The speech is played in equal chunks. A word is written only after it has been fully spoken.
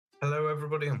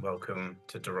everybody, and welcome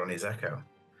to Duronni's Echo.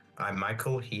 I'm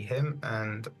Michael, he, him,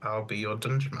 and I'll be your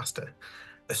Dungeon Master.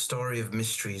 A story of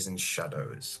mysteries and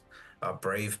shadows. Our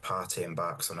brave party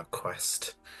embarks on a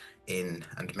quest in,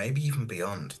 and maybe even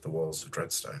beyond, the walls of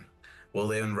Dreadstone. Will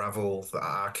they unravel the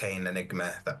arcane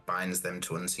enigma that binds them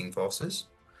to unseen forces?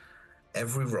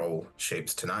 Every roll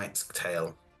shapes tonight's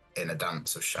tale in a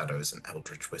dance of shadows and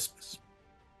eldritch whispers.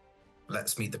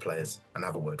 Let's meet the players and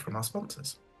have a word from our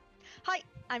sponsors. Hi,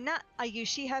 I'm Nat. I use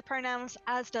she/her pronouns,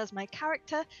 as does my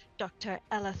character, Dr.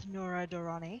 Elethnora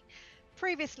Duronni.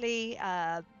 Previously,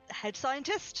 head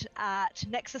scientist at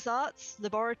Nexus Arts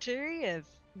Laboratory of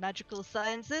Magical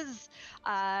Sciences.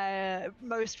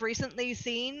 Most recently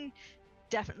seen,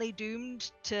 definitely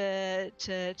doomed to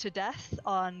death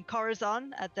on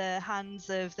Corazon at the hands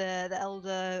of the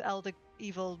elder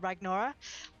evil Ragnora.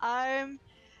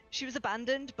 She was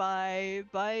abandoned by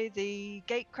the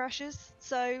gate crashers,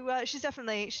 so she's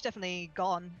definitely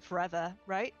gone forever,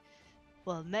 right?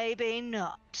 Well, maybe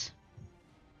not.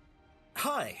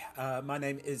 Hi, my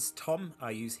name is Tom.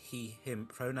 I use he, him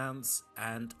pronouns,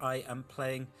 and I am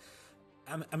playing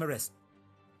Amaris.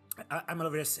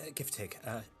 Amaris Giftig,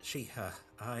 she, her.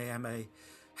 I am a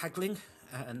haggling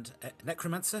and a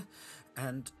necromancer,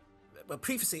 and well,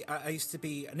 previously I used to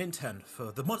be an intern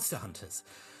for the Monster Hunters.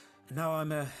 Now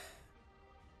I'm a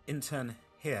intern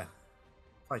here,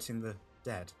 fighting the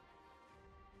dead.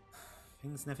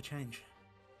 Things never change.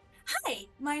 Hi,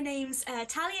 my name's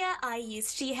Talia. I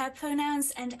use she, her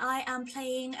pronouns, and I am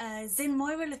playing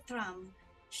xin'moira Lithram.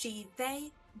 She,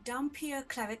 they, Dampier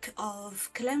cleric of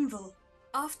Kalemvul.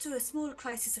 After a small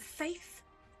crisis of faith,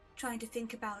 trying to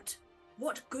think about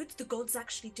what good the gods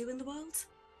actually do in the world,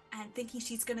 and thinking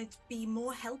she's going to be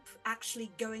more help actually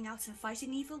going out and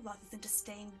fighting evil rather than just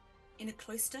staying in a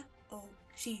cloister, or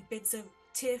she bids a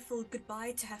tearful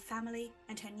goodbye to her family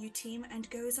and her new team and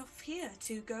goes off here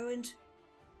to go and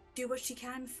do what she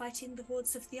can fighting the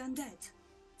hordes of the undead.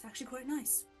 It's actually quite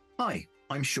nice. Hi,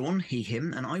 I'm Sean, he,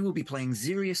 him, and I will be playing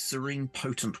Xerius Serene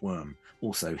Potent Worm,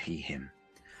 also he, him.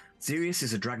 Xerius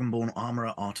is a Dragonborn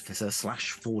armourer artificer /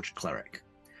 forge cleric.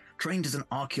 Trained as an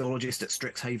archaeologist at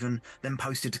Strixhaven, then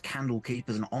posted to Candlekeep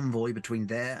as an envoy between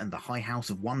there and the High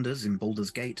House of Wonders in Baldur's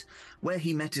Gate, where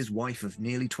he met his wife of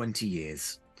nearly 20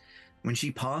 years. When she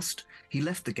passed, he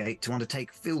left the gate to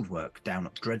undertake fieldwork down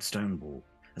at Dreadstone Wall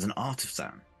as an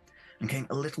artisan, and came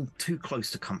a little too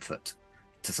close to comfort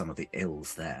to some of the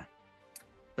ills there.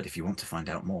 But if you want to find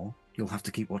out more, you'll have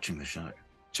to keep watching the show.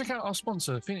 Check out our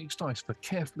sponsor, Phoenix Dice, for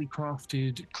carefully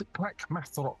crafted click-clack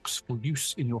math rocks for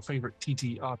use in your favourite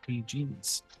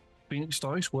TTRPGs. Phoenix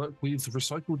Dice work with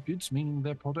recycled goods, meaning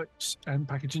their products and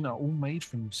packaging are all made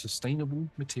from sustainable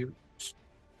materials.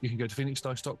 You can go to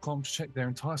phoenixdice.com to check their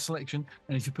entire selection,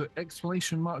 and if you put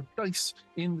 !dice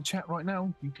in the chat right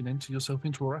now, you can enter yourself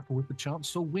into a raffle with the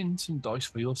chance to win some dice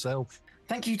for yourself.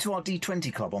 Thank you to our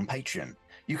D20 Club on Patreon.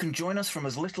 You can join us from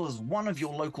as little as one of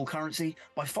your local currency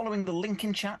by following the link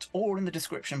in chat or in the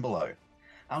description below.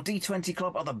 Our D20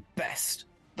 Club are the best.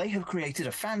 They have created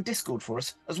a fan Discord for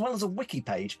us, as well as a wiki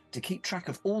page to keep track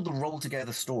of all the Roll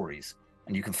Together stories,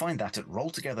 and you can find that at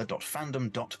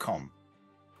rolltogether.fandom.com.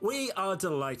 We are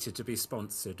delighted to be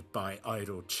sponsored by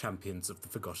Idle Champions of the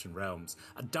Forgotten Realms,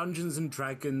 a Dungeons &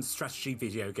 Dragons strategy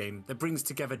video game that brings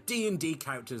together D&D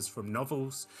characters from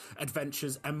novels,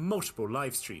 adventures, and multiple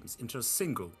live streams into a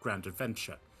single grand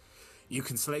adventure. You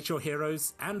can select your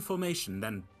heroes and formation,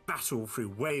 then battle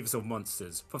through waves of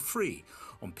monsters for free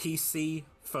on PC,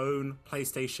 phone,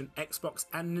 PlayStation, Xbox,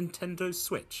 and Nintendo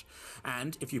Switch.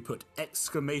 And if you put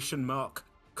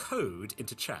 !code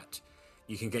into chat,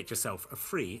 you can get yourself a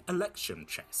free election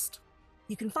chest.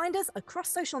 You can find us across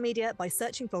social media by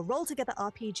searching for Roll Together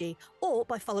RPG or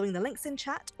by following the links in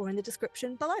chat or in the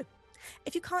description below.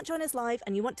 If you can't join us live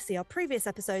and you want to see our previous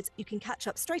episodes, you can catch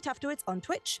up straight afterwards on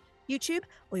Twitch, YouTube,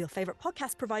 or your favourite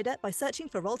podcast provider by searching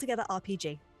for Roll Together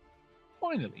RPG.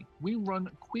 Finally, we run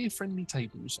queer-friendly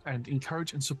tables and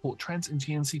encourage and support trans and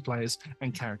GNC players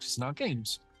and characters in our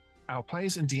games. Our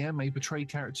players and DM may portray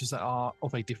characters that are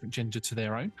of a different gender to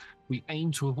their own. We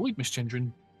aim to avoid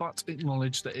misgendering, but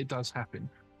acknowledge that it does happen.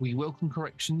 We welcome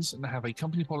corrections and have a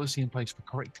company policy in place for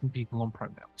correcting people on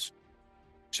pronouns.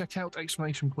 Check out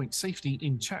 !safety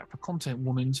in chat for content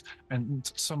warnings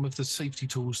and some of the safety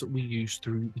tools that we use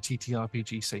through the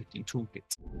TTRPG Safety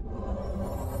Toolkit.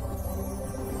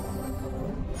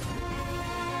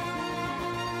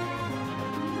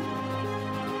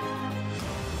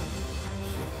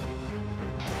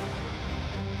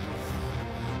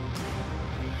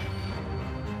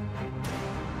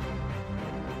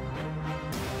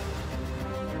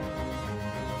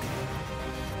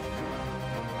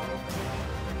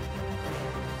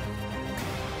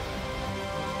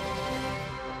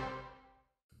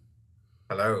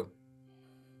 Hello.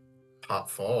 Part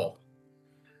 4.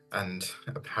 And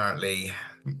apparently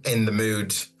in the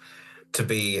mood to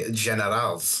be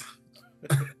generals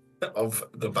of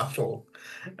the battle.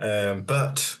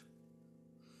 But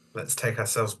let's take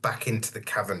ourselves back into the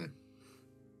cavern.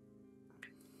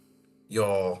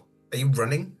 Are you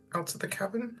running out of the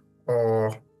cavern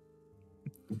or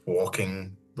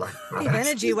walking like Keep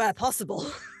energy where possible.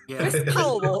 Yeah.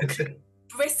 Power walk.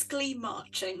 Briskly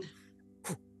marching.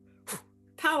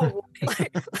 Power walking.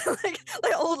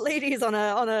 like old ladies on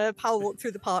a power walk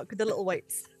through the park with the little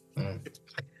weights.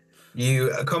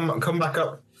 You come back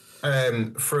up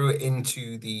through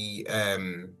into the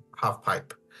half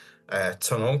pipe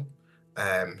tunnel.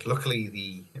 Luckily,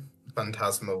 the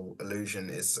phantasmal illusion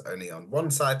is only on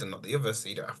one side and not the other, so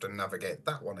you don't have to navigate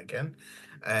that one again.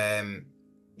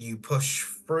 You push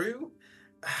through.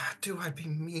 Do I be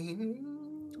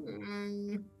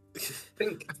mean? I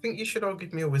think you should all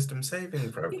give me a wisdom saving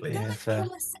throw, please. You're gonna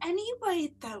kill us anyway,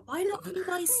 though. Why not be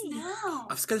nice now?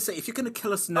 I was going to say, if you're going to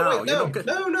kill us now, you're not going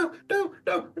No.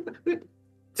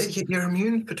 You're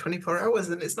immune for 24 hours,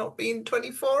 and it's not been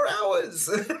 24 hours.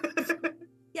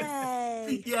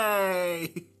 Yay!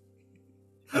 Yay!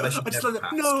 I just like,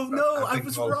 no, I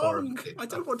was wrong. I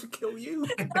don't want to kill you.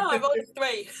 No, I rolled a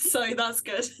 3, so that's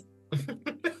good.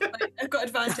 I've got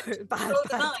advantage. Bad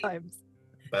times.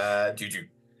 Bad juju.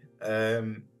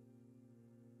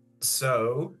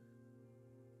 So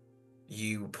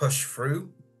you push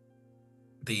through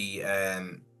the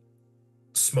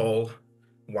small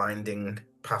winding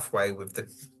pathway with the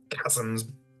chasms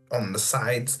on the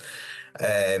sides.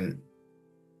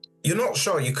 You're not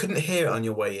sure, you couldn't hear it on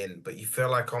your way in, but you feel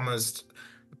like almost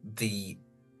the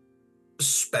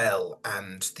spell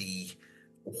and the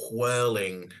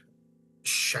whirling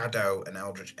shadow and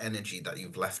eldritch energy that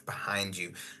you've left behind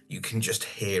you, you can just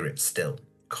hear it still,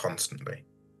 constantly.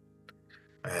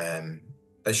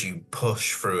 As you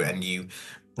push through and you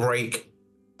break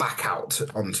back out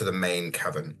onto the main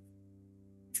cavern.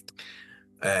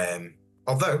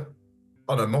 Although,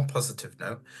 on a more positive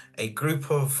note, a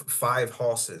group of 5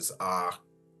 horses are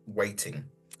waiting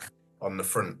on the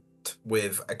front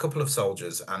with a couple of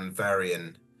soldiers and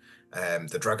Faerun,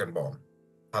 the Dragonborn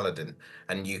paladin,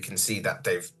 and you can see that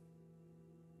they've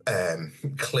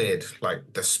cleared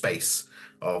like the space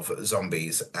of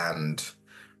zombies, and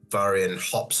Faerun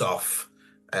hops off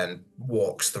and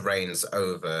walks the reins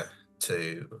over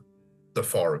to the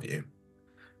 4 of you.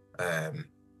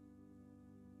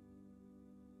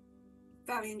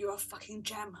 Faerun, you're a fucking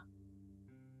gem.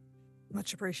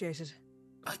 Much appreciated.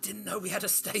 I didn't know we had a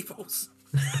stables.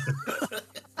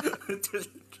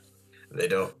 They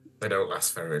don't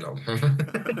last very long.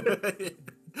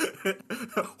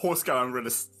 Horse Gallon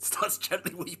starts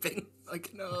gently weeping.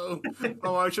 Like, no.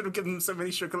 Oh, I should have given them so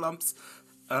many sugar lumps.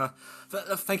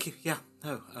 Thank you. Yeah.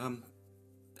 No.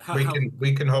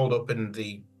 We can hold up in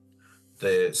the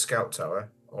scout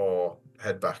tower or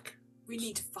head back. We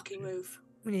need to fucking move.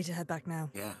 We need to head back now.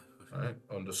 Yeah. All right,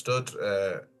 understood.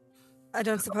 I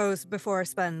don't suppose before I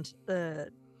spend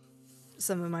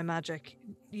some of my magic,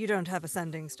 you don't have a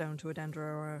sending stone to Adendra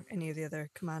or any of the other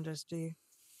commanders, do you?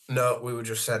 No, we were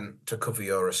just sent to cover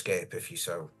your escape if you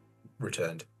so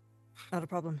returned. Not a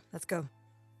problem. Let's go.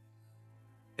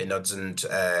 He nods, and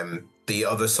the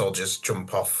other soldiers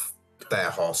jump off their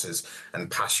horses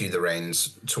and pass you the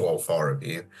reins to all 4 of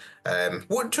you.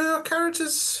 Would your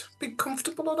characters be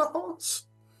comfortable on a horse?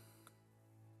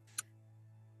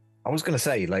 I was going to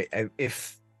say, like,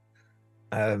 if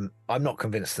I'm not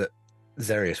convinced that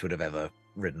Xerius would have ever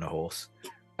ridden a horse,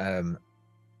 and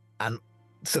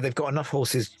so they've got enough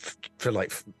horses for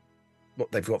like,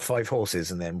 what, they've got 5 horses,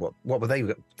 and then what were they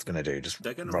going to do?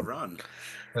 They're going to run.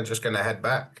 They're just going to head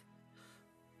back.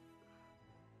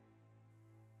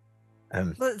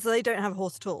 So they don't have a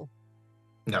horse at all?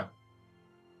 No.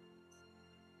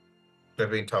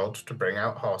 They've been told to bring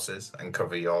out horses and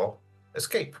cover your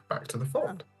escape back to the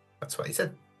fort. That's what he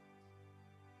said.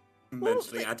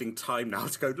 Mentally adding time now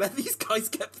to go, let these guys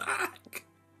get back.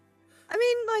 I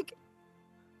mean, like,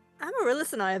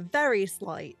 Amaryllis and I are very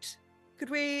slight. Could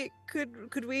we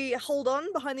hold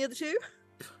on behind the other 2?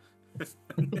 If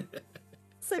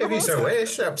you so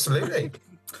wish, absolutely.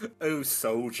 Oh,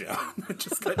 soldier.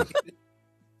 Just let me...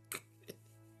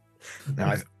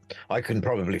 No, I can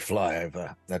probably fly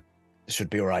over. That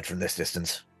should be all right from this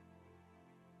distance.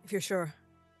 If you're sure.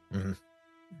 Mm-hmm.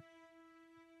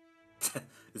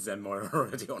 Is xin'moira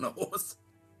already on a horse?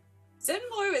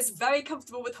 xin'moira is very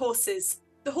comfortable with horses.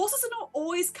 The horses are not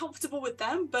always comfortable with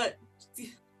them, but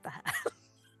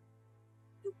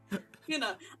you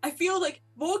know, I feel like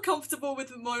more comfortable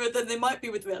with Moira than they might be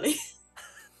with Willie.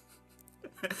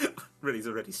 Lily's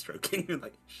already stroking.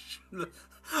 Like,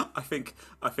 I think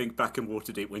back in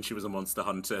Waterdeep when she was a monster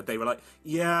hunter, they were like,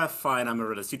 "Yeah, fine,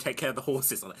 Amaryllis, you take care of the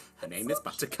horses." I'm like, her name is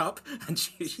Buttercup, and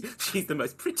she's the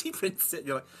most pretty princess.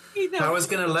 You're like, I was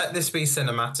going to let this be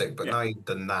cinematic, but now you've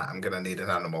done that, I'm going to need an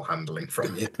animal handling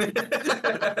from you.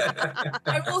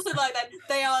 I'm also like that.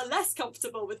 They are less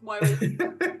comfortable with Moira.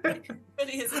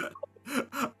 Really isn't.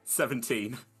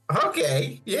 17.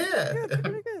 Okay, yeah. Good,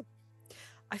 pretty good.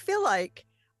 I feel like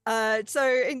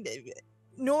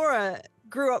Nora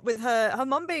grew up with her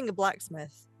mum being a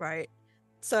blacksmith, right?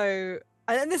 So,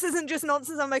 and this isn't just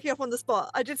nonsense I'm making up on the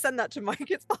spot. I did send that to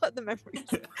Mike. It's part of the memory.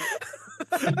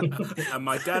 And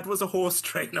my dad was a horse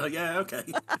trainer. Yeah, okay.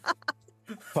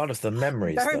 Part of the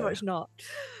memories. Very though. much not.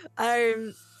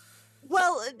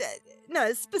 Well,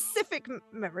 no, specific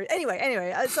memory.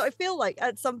 Anyway, so I feel like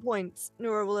at some point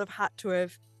Nora will have had to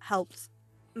have helped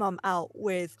Mum out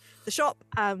with the shop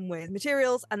and with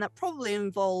materials, and that probably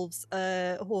involves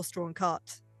a horse-drawn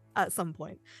cart at some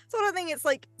point. So I don't think it's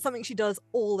like something she does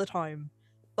all the time,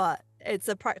 but it's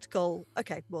a practical,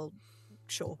 okay, well,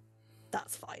 sure,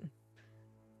 that's fine.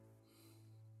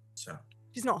 So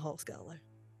She's not a horse girl, though.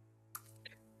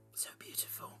 So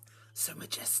beautiful, so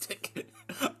majestic,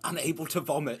 unable to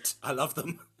vomit. I love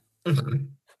them.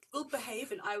 Will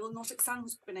behave, and I will not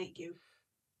exsanguinate you.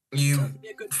 you Be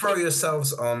a good throw kid.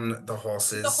 yourselves on the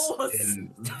horses The horse.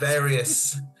 in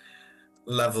various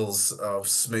levels of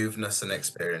smoothness and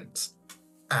experience,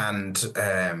 and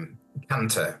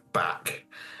canter back.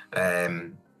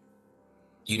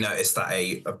 You notice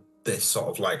that this sort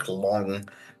of like long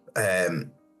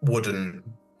wooden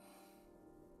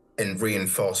and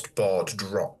reinforced board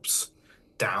drops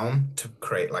down to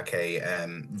create like a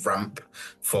ramp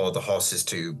for the horses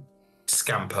to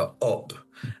scamper up,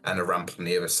 and a ramp on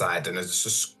the other side. And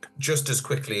it's just as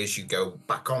quickly as you go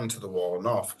back onto the wall and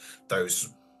off, these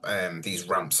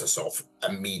ramps are sort of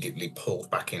immediately pulled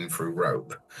back in through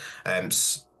rope. I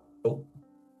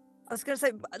was going to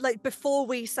say, like, before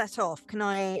we set off, can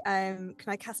I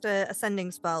cast a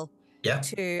ascending spell? Yeah.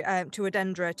 To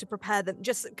Adendra to prepare them,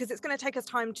 just because it's going to take us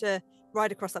time to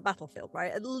ride across that battlefield,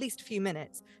 right? At least a few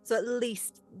minutes. So at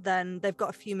least then they've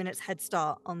got a few minutes head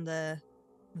start on the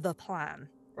plan,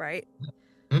 right?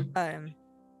 Mm-hmm.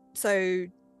 So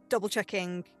double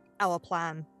checking our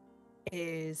plan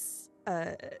is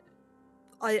I'm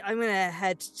going to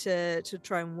head to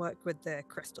try and work with the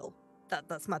crystal.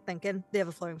 That's my thinking, the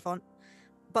ever-flowing font.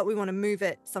 But we want to move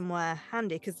it somewhere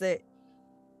handy because it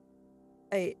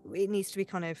needs to be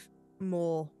kind of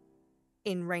more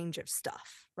in range of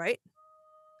stuff, right?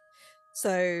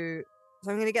 So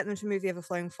I'm going to get them to move the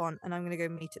ever-flowing font, and I'm going to go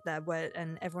meet it there.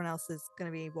 And everyone else is going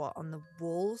to be what, on the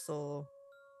walls or?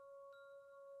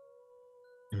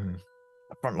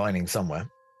 Front lining somewhere.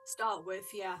 Start with,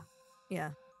 yeah.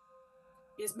 Yeah.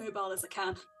 Be as mobile as I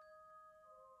can.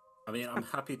 I mean, I'm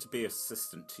happy to be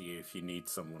assistant to you if you need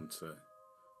someone to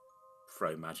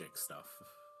throw magic stuff.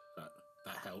 That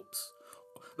helps.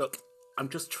 Look, I'm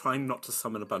just trying not to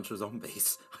summon a bunch of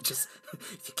zombies.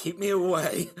 If you keep me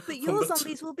away. But your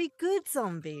zombies will be good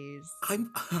zombies.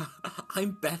 I'm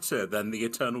better than the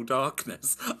eternal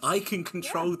darkness. I can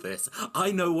control this.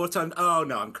 I know what I'm. Oh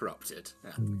no, I'm corrupted.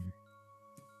 Yeah.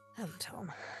 Oh,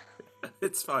 Tom.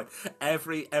 It's fine.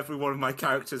 Every one of my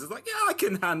characters is like, yeah, I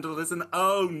can handle this, and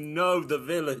oh no, the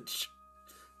village.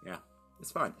 Yeah,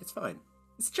 it's fine. It's fine.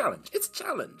 It's a challenge. It's a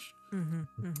challenge.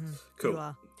 Cool. You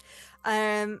are.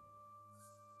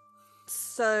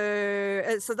 So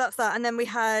that's that, and then we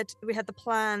had the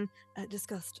plan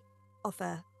discussed off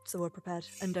air, so we're prepared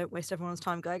and don't waste everyone's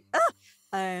time going.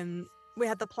 We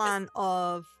had the plan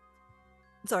of.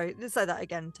 Sorry, say that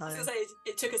again, Tyler. I was going to say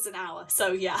it took us an hour,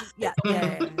 so yeah. Yeah.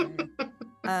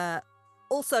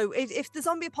 Also, if the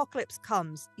zombie apocalypse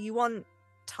comes, you want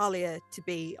Talia to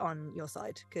be on your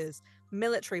side because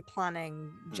military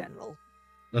planning, general,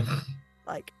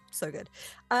 like so good.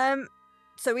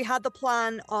 So we had the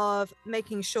plan of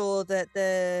making sure that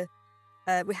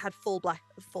we had full back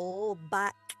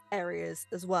areas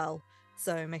as well.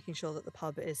 So making sure that the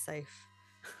pub is safe,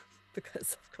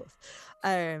 because of course.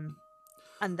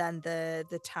 And then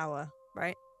the tower,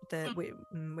 right?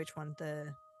 Which one?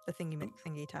 The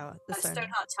thingy tower. The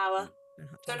Stoneheart Tower.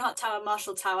 Stoneheart Tower,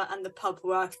 Marshall Tower, and the pub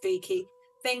were the key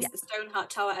things. Yeah. The Stoneheart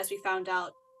Tower, as we found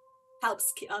out,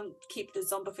 helps keep the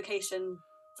zombification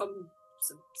from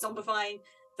zombifying.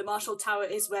 The Marshall Tower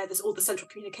is where there's all the central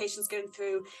communications going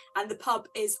through, and the pub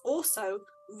is also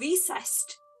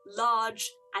recessed,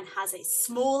 large, and has a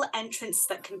small entrance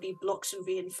that can be blocked and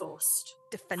reinforced.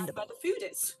 Defendable. Where the food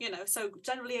is, so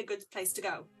generally a good place to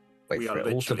go. Wait for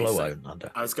it all to blow out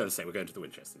under. I was going to say we're going to the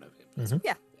Winchester over here.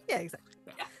 Yeah. Yeah, exactly.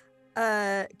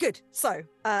 Yeah. Good. So,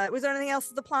 was there anything else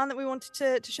to the plan that we wanted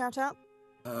to shout out?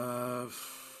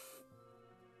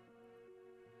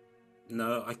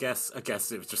 No, I guess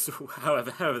it was just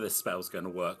however this spell's going to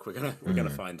work. We're gonna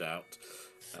find out.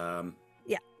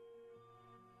 Yeah.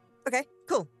 Okay.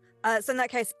 Cool. So in that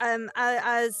case,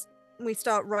 as we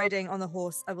start riding on the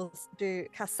horse, I will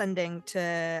cast sending to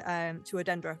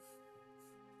Adendra.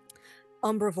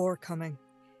 Umbrivore coming.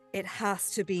 It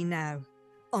has to be now.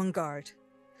 On guard.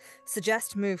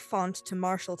 Suggest move font to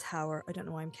Marshall Tower. I don't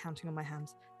know why I'm counting on my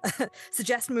hands.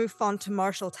 Suggest move font to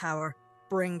Marshall Tower.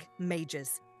 Bring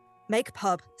mages. Make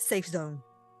pub safe zone.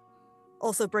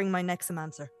 Also bring my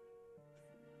necromancer.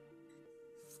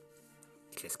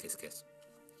 Kiss, kiss, kiss.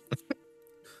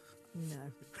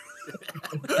 No.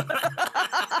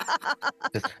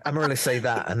 Does Amaryllis say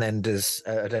that, and then does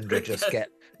Adendra just get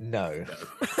no?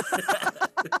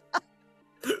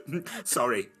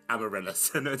 Sorry,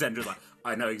 Amaryllis. And Adendra's like,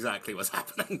 I know exactly what's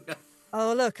happening.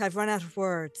 Oh, look, I've run out of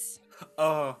words.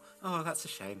 Oh, that's a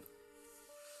shame.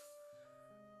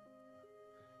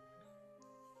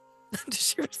 Did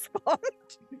she respond?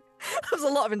 That was a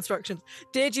lot of instructions.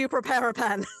 Did you prepare a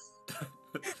pen?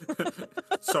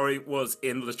 Sorry, was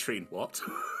in latrine. What?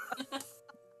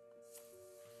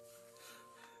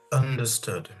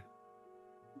 Understood.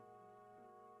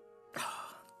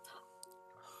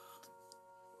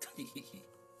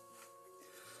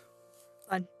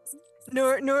 Fine.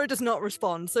 Nora does not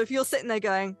respond. So if you're sitting there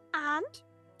going, and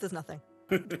there's nothing.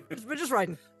 We're just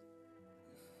riding.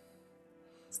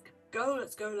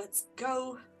 Let's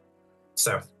go.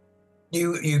 So,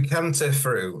 you canter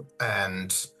through,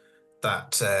 and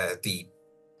that the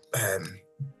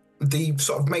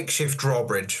sort of makeshift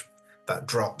drawbridge that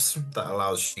drops that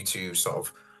allows you to sort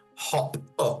of hop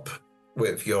up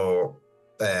with your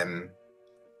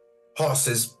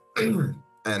horses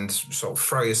and sort of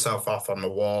throw yourself off on the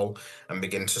wall and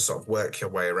begin to sort of work your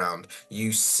way around.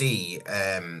 You see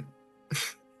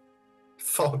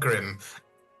Fulgrim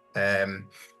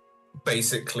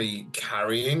basically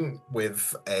carrying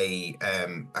with a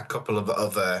couple of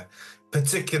other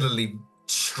particularly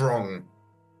strong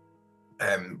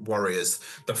warriors,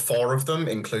 the four of them,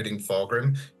 including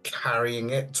Fulgrim, carrying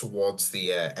it towards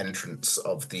the entrance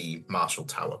of the Marshall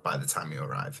Tower by the time you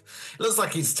arrive. It looks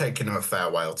like it's taken him a fair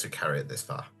while to carry it this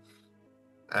far.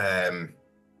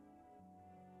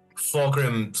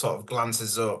 Fulgrim sort of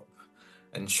glances up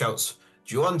and shouts,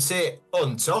 "Do you want it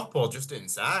on top or just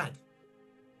inside?"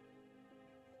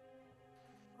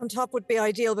 On top would be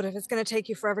ideal, but if it's going to take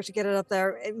you forever to get it up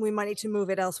there, we might need to move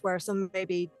it elsewhere, so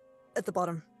maybe at the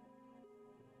bottom.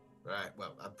 Right,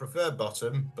 well, I prefer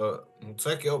bottom, but we'll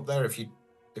take it up there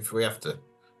if we have to.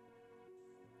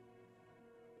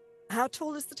 How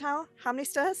tall is the tower? How many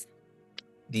stairs?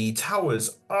 The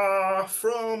towers are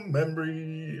from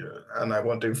memory, and I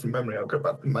won't do from memory, I'll go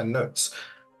back to my notes.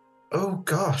 Oh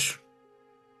gosh.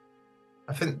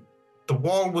 I think the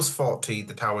wall was 40,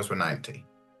 the towers were 90.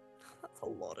 That's a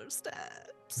lot of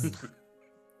steps.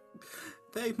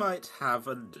 They might have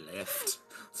a lift.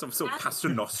 Some sort of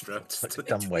paternoster. Like a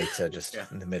dumbwaiter just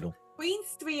in the middle. Between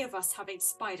three of us having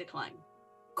spider climb,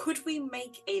 could we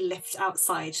make a lift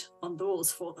outside on the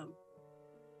walls for them?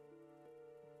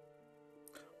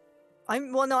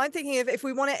 I'm thinking if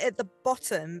we want it at the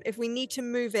bottom, if we need to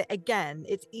move it again,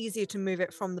 it's easier to move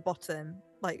it from the bottom,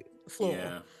 like floor.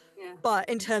 Yeah. But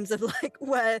in terms of like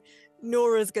where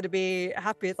Nora's going to be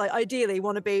happy, it's like ideally you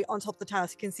want to be on top of the tower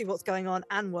so you can see what's going on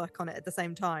and work on it at the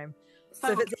same time.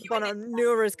 So if it's at the bottom,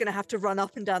 Nora's going to have to run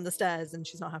up and down the stairs, and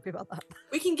she's not happy about that.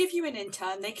 We can give you an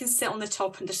intern. They can sit on the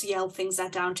top and just yell things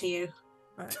down to you.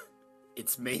 Right.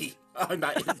 It's me. I'm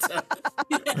that intern.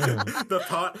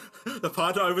 the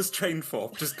part I was trained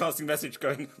for, just casting message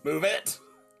going, move it.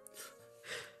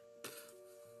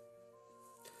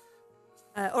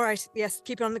 All right. Yes,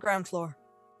 keep it on the ground floor.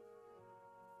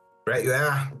 Right, you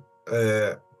are.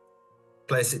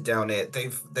 Place it down here.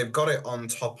 They've got it on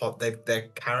top of. They're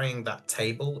carrying that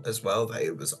table as well that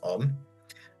it was on.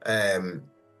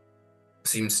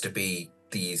 Seems to be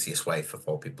the easiest way for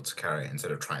four people to carry it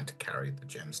instead of trying to carry the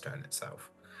gemstone itself.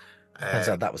 Turns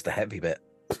out that was the heavy bit.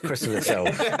 Crystal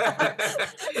itself.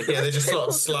 Yeah, they just sort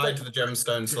of slide the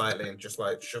gemstone slightly and just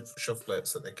like shuffle it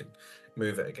so they can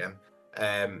move it again.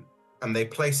 And they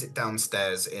place it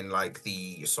downstairs in like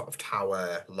the sort of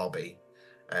tower lobby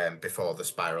before the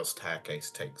spiral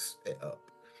staircase takes it up.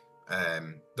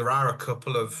 There are a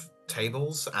couple of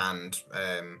tables and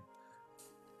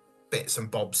bits and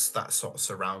bobs that sort of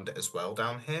surround it as well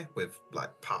down here with like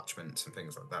parchments and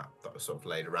things like that are sort of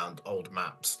laid around, old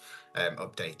maps,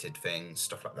 updated things,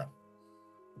 stuff like that.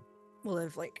 Well,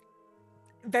 if like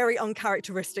very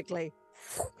uncharacteristically,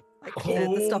 like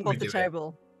the stuff we off the do it.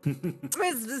 table. I mean,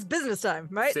 it's business time,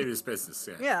 right? Serious business,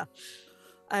 yeah.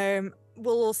 Yeah.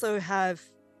 We'll also have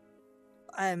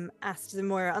asked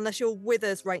xin'moira, unless you're with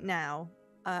us right now.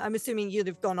 I'm assuming you'd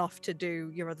have gone off to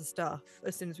do your other stuff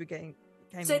as soon as we came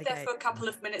in Stayed the there gate. for a couple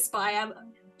of minutes, but I am.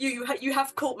 You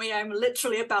have caught me. I'm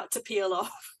literally about to peel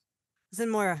off.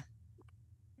 xin'moira,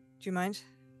 do you mind?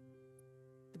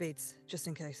 The beads, just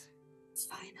in case. It's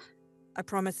fine. I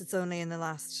promise it's only in the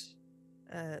last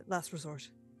resort.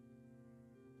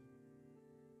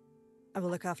 I will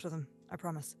look after them. I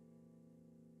promise.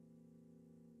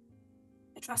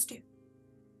 I trust you.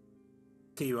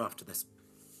 See you after this.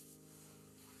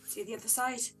 See the other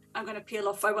side. I'm going to peel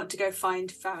off. I want to go find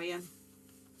Faerun.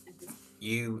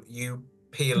 You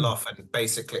peel off, and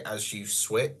basically as you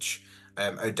switch,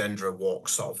 Odendra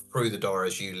walks sort of through the door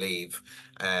as you leave,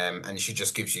 and she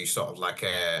just gives you sort of like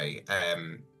a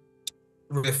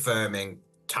reaffirming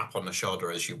tap on the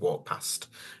shoulder as you walk past.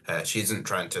 She isn't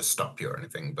trying to stop you or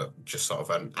anything, but just sort of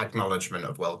an acknowledgement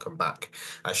of welcome back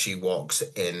as she walks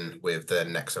in with the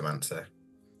necromancer,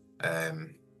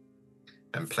 and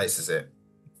places it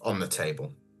on the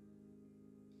table.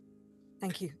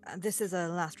 Thank you. This is a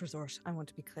last resort, I want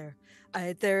to be clear.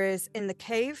 There is, in the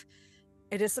cave,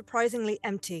 it is surprisingly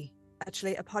empty,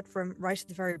 actually, apart from right at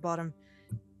the very bottom.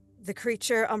 The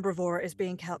creature, Umbrivore, is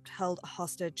being held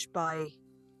hostage by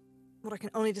what I can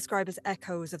only describe as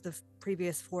echoes of the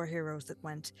previous 4 heroes that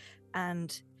went,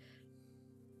 and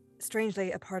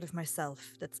strangely, a part of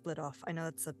myself that split off. I know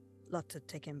that's a lot to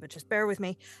take in, but just bear with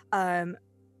me.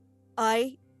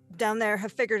 I, down there,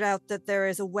 have figured out that there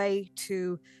is a way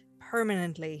to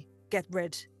permanently get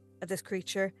rid of this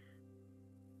creature,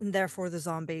 and therefore the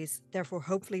zombies, therefore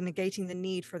hopefully negating the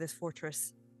need for this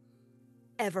fortress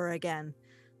ever again.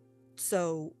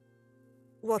 So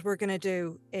what we're going to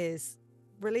do is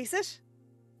release it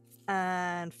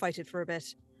and fight it for a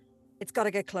bit. It's got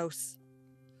to get close.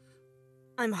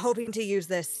 I'm hoping to use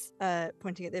this,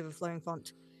 pointing at the overflowing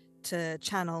font, to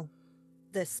channel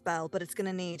this spell, but it's going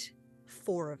to need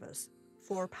 4 of us,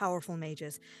 4 powerful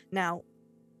mages. Now,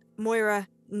 Moira,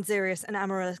 Xerius, and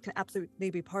Amaryllis can absolutely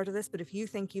be part of this, but if you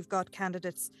think you've got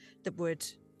candidates that would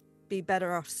be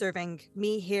better off serving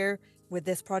me here with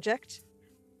this project,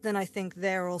 then I think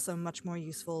they're also much more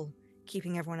useful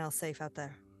keeping everyone else safe out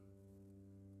there.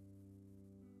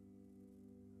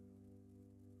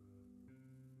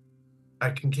 I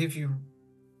can give you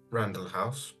Randall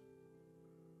House.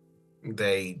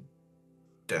 They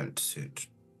don't suit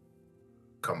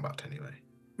combat anyway.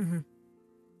 Mm-hmm.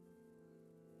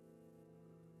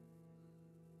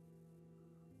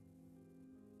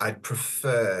 I'd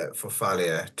prefer for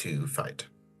Thalia to fight.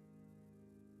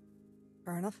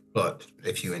 Fair enough. But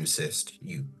if you insist,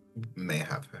 you may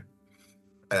have her.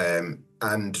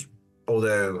 And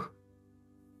although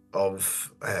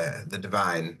of the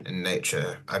divine in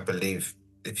nature, I believe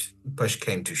if push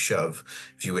came to shove,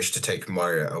 if you wish to take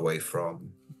Moira away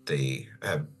from the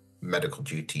medical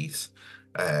duties,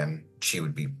 she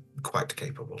would be quite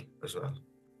capable as well.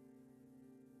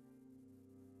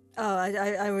 Oh,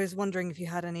 I was wondering if you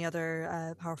had any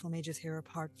other powerful mages here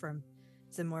apart from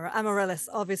xin'moira. Amaryllis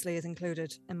obviously is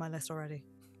included in my list already.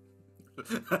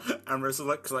 Amaryllis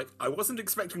looks like, I wasn't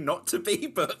expecting not to be,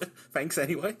 but thanks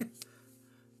anyway.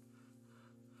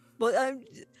 Well,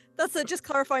 that's just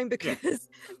clarifying because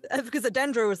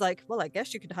Adendra was like, well, I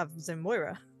guess you could have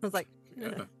xin'moira. I was like,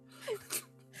 Yeah.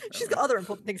 She's got other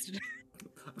important things to do.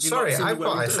 Sorry, I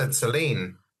thought I said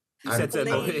Celine. You said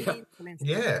Celine.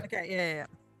 Yeah. Okay, yeah.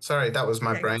 Sorry, that was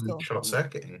my Okay, brain cool.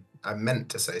 short-circuiting. I meant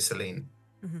to say Celine.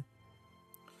 Mm-hmm.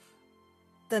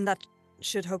 Then that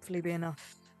should hopefully be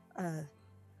enough. I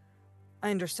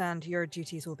understand your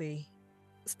duties will be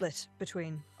split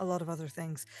between a lot of other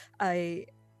things. I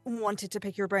wanted to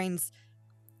pick your brains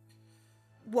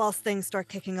whilst things start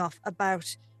kicking off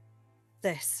about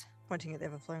this, pointing at the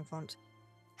overflowing font,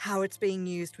 how it's being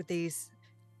used with these,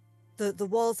 the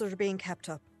walls that are being kept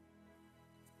up.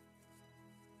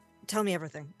 Tell me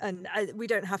everything. And we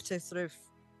don't have to sort of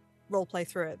roleplay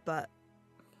through it, but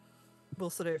we'll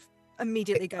sort of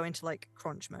immediately go into like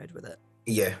crunch mode with it.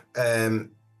 Yeah.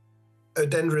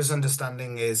 Odendra's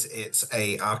understanding is it's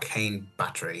a arcane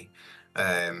battery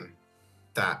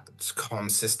that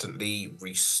consistently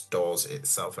restores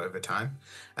itself over time,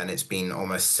 and it's been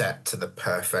almost set to the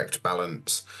perfect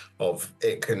balance of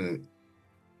it can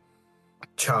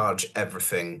charge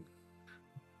everything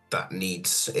that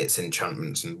needs its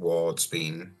enchantments and wards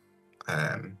being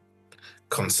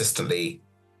consistently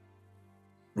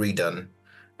redone,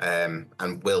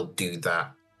 and will do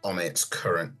that on its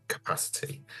current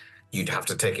capacity. you'd have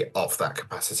to take it off that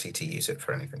capacity to use it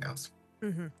for anything else.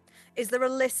 Mm-hmm. Is there a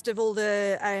list of all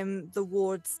the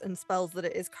wards and spells that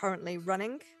it is currently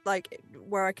running, like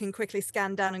where I can quickly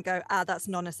scan down and go, that's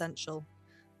non-essential,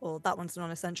 or that one's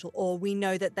non-essential, or we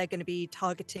know that they're going to be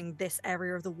targeting this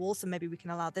area of the wall, so maybe we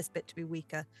can allow this bit to be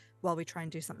weaker while we try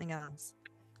and do something else?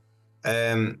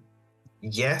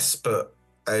 Yes, but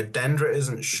Dendra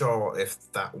isn't sure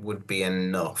if that would be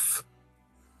enough,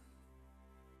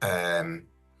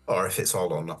 or if it's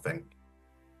all or nothing,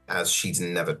 as she's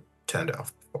never turned it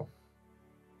off before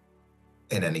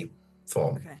in any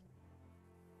form. Okay.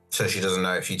 So she doesn't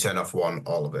know if you turn off one,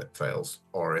 all of it fails,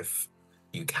 or if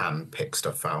you can pick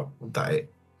stuff out that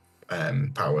it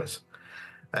powers.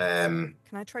 Can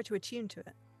I try to attune to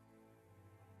it?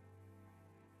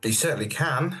 You certainly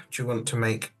can. Do you want to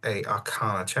make a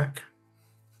Arcana check?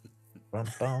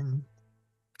 Bum.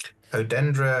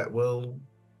 Odendra will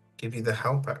give you the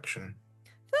help action.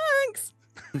 Thanks.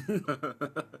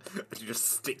 You just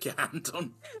stick your hand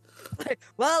on.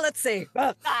 Well, let's see.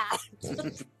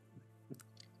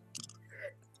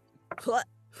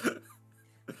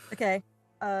 Okay.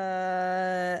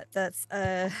 That's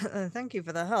thank you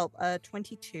for the help.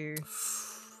 22.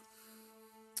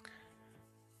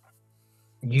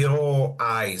 Your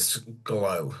eyes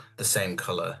glow the same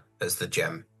color as the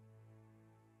gem.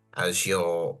 As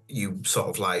you sort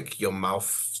of like your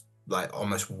mouth, like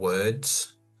almost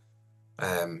words,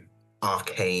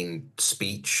 arcane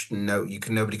speech.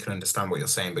 Nobody can understand what you're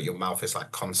saying, but your mouth is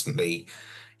like constantly,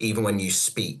 even when you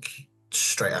speak,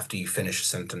 straight after you finish a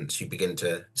sentence, you begin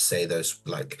to say those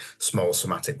like small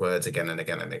somatic words again and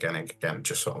again and again and again,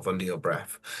 just sort of under your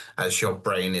breath, as your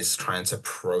brain is trying to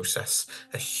process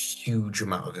a huge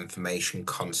amount of information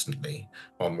constantly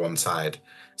on one side.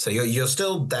 So you're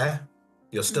still there,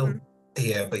 you're still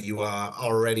here, but you are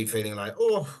already feeling like,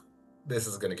 oh, this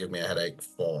is going to give me a headache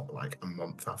for like a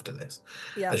month after this.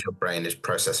 Yeah. As your brain is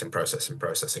processing.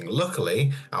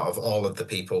 Luckily, out of all of the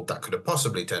people that could have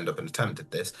possibly turned up and attempted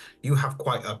this, you have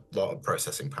quite a lot of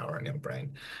processing power in your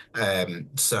brain.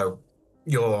 So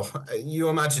you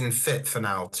imagine fit for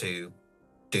now to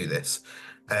do this.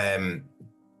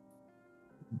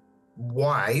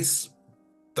 Wise,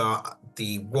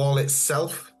 the wall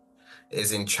itself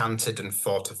is enchanted and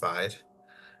fortified.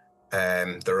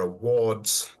 There are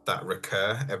wards that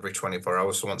recur every 24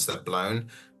 hours. So once they're blown,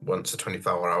 once the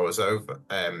 24 hours over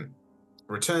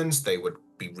returns, they would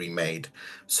be remade.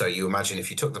 So you imagine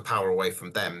if you took the power away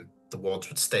from them, the wards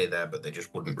would stay there, but they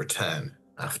just wouldn't return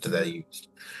after they're used.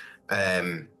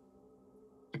 There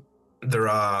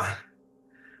are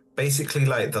basically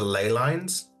like the ley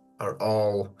lines are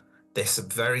all this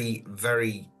very,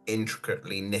 very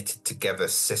intricately knitted together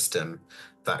system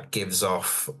that gives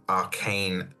off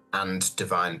arcane and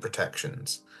divine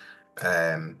protections.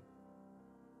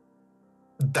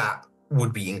 That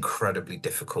would be incredibly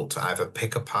difficult to either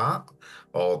pick apart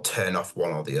or turn off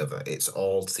one or the other. It's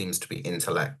all seems to be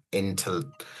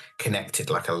interconnected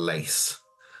like a lace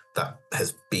that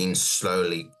has been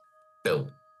slowly built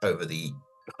over the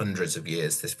hundreds of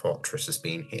years this fortress has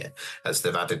been here, as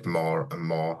they've added more and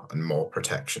more and more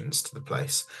protections to the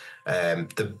place.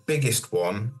 The biggest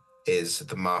one is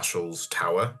the Marshal's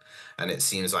Tower, and it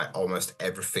seems like almost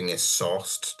everything is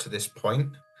sourced to this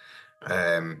point.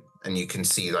 And you can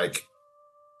see like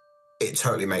it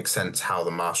totally makes sense how the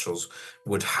Marshals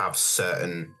would have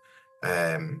certain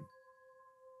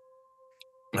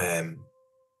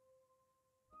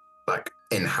like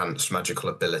enhanced magical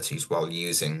abilities while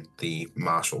using the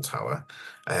Marshal Tower.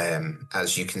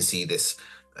 As you can see, this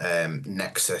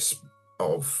nexus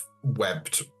of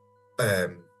webbed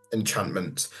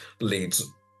enchantment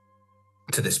leads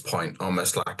to this point,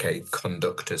 almost like a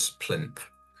conductor's plinth,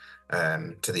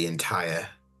 to the entire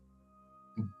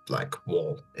like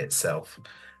wall itself.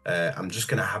 I'm just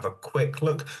going to have a quick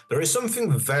look. There is something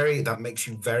that makes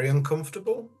you very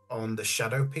uncomfortable on the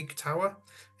Shadow Peak Tower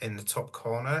in the top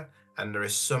corner, and there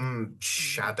is some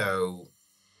shadow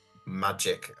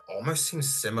magic, almost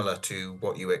seems similar to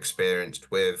what you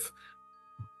experienced with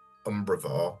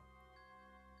Umbravor,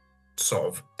 sort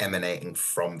of emanating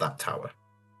from that tower.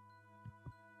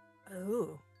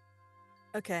 Oh,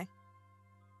 okay.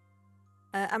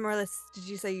 Amaryllis, did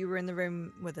you say you were in the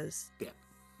room with us? Yeah.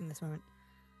 In this moment.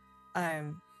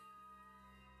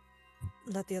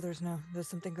 Let the others know there's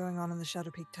something going on in the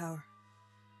Shadow Peak Tower.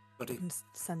 But I can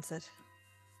sense it.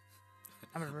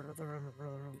 I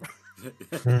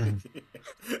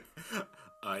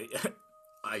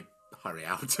hurry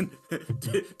out and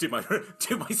do my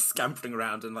scampering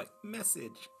around and like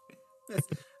message.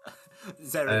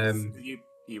 Zerius,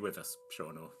 you with us,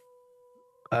 Sean? Or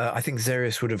I think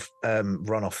Zerius would have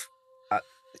run off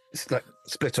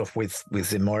split off with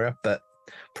xin'moira, but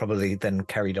probably then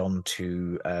carried on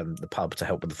to the pub to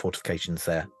help with the fortifications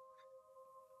there.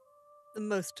 The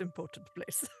most important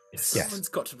place. Yes. Someone's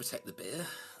got to protect the beer.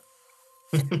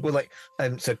 Well,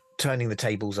 so turning the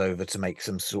tables over to make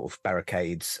some sort of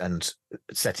barricades and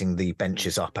setting the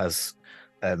benches up as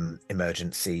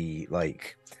emergency,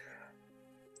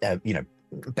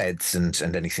 beds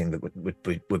and anything that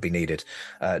would be needed,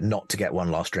 not to get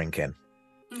one last drink in.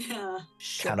 Yeah.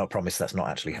 Cannot promise that's not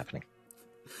actually happening.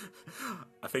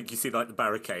 I think you see the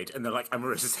barricade, and then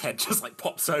Amaris's head just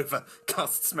pops over,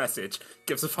 casts message,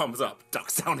 gives a thumbs up,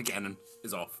 ducks down again, and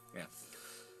is off.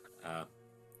 Yeah.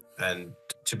 And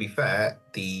to be fair,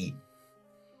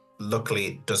 luckily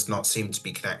it does not seem to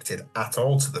be connected at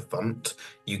all to the font.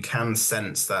 You can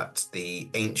sense that the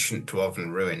ancient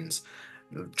dwarven ruins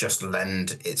just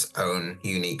lend its own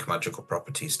unique magical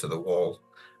properties to the wall.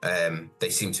 They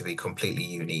seem to be completely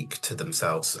unique to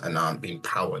themselves and aren't being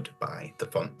powered by the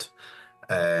font.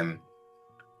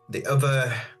 The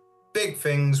other big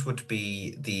things would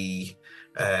be the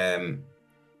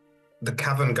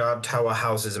Cavern Guard Tower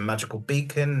houses a magical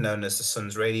beacon known as the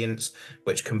Sun's Radiance,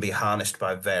 which can be harnessed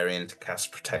by Varian to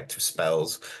cast protective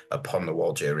spells upon the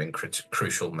wall during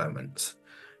crucial moments.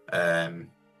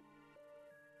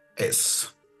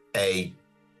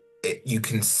 You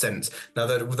can sense now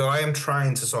that though I am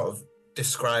trying to sort of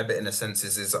describe it in a sense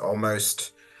is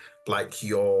almost like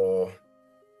the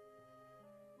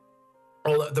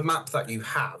map that you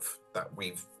have that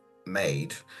we've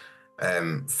made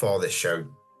for this show.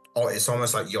 Or it's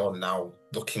almost like you're now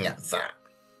looking at that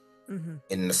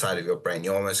in the side of your brain.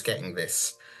 You're almost getting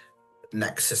this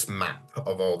nexus map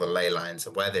of all the ley lines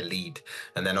and where they lead,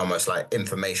 and then almost like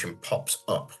information pops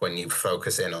up when you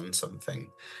focus in on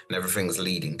something, and everything's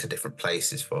leading to different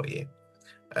places for you.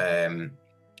 And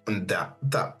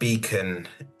that beacon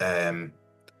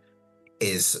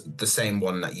is the same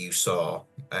one that you saw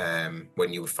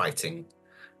when you were fighting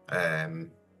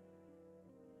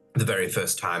the very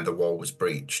first time the wall was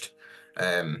breached.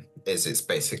 It's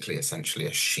basically essentially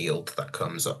a shield that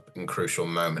comes up in crucial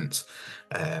moments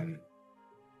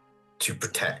to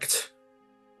protect.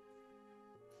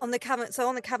 On the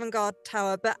Cavern Guard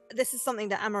Tower, but this is something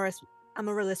that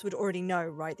Amaryllis would already know,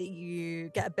 right? That you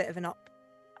get a bit of an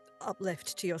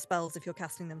uplift to your spells if you're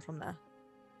casting them from there.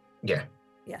 Yeah.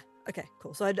 Yeah. Okay.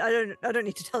 Cool. So I don't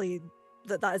need to tell you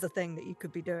that is a thing that you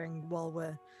could be doing while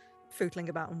we're footling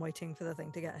about and waiting for the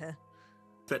thing to get here.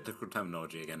 Technical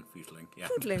terminology again, footling. Yeah.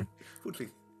 Footling.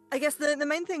 Footling. I guess the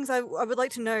main things I would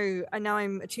like to know, and now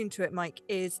I'm attuned to it, Mike,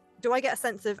 is do I get a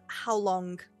sense of how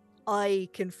long I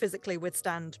can physically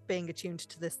withstand being attuned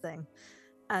to this thing?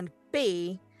 And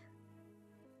B,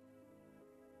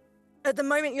 at the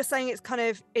moment you're saying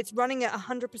it's running at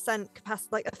 100% capacity,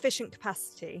 like efficient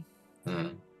capacity.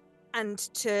 Mm.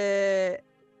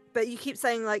 But you keep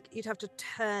saying you'd have to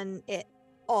turn it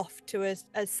off to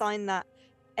assign that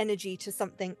energy to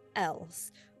something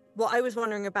else. What I was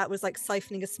wondering about was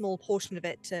siphoning a small portion of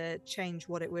it to change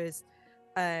what it was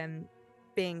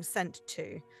being sent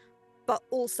to. But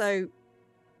also,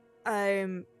 do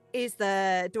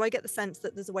I get the sense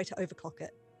that there's a way to overclock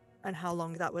it and how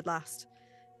long that would last?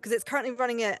 Because it's currently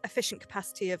running at efficient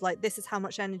capacity of this is how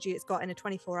much energy it's got in a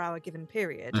 24-hour given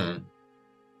period. Mm.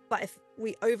 But if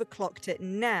we overclocked it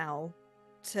now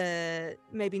to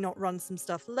maybe not run some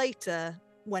stuff later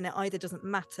when it either doesn't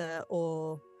matter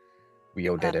or we're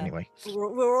all dead anyway.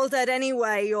 We're all dead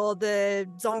anyway, or the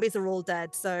zombies are all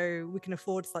dead, so we can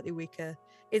afford slightly weaker.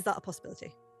 Is that a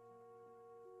possibility?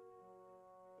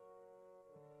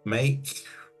 Make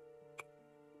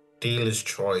dealer's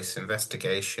choice,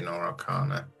 investigation or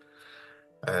arcana.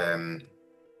 I'll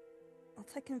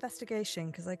take investigation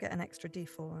because I get an extra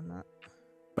D4 on that.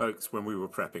 Folks, when we were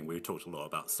prepping, we talked a lot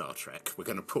about Star Trek. We're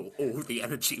going to pull all the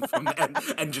energy from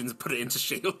the engines and put it into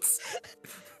shields.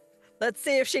 Let's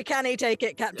see if she can take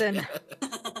it, Captain.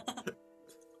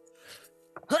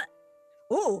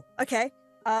 Oh, okay.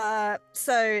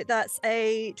 So that's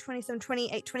a 27,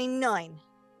 28, 29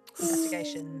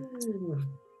 investigation. Ooh.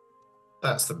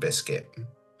 That's the biscuit.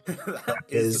 That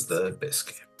is the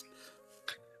biscuit.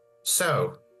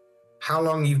 So, how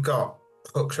long you've got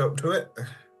hooked up to it?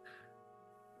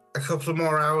 A couple of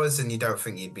more hours and you don't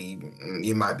think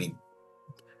you might be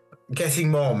getting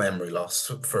more memory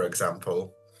loss, for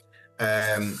example.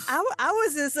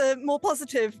 Ours is a more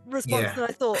positive response than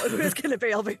I thought it was going to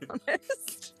be, I'll be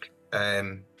honest.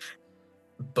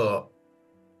 But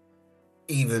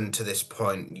even to this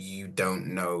point, you don't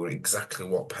know exactly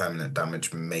what permanent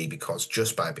damage may be caused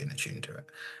just by being attuned to it.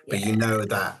 But you know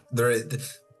that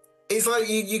It's like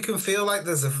you can feel like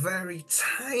there's a very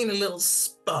tiny little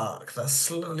spark that's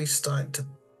slowly starting to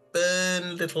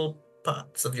burn little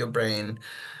parts of your brain.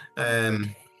 There's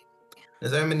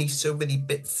so many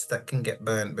bits that can get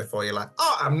burnt before you're like,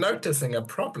 oh, I'm noticing a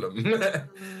problem.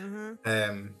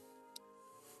 Mm-hmm.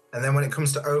 And then when it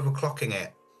comes to overclocking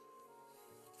it,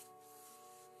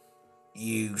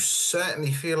 you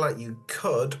certainly feel like you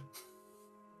could,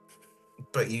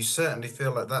 but you certainly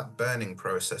feel like that burning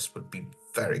process would be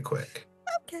very quick.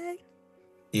 Okay.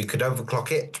 You could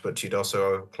overclock it, but you'd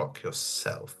also overclock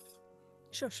yourself.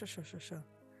 Sure.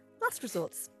 Last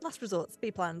resorts. B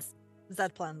plans. Z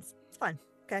plans. It's fine.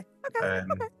 Okay.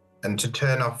 And to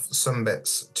turn off some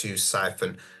bits to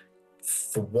siphon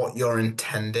for what you're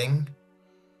intending,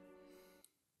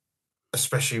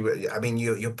 especially with, I mean,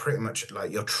 you're pretty much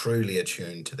like, you're truly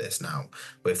attuned to this now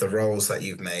with the rolls that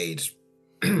you've made.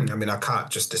 I mean, I can't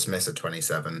just dismiss a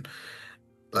 27.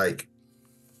 Like,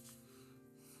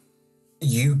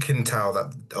 you can tell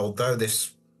that although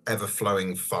this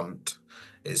ever-flowing font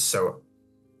is so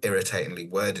irritatingly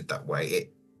worded that way,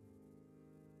 it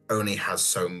only has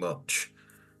so much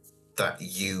that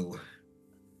it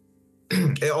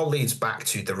all leads back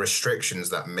to the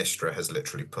restrictions that Mistra has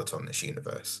literally put on this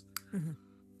universe. Mm-hmm.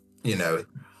 You know,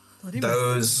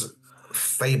 those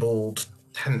fabled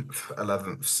 10th,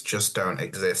 11ths just don't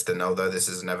exist. And although this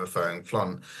is an ever-flowing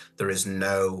font, there is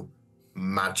no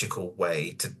magical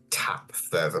way to tap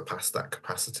further past that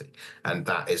capacity. And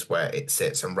that is where it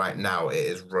sits. And right now it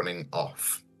is running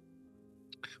off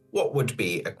what would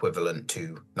be equivalent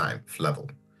to 9th level.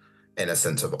 In a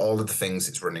sense of all of the things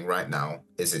it's running right now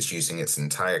is it's using its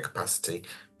entire capacity,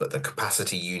 but the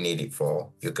capacity you need it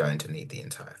for, you're going to need the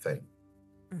entire thing.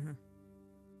 Mm-hmm.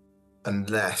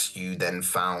 Unless you then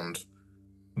found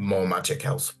more magic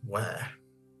elsewhere.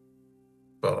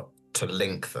 But to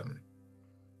link them.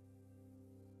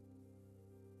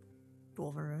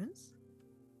 Dwarven ruins?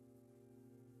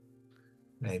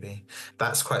 Maybe.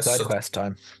 That's quite Side quest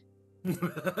time.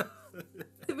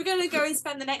 We're going to go and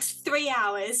spend the next 3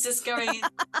 hours just going...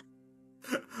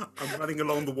 I'm running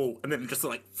along the wall and then just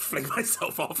like fling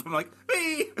myself off. I'm like,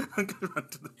 hey! I'm going to run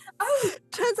to the... Oh,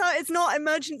 turns out it's not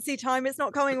emergency time. It's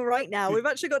not coming right now. We've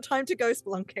actually got time to go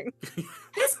spelunking.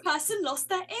 This person lost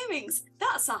their earrings.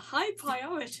 That's a high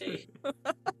priority.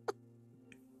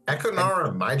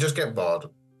 xin'moira might just get bored.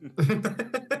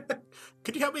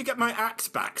 Could you help me get my axe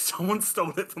back? Someone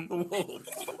stole it from the wall.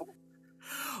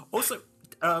 Also,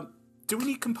 do we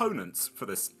need components for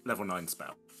this level 9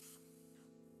 spell?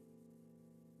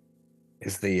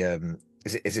 Is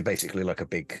it basically like a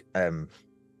big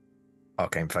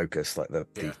arcane focus, like the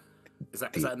Is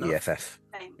that enough? EFF?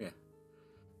 Yeah.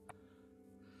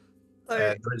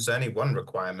 There is only one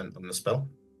requirement on the spell.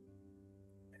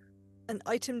 An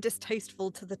item distasteful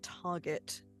to the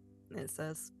target, it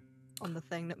says on the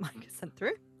thing that Mike has sent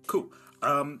through. Cool.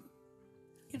 What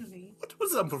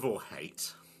does Umbravor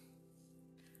hate?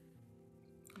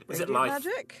 Is it life?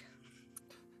 Magic?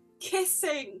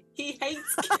 Kissing. He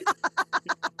hates kissing.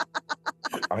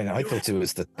 I mean, I thought it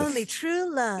was the Only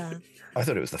true love. I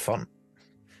thought it was the font.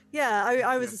 Yeah,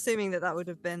 I was assuming that would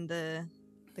have been the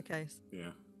case.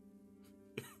 Yeah.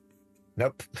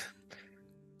 Nope.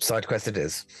 Side quest it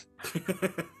is.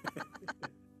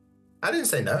 I didn't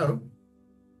say no.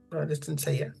 I just didn't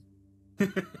say yes.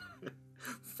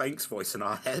 Fank's voice in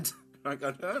our head. Like,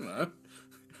 I don't know.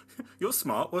 You're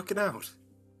smart, work it out.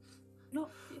 Not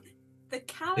the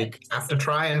characters. You have to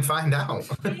try and find out.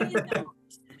 We're not.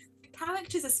 The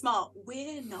characters are smart.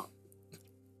 We're not.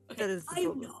 Okay, That is the I'm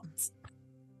problem. not.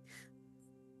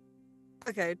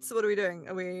 Okay, so what are we doing?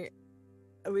 Are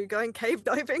we going cave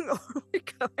diving or are we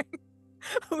going?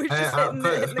 Are we just hitting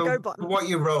the go button? What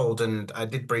you rolled, and I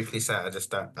did briefly say, I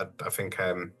think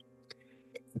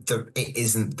it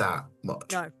isn't that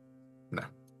much.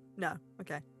 No.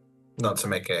 Okay. Not to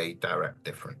make a direct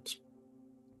difference.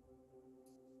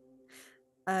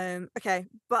 Okay,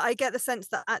 but I get the sense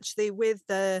that actually with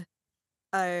the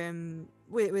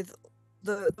with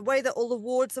the way that all the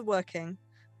wards are working,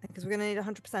 because we're going to need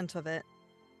 100% of it.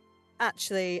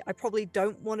 Actually, I probably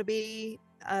don't want to be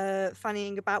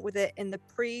fannying about with it in the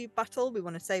pre-battle. We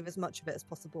want to save as much of it as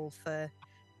possible for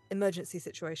emergency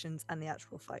situations and the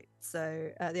actual fight.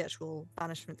 So the actual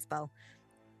banishment spell.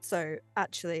 So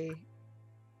actually,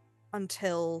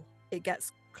 until it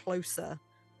gets closer,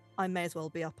 I may as well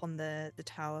be up on the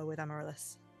tower with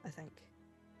Amaryllis, I think.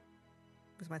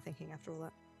 Was my thinking after all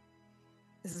that.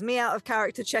 This is me out of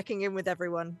character checking in with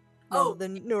everyone rather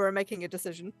than Nora making a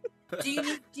decision. Do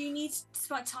you need to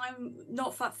spend time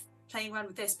not for playing around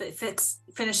with this, but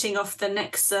finishing off the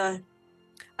next? I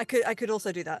could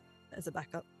also do that as a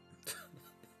backup.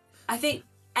 I think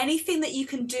anything that you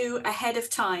can do ahead of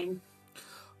time,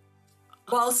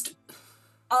 whilst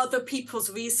other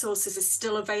people's resources is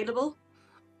still available.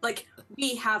 Like,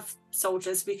 we have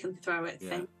soldiers we can throw at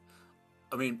things.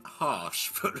 I mean,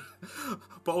 harsh, but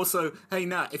also, hey,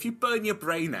 Nat, if you burn your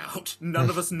brain out, none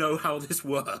of us know how this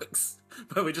works.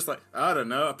 But we're just like, I don't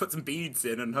know, I put some beads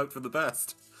in and hope for the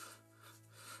best.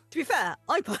 To be fair,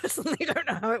 I personally don't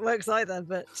know how it works either,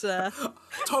 but...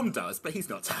 Tom does, but he's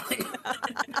not telling.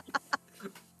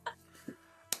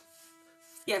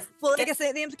 Yeah. Well, I guess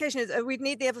the implication is we'd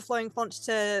need the ever-flowing font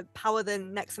to power the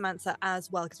Nexomancer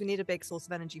as well, because we need a big source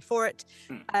of energy for it.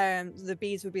 The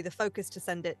bees would be the focus to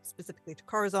send it specifically to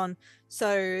Corazon.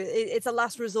 So it's a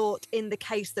last resort in the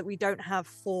case that we don't have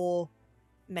 4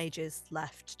 mages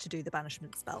left to do the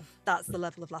banishment spell. That's the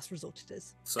level of last resort it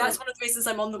is. So that's one of the reasons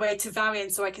I'm on the way to Varian,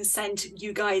 so I can send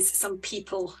you guys some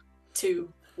people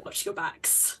to watch your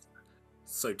backs.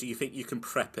 So do you think you can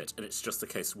prep it and it's just a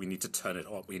case we need to turn it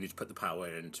on, we need to put the power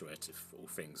into it if all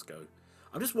things go?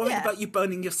 I'm just worried about you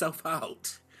burning yourself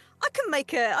out. I can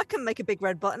make a big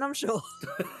red button, I'm sure.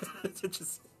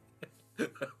 Just... you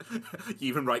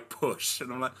even write push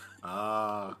and I'm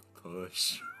like,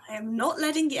 push. I am not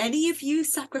letting any of you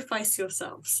sacrifice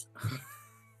yourselves.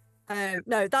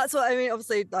 No, that's what I mean.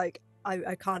 Obviously, like,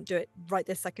 I can't do it right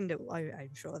this second.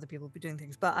 I'm sure other people will be doing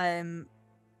things, but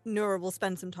Nora will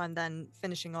spend some time then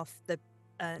finishing off the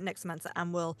Nexomancer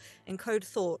and will encode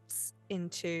thoughts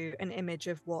into an image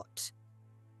of what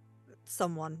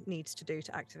someone needs to do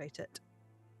to activate it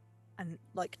and,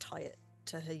 like, tie it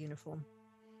to her uniform.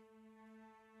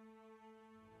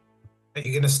 Are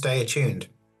you going to stay attuned?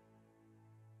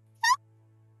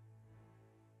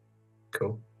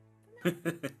 Cool.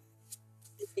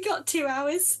 You got 2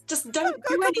 hours. Just don't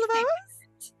do anything.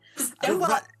 Just don't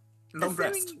long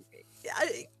rest.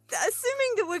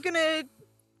 Assuming that we're gonna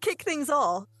kick things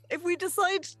off, if we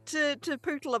decide to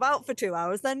pootle about for 2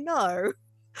 hours, then no.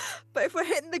 But if we're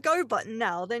hitting the go button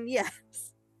now, then yes.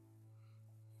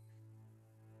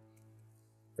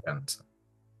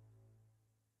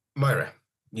 Moira,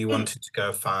 you wanted to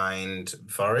go find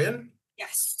Varian?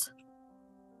 Yes.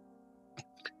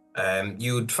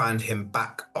 You would find him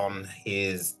back on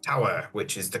his tower,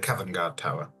 which is the Cavern Guard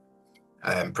Tower.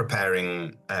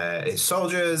 Preparing his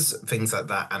soldiers, things like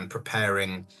that, and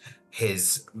preparing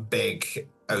his big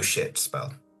oh shit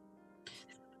spell.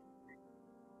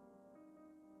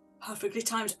 Perfectly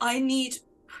timed. I need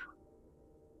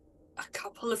a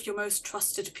couple of your most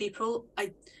trusted people.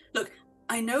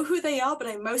 I know who they are, but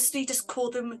I mostly just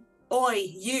call them Oi,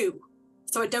 you.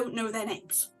 So I don't know their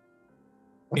names.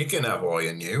 You can have Oi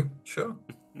and you, sure.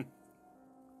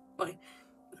 Oi.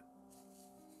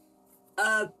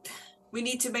 We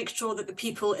need to make sure that the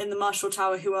people in the Marshall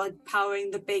Tower who are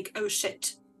powering the big oh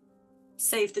shit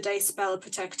save the day spell are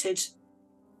protected.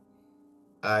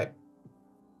 I'll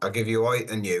give you Oi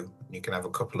and you. You can have a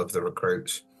couple of the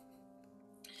recruits.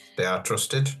 They are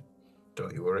trusted.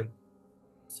 Don't you worry.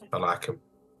 I like them.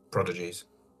 Prodigies.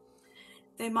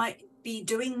 They might be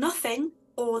doing nothing,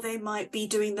 or they might be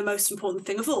doing the most important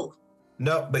thing of all.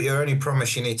 No, but your only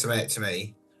promise you need to make to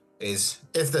me is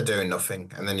if they're doing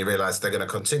nothing and then you realise they're going to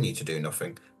continue to do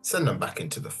nothing, send them back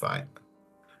into the fight.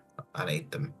 I need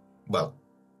them. Well,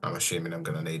 I'm assuming I'm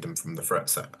going to need them from the threat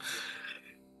set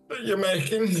that you're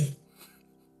making.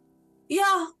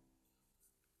 Yeah.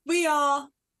 We are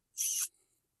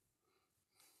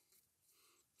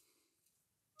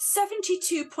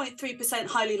 72.3%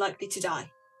 highly likely to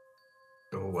die.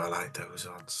 Oh, I like those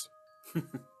odds.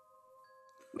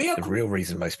 We are The real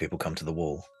reason most people come to the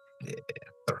wall. Yeah,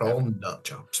 they're all nut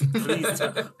jobs.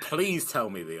 Please tell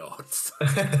me the odds.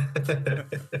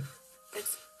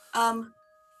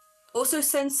 Also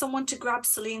send someone to grab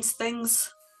Celine's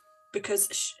things,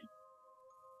 because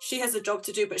she has a job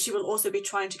to do, but she will also be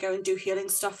trying to go and do healing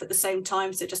stuff at the same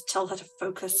time, so just tell her to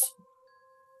focus.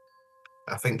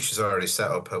 I think she's already set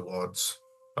up her wards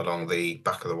along the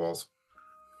back of the walls,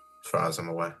 as far as I'm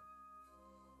aware.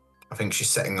 I think she's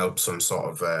setting up some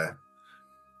sort of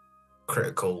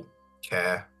critical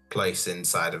care place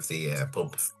inside of the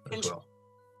pub as well.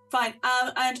 Fine.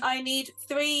 And I need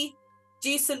 3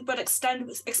 decent but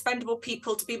expendable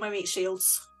people to be my meat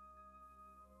shields.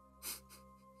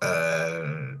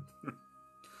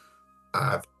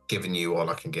 I've given you all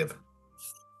I can give.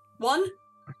 1?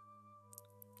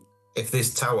 If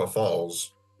this tower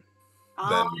falls,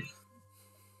 then...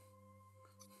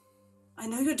 I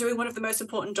know you're doing one of the most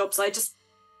important jobs. I just...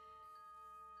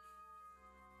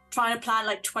 trying to plan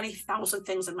like 20,000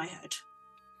 things in my head.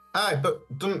 Aye, but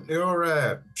don't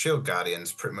your shield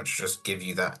guardians pretty much just give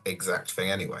you that exact thing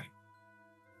anyway?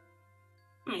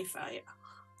 Fair, yeah.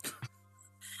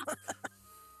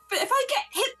 But if I get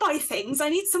hit by things, I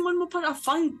need someone more. I'll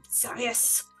find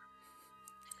Sirius.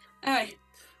 Anyway,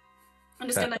 I'm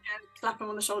just gonna clap him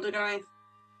on the shoulder, going,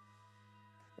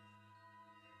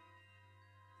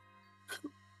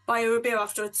 "Buy you a beer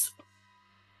afterwards."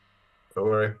 Don't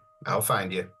worry, I'll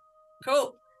find you.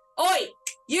 Cool. Oi,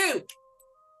 you,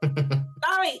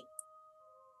 Larry.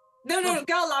 No,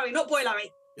 girl Larry, not boy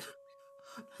Larry.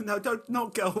 No,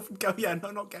 not girl. Yeah,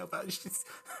 no, not girl. But it's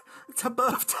her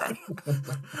birthday.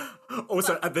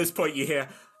 Also, at this point, you hear,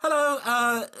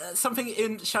 "Hello, something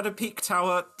in Shadow Peak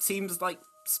Tower seems like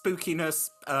spookiness.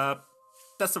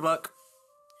 Best of luck.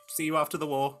 See you after the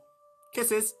war.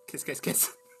 Kisses. Kiss, kiss, kiss."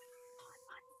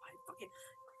 Fine.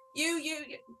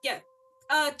 Yeah.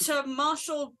 To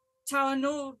Marshall Tower,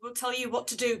 no, will tell you what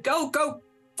to do. Go.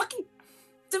 Fucking.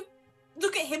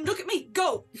 Look at him. Look at me.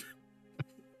 Go.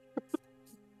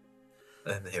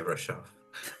 And they rush off.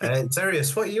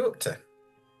 Xerius, what are you up to?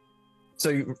 So,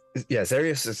 yeah,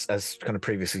 Xerius, as kind of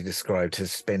previously described,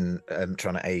 has been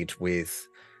trying to aid with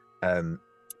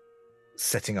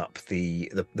setting up the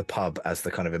pub as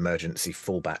the kind of emergency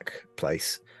fallback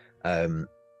place.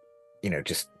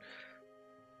 Just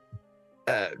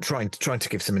trying to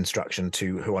give some instruction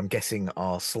to who I'm guessing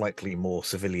are slightly more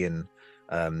civilian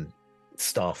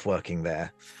staff working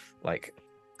there. Like,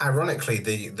 ironically,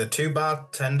 the two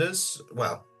bartenders,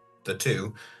 well, the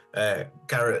two,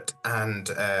 Garrett and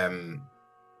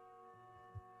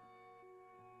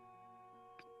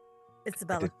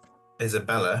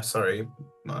Isabella, sorry,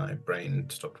 my brain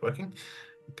stopped working.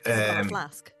 Isabella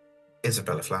Flask.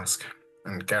 Isabella Flask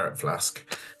and Garrett Flask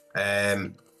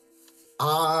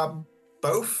are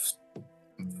both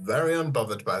very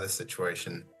unbothered by the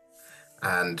situation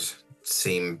and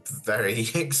seem very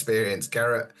experienced.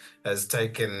 Garrett has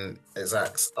taken his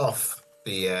axe off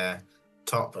the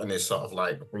top and is sort of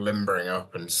like limbering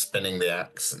up and spinning the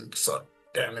axe and sort of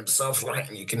getting himself right,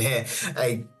 and you can hear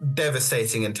a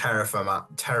devastating and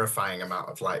terrifying amount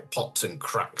of like pops and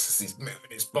cracks as he's moving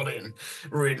his body and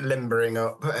limbering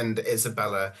up. And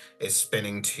Isabella is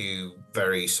spinning two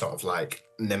very sort of like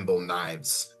nimble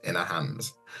knives in her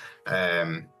hands,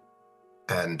 and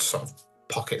sort of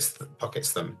pockets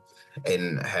them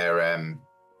in her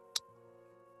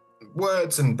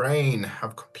words and brain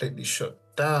have completely shut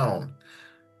down.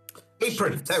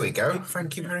 Apron, there we go.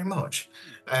 Thank you very much.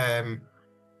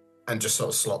 And just sort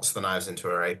of slots the knives into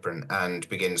her apron and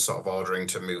begins sort of ordering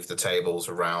to move the tables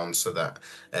around so that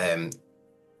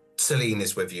Celine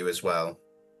is with you as well.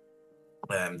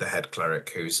 The head cleric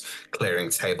who's clearing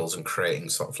tables and creating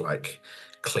sort of like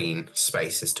clean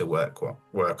spaces to work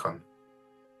on.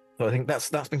 So I think that's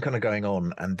been kind of going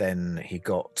on, and then he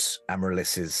got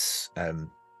Amaryllis's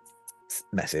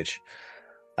message.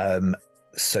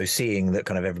 So seeing that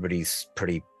kind of everybody's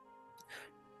pretty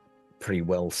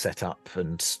well set up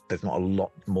and there's not a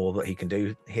lot more that he can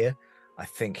do here, I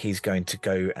think he's going to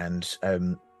go and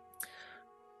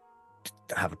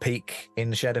have a peek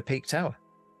in Shadow Peak Tower.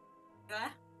 Yeah.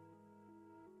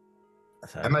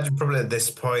 I imagine probably at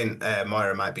this point,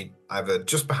 Moira might be either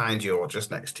just behind you or just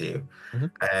next to you.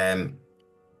 Mm-hmm.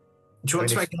 Do you want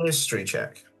to make a history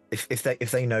check?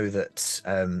 If they know that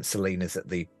Celine is at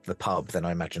the pub, then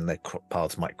I imagine their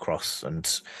paths might cross,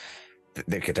 and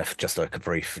they could have just like a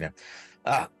brief, going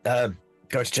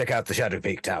to check out the Shadow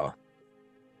Peak Tower.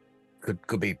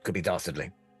 Could be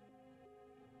dastardly.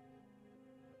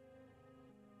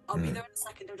 I'll be there in a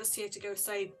second. I'm just here to go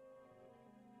see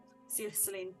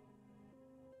Celine,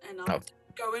 and I'll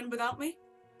go in without me.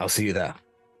 I'll see you there.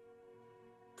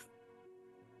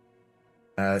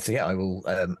 So yeah, I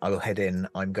will head in.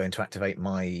 I'm going to activate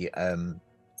my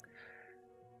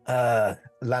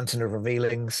Lantern of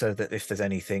Revealing, so that if there's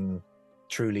anything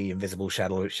truly invisible,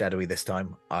 shadowy this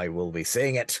time, I will be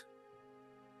seeing it.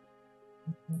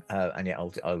 And yeah,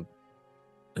 I'll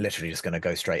literally just going to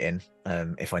go straight in.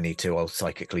 If I need to, I'll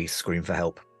psychically scream for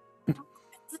help.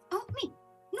 Oh, me.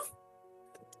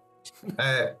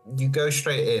 You go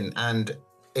straight in, and it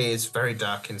is very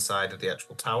dark inside of the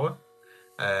actual tower.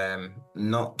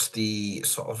 Not the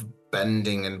sort of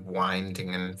bending and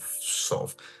winding and sort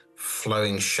of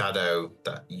flowing shadow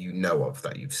that you know of,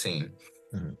 that you've seen.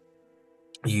 Mm-hmm.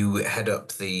 You head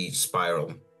up the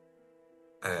spiral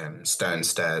stone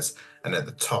stairs, and at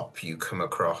the top you come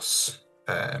across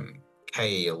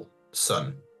Kale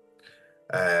Sun.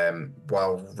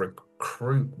 While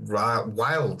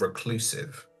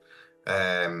reclusive,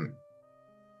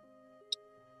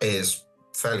 is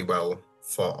fairly well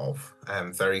thought of,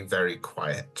 very, very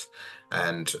quiet,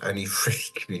 and only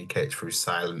really communicates through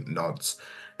silent nods.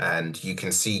 And you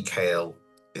can see Kale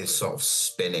is sort of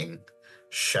spinning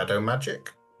shadow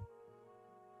magic.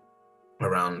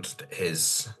 around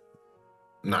his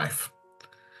knife.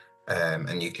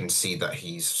 And you can see that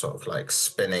he's sort of like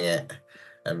spinning it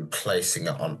and placing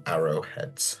it on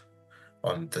arrowheads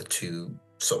on the two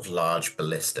sort of large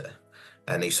ballista.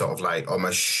 And he sort of like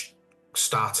almost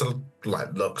startled,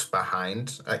 like looks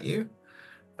behind at you.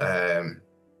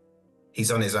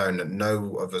 He's on his own.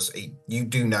 No of us. You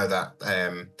do know that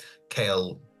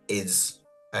Kale is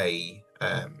a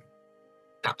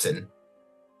captain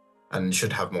and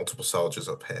should have multiple soldiers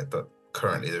up here, but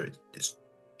currently there is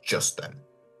just them.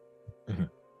 Mm-hmm.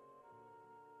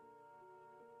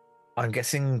 I'm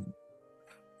guessing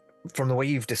from the way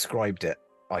you've described it,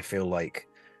 I feel like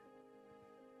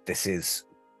this is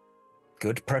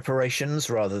good preparations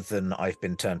rather than I've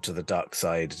been turned to the dark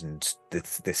side and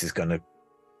this is going to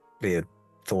be a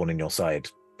thorn in your side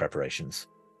preparations.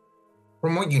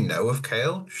 From what you know of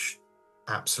Kale,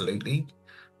 absolutely.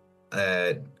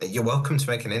 You're welcome to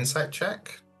make an insight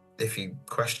check if you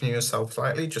question yourself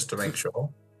slightly, just to make sure.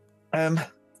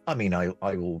 I mean, I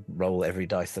will roll every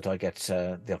dice that I get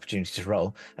the opportunity to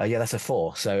roll. Yeah, that's a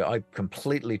 4, so I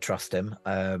completely trust him.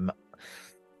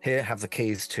 Here, have the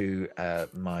keys to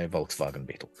my Volkswagen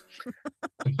Beetle.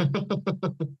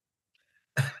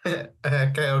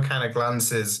 Kale kind of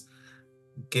glances,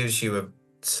 gives you a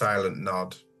silent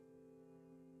nod,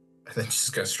 and then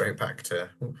just goes straight back to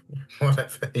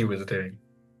whatever he was doing.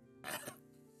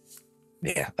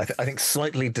 Yeah, I think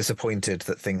slightly disappointed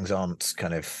that things aren't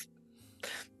kind of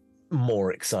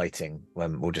more exciting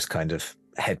when we'll just kind of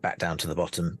head back down to the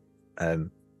bottom.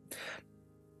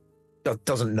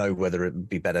 Doesn't know whether it would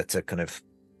be better to kind of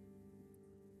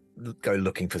go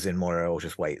looking for xin'moira or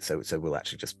just wait. So we'll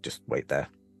actually just wait there.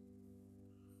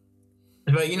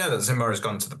 But you know that xin'moira's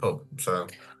gone to the pub, so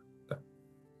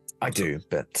I do,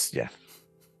 but yeah,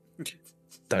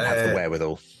 don't have the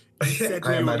wherewithal. You said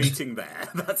we were meeting there.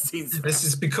 That seems this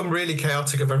has become really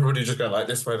chaotic of everybody just going like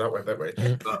this way, that way, that way.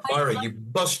 But Moira, you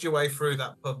bust your way through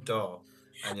that pub door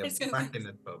and you're back in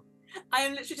the pub. I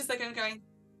am literally just like I'm going,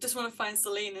 just want to find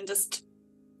Celine and just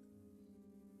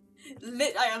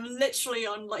I am literally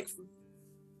on like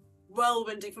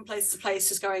whirlwinding from place to place,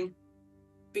 just going,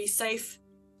 be safe,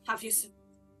 have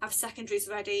secondaries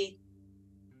ready,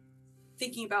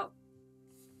 thinking about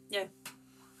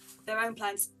their own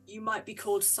plans. You might be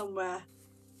called somewhere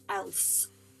else.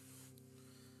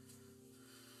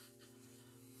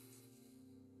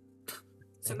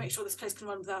 So make sure this place can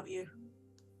run without you.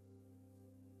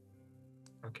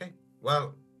 Okay.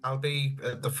 Well, I'll be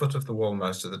at the foot of the wall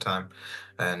most of the time.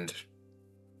 And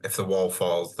if the wall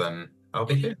falls, then I'll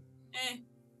be here.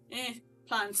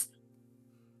 Plans.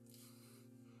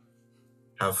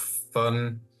 Have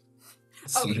fun.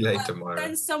 See you later, Moira.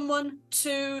 Send someone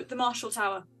to the Marshall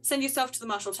Tower. Send yourself to the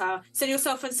Marshall Tower. Send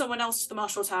yourself and someone else to the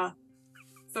Marshall Tower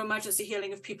for emergency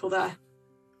healing of people there.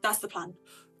 That's the plan.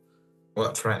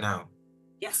 What, right now?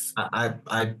 Yes.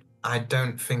 I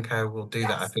don't think I will do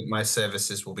that. I think my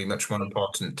services will be much more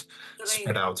important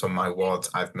spread out on my wards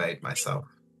I've made myself.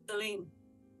 Celine.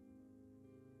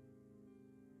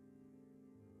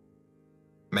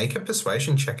 Make a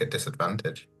persuasion check at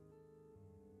disadvantage.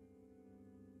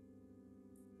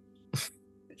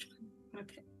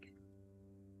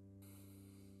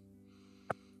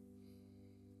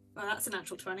 Well, that's a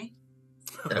natural 20.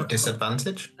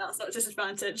 Disadvantage? That's not a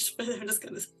disadvantage, but I'm just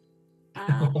going to...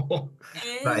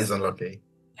 that is unlucky.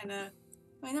 I know.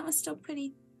 I mean, that was still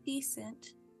pretty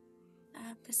decent.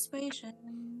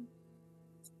 Persuasion.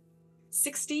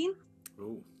 16?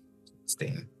 Ooh.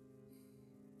 16.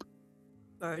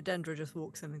 Dendra just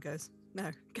walks in and goes, no,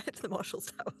 get to the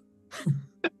Marshal's Tower.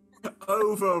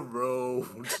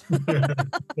 Overruled.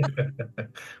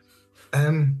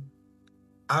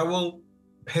 I will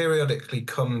periodically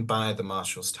come by the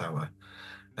Marshal's Tower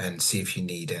and see if you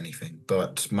need anything.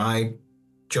 But my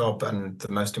job and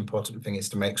the most important thing is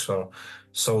to make sure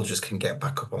soldiers can get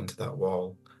back up onto that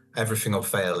wall. Everything will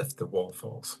fail if the wall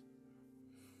falls.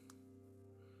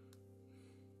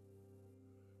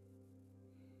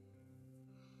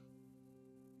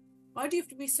 Why do you have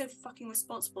to be so fucking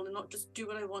responsible and not just do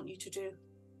what I want you to do?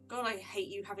 God, I hate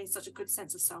you having such a good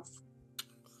sense of self.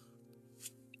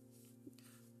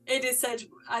 It is said,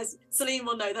 as Celine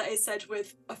will know, that is said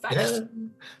with affection.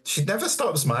 Yeah. She never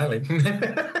stops smiling.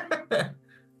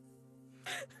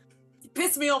 You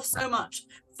piss me off so much.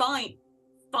 Fine.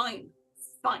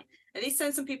 At least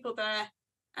send some people there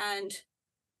and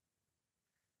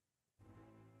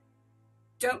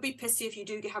don't be pissy if you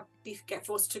do get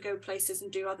forced to go places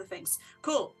and do other things.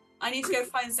 Cool. I need to go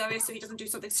find Zoe so he doesn't do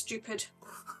something stupid.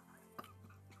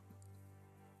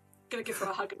 Gonna give her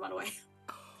a hug and run away.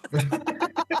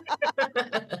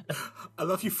 I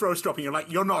love you throw a strop and you're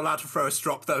like, you're not allowed to throw a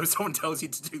strop though. Someone tells you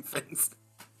to do things.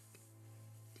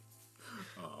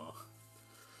 Oh.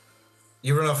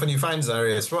 You run off and you find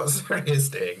Zarius. What's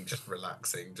Zarius doing? Just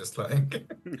relaxing, just like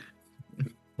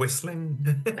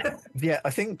whistling. Yeah, I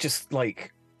think just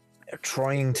like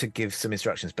trying to give some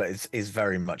instructions, but is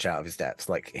very much out of his depth.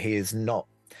 Like he is not.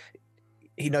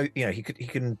 He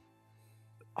can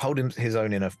hold his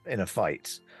own in a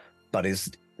fight, but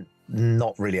is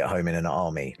not really at home in an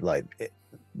army. Like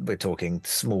we're talking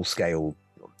small scale.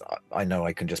 I know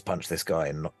I can just punch this guy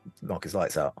and knock his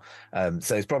lights out.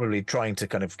 So he's probably trying to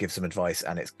kind of give some advice,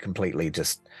 and it's completely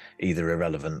just either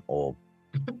irrelevant or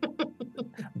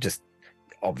just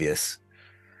obvious.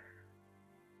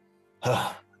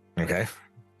 Okay.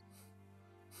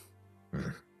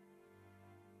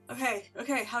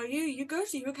 Okay. How are you? You good?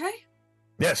 Are you okay?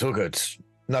 Yes, all good.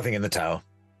 Nothing in the tower.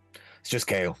 It's just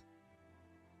Kale.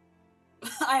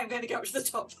 I am going to go up to the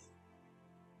top.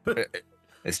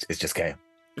 It's just Kale.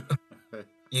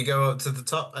 You go up to the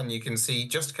top and you can see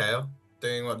just Kale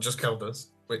doing what just Kale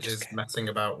does, which is messing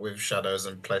about with shadows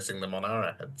and placing them on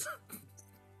our heads.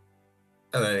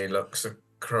 And then he looks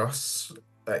across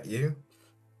at you.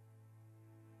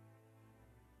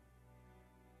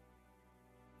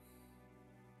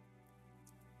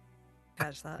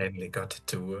 Catch that. Finally got it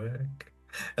to work.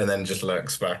 And then just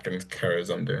looks back and carries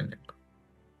on doing it.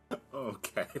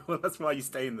 Okay, well that's why you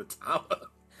stay in the tower.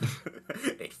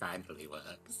 It finally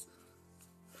works.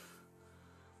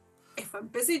 If I'm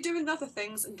busy doing other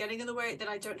things and getting in the way, then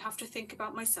I don't have to think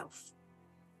about myself.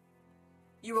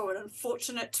 You are an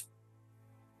unfortunate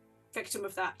victim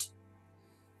of that.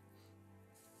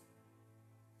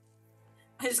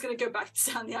 I'm just going to go back to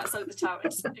stand the outside of the tower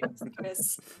and just pick the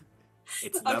quiz.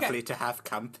 It's lovely to have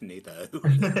company, though.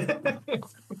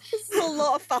 This is a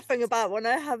lot of faffing about when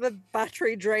I have a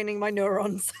battery draining my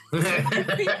neurons.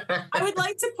 I would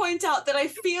like to point out that I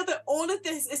feel that all of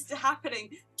this is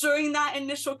happening during that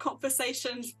initial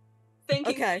conversation.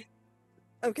 Thinking,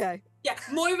 Okay. yeah,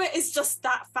 Moira is just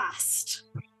that fast.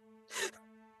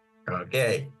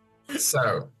 Okay.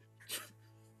 So,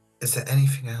 is there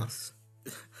anything else?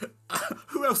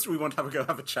 Who else do we want to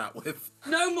have a chat with?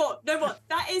 No more.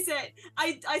 That is it.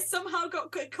 I somehow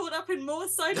got caught up in more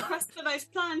side quests than I'd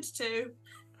planned to.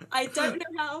 I don't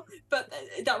know how, but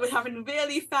that would happen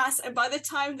really fast. And by the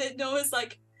time that Nora's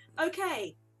like,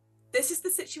 okay, this is the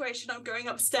situation, I'm going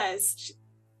upstairs.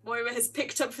 Moira has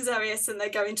picked up Zarius and they're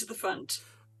going to the front.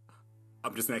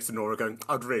 I'm just next to Nora going,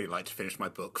 I'd really like to finish my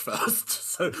book first.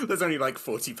 So there's only like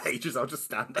 40 pages, I'll just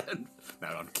stand there. No,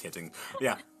 I'm kidding.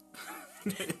 Yeah.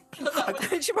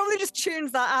 She probably just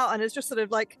tunes that out and is just sort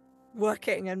of like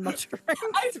working and muttering.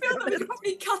 I feel that we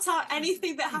probably cut out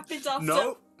anything that happens after.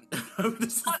 No.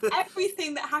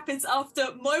 Everything that happens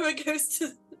after Moira goes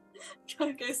to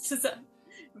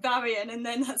Varian, and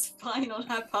then that's fine on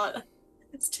her part.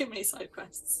 It's too many side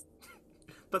quests.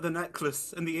 But the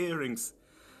necklace and the earrings.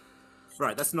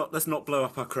 Right, let's not blow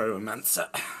up our chronomancer.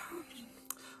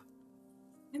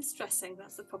 I'm stressing,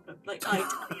 that's the problem. Like, I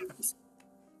don't.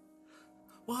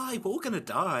 Why? We're all going to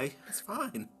die. It's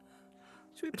fine.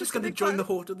 We're just going to big join fire? the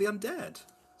horde of the undead.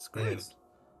 It's great. Yes.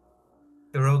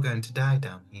 You're all going to die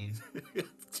down here.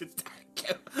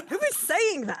 Who is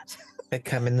saying that? They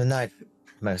come in the night,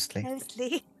 mostly.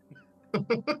 Mostly.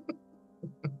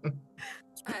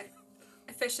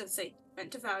 Efficiency.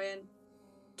 Went to Varian.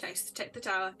 Take the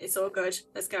tower. It's all good.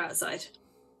 Let's go outside.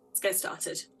 Let's get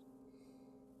started.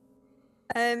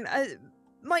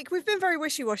 Mike, we've been very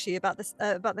wishy-washy about this,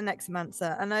 about the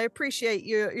necromancer, and I appreciate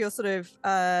your sort of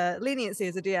leniency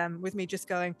as a DM with me just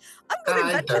going, I'm going to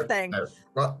invent a thing. Know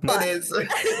what But- it is.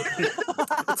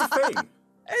 It's a thing.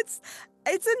 It's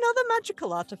another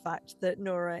magical artifact that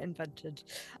Nora invented,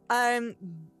 and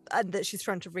that she's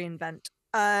trying to reinvent.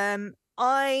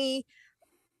 I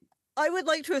would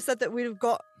like to have said that we've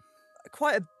got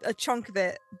quite a chunk of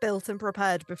it built and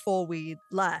prepared before we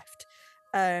left.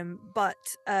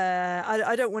 But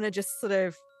I don't want to just sort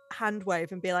of hand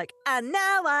wave and be like, and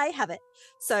now I have it.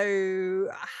 So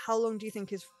how long do you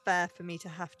think is fair for me to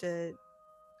have to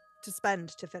spend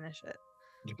to finish it?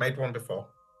 You've made one before.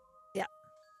 Yeah.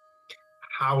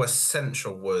 How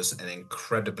essential was an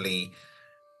incredibly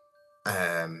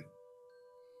The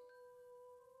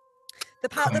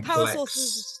power complex source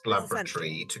is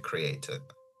laboratory to create it?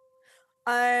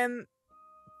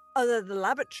 Other the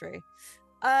laboratory.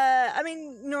 I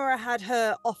mean, Nora had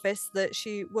her office that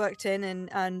she worked in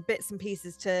and bits and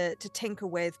pieces to tinker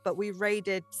with, but we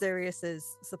raided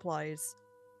Sirius's supplies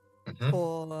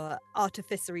for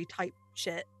artificery type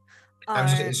shit.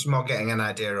 It's more getting an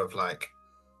idea of like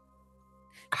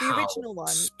how original one,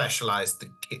 specialized the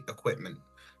equipment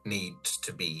needs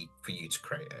to be for you to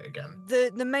create it again.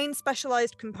 the main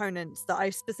specialized components that I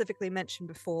specifically mentioned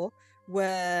before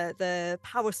were the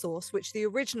power source, which the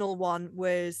original one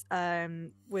was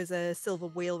a silver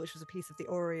wheel, which was a piece of the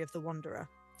orrery of the Wanderer,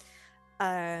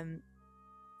 and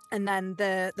then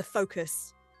the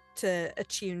focus to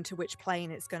attune to which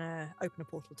plane it's going to open a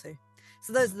portal to.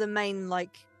 So those are the main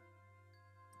like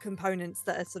components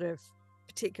that are sort of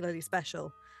particularly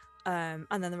special, and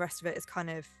then the rest of it is kind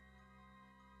of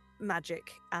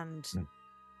magic and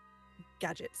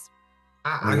gadgets.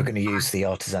 We were going to use the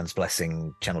Artisan's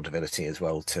Blessing channel divinity as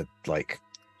well to like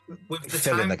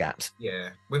fill in the gaps. Yeah,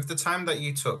 with the time that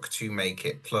you took to make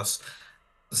it, plus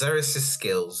Xerius's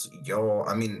skills,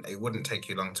 it wouldn't take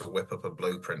you long to whip up a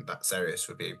blueprint that Xerius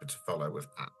would be able to follow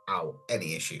without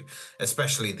any issue,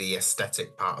 especially the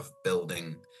aesthetic part of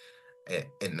building it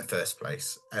in the first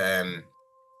place.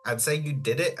 I'd say you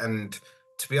did it, and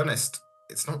to be honest,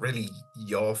 it's not really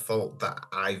your fault that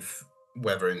I've,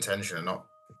 whether intentional or not,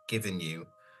 given you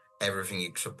everything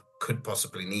you could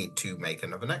possibly need to make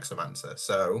another Necromancer.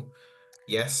 So,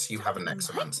 yes, you have a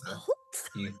Necromancer.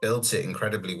 You built it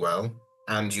incredibly well,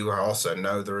 and you also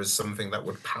know there is something that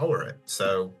would power it.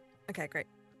 So, okay, great.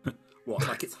 What?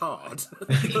 Like it's hard?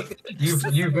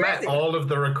 you've met all of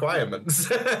the requirements.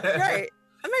 Great,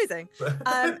 amazing.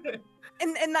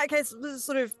 In that case,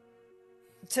 sort of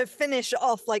to finish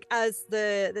off, like as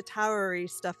the towery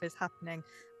stuff is happening,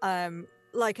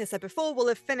 like I said before, we'll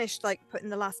have finished like putting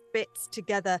the last bits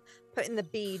together, putting the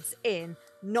beads in,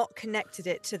 not connected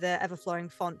it to the ever-flowing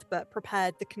font, but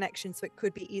prepared the connection so it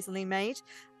could be easily made,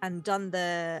 and done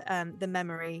the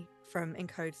memory from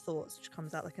Encode Thoughts, which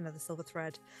comes out like another silver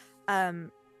thread.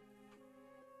 Actually,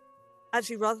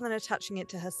 rather than attaching it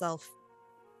to herself,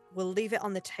 we'll leave it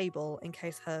on the table in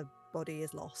case her body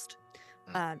is lost,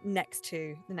 next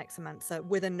to the Necromancer,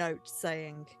 with a note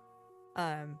saying,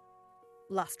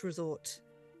 last resort,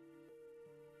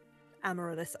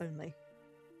 Amaryllis only.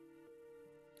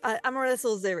 Amaryllis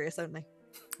or Xerius only.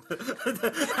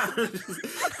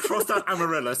 Cross out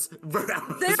Amaryllis.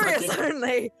 Xerius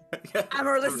only. Yeah.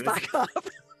 Amaryllis back up.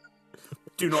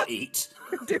 Do not eat.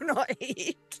 Do not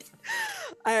eat.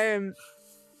 And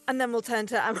then we'll turn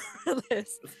to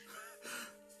Amaryllis.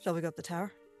 Shall we go up the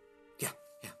tower?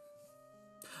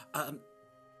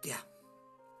 Yeah.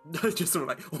 Just sort of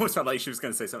like, almost felt like she was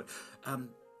going to say something.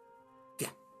 Yeah,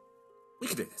 we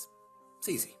can do this. It's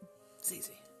easy.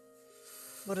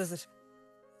 What is it?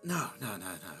 No.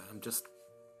 I'm just.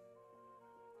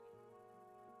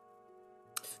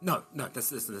 No.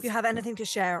 This. If you have anything to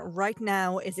share right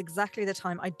now, is exactly the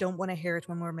time. I don't want to hear it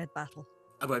when we're mid-battle.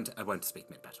 I won't speak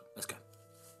mid-battle. Let's go.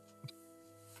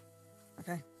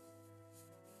 Okay.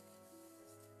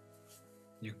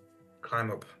 You climb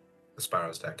up the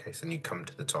spiral staircase and you come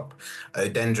to the top.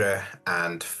 Odendra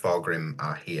and Fargrim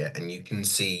are here, and you can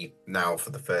see now for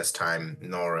the first time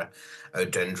Nora,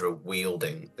 Odendra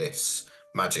wielding this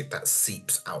magic that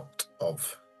seeps out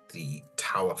of the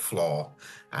tower floor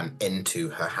and into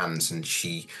her hands, and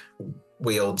she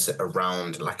wields it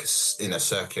around like in a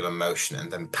circular motion,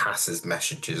 and then passes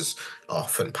messages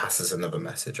off and passes another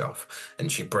message off,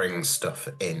 and she brings stuff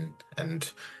in,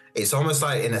 and it's almost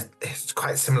like it's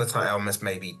quite similar to almost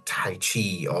maybe Tai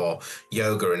Chi or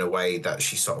yoga in a way that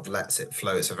she sort of lets it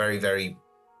flow. It's a very, very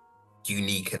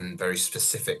unique and very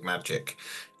specific magic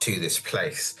to this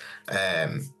place.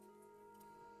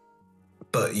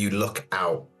 But you look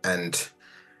out, and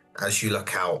as you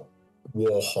look out,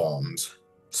 war horns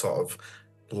sort of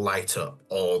light up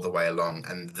all the way along,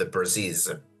 and the braziers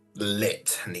are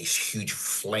lit, and these huge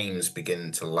flames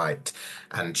begin to light.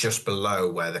 And just below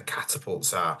where the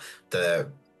catapults are,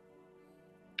 the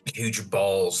huge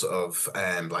balls of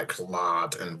like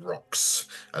lard and rocks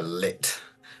are lit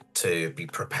to be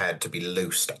prepared to be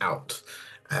loosed out.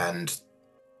 And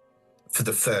for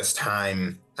the first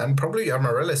time, and probably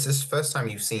Amaryllis, this is the first time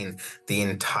you've seen the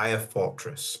entire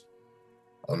fortress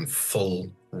on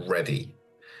full ready.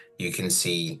 You can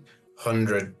see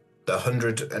the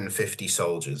 150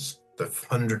 soldiers, the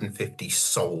 150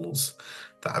 souls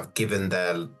that have given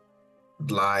their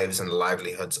lives and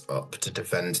livelihoods up to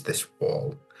defend this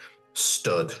wall,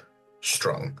 stood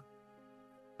strong.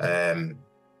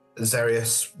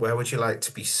 Xerius, where would you like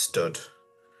to be stood?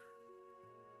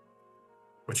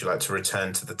 Would you like to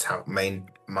return to the main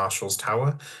Marshal's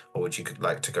Tower, or would you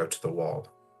like to go to the wall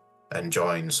and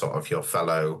join sort of your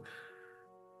fellow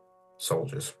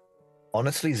soldiers?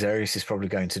 Honestly, Xerius is probably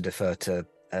going to defer to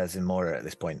xin'moira at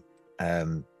this point.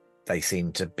 They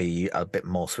seem to be a bit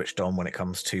more switched on when it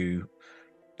comes to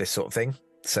this sort of thing.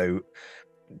 So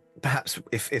perhaps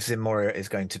if xin'moira is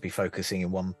going to be focusing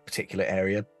in one particular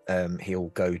area, he'll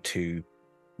go to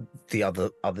the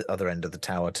other end of the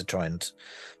tower to try and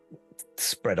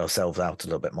spread ourselves out a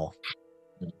little bit more.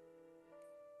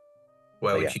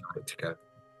 Where would yeah. you like to go,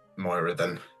 Moira?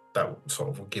 Then that sort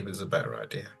of will give us a better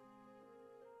idea.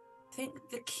 I think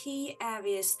the key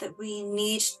areas that we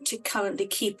need to currently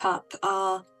keep up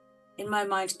are, in my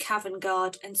mind, Cavern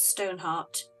Guard and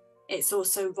Stoneheart. It's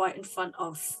also right in front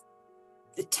of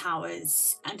the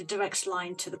towers and a direct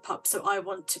line to the pub. So I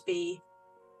want to be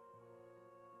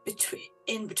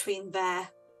in between there.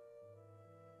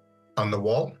 On the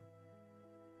wall?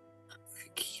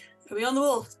 Are we on the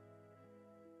wall?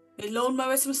 We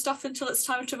lawnmower some stuff until it's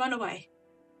time to run away.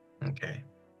 Okay.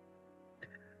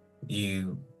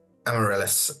 You,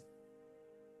 Amaryllis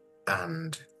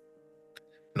and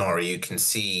Nora, you can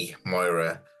see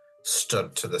Moira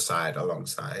stood to the side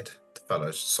alongside the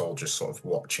fellow soldiers, sort of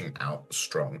watching out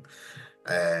strong.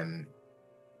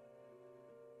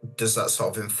 Does that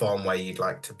sort of inform where you'd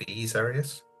like to be,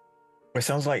 Xerius? It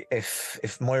sounds like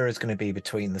if Moira is going to be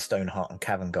between the Stoneheart and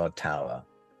Cavern Guard Tower,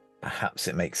 perhaps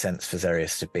it makes sense for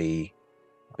Xerius to be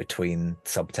between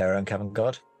Subterra and Cavern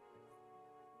Guard.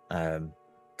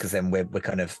 Because then we're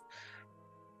kind of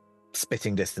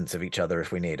spitting distance of each other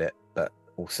if we need it, but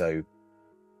also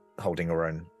holding our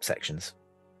own sections.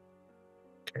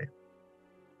 Okay.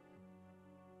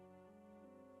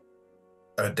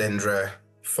 Dendra,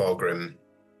 Fulgrim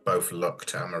both look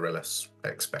to Amaryllis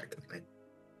expectantly.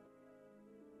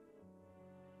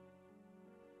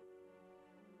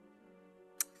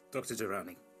 Dr.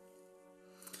 Duronni,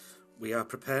 we are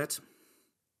prepared.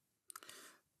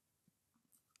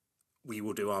 We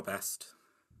will do our best.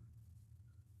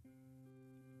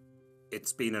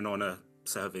 It's been an honor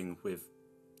serving with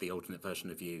the alternate version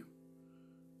of you.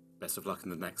 Best of luck in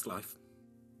the next life.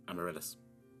 Amaryllis.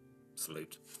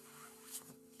 Salute.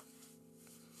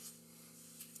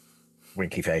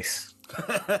 Winky face.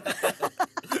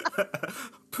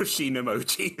 Pushing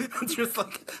emoji. Just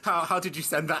like, how did you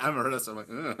send that, Amaryllis? I'm like,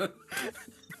 ugh.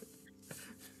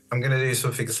 I'm going to do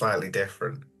something slightly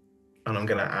different. And I'm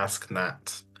going to ask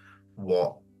Nat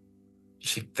what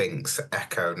she thinks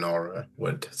Echo Nora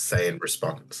would say in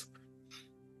response.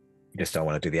 You just don't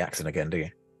want to do the accent again, do you?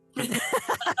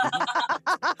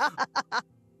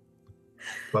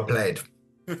 Well played.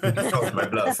 Off my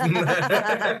bluff.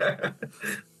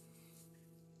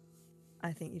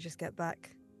 I think you just get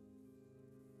back.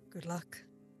 Good luck.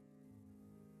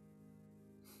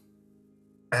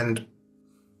 And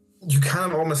you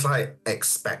kind of almost like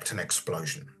expect an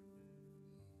explosion.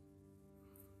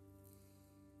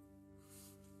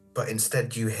 But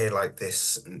instead you hear like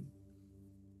this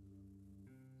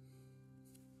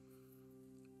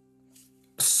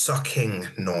sucking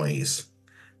noise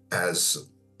as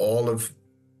all of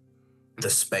the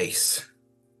space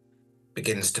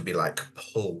begins to be like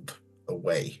pulled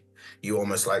away. You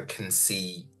almost like can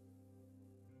see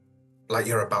like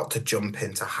you're about to jump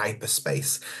into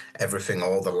hyperspace. Everything,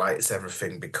 all the lights,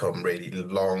 everything become really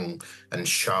long and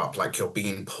sharp, like you're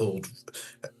being pulled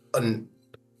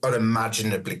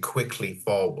unimaginably quickly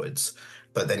forwards,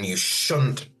 but then you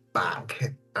shunt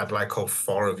back. I'd like all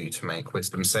four of you to make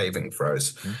wisdom saving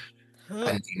throws. Mm-hmm.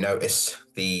 And you notice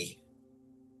the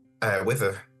with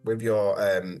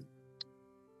your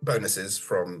bonuses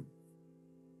from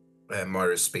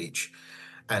Moira's speech,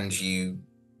 and you,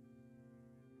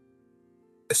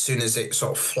 as soon as it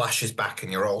sort of flashes back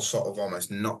and you're all sort of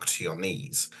almost knocked to your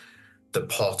knees, the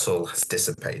portal has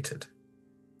dissipated.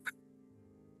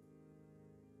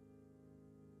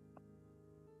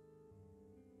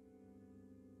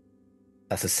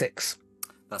 That's a 6.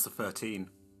 That's a 13.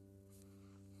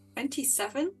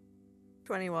 27?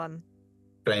 21.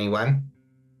 21?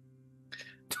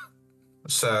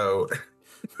 So...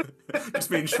 It's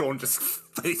me and Sean just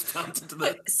face planted to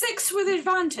the... 6 with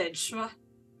advantage.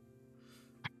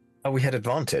 Oh, we had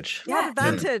advantage. Yeah,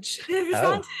 advantage.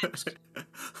 Advantage.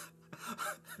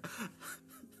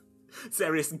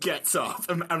 Xerius gets up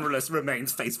and Amaryllis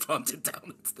remains face planted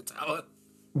down into the tower.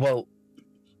 Well,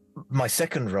 my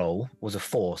second roll was a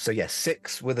 4, so yes,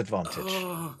 6 with advantage.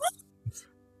 Oh.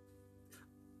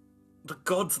 The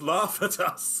gods laugh at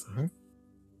us. Mm-hmm.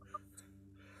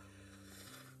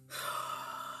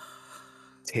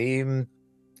 Team,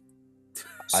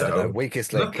 I don't know,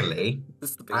 weakest link. Luckily,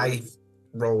 I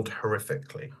rolled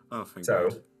horrifically. Oh, thank so,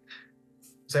 God.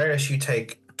 Xerius, you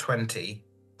take 20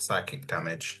 psychic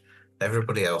damage.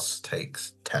 Everybody else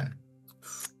takes 10.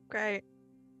 Great.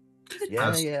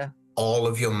 Yeah. All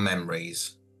of your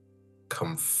memories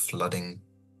come flooding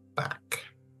back.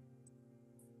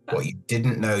 What you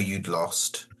didn't know you'd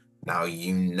lost Now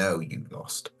you know you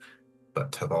lost,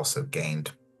 but have also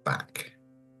gained back.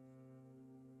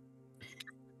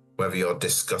 Whether you're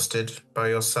disgusted by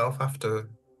yourself after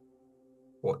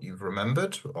what you've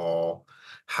remembered, or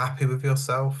happy with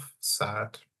yourself,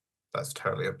 sad, that's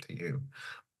totally up to you.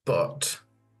 But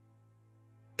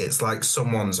it's like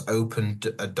someone's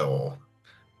opened a door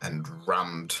and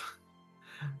rammed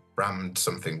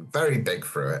something very big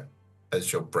through it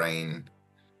as your brain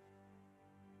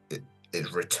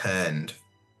it returned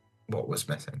what was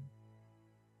missing.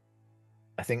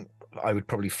 I think I would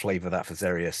probably flavor that for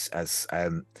Xerius as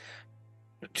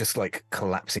just like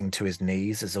collapsing to his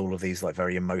knees as all of these like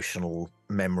very emotional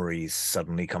memories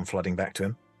suddenly come flooding back to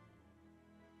him.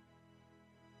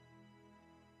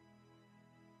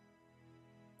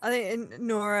 I think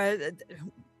Nora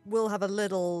will have a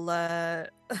little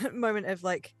moment of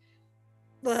like,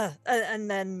 and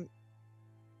then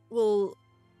we'll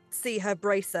see her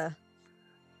bracer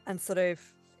and sort of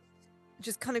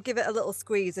just kind of give it a little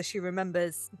squeeze as she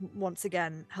remembers once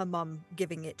again her mum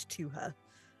giving it to her.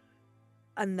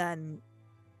 And then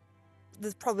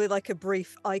there's probably like a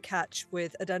brief eye catch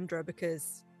with Adendra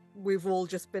because we've all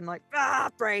just been like,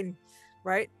 brain,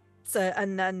 right? So,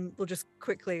 and then we'll just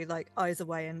quickly like eyes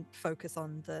away and focus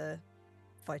on the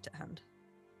fight at hand.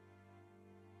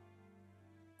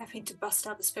 I think to bust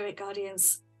out the spirit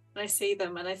guardians when I see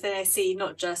them, and I think I see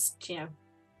not just,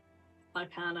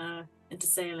 Arcana,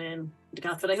 Intersalin,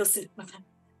 Garth, but I also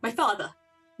my father,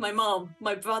 my mom,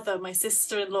 my brother, my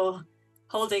sister-in-law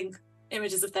holding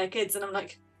images of their kids, and I'm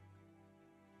like,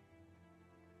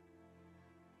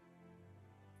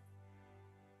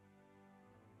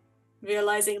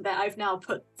 realizing that I've now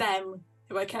put them,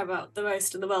 who I care about the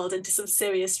most in the world, into some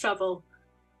serious trouble.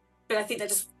 But I think that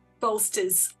just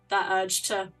bolsters that urge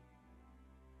to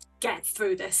get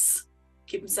through this,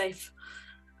 keep them safe.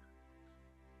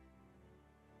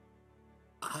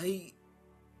 I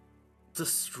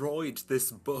destroyed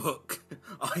this book.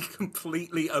 I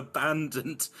completely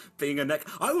abandoned being a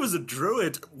I was a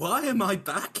druid. Why am I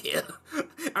back here?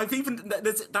 I've even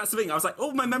that's the thing. I was like,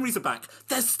 oh, my memories are back.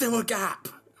 There's still a gap.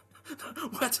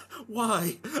 What?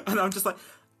 Why? And I'm just like,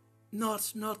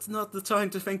 not the time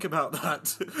to think about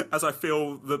that. As I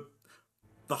feel the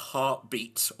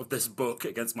heartbeat of this book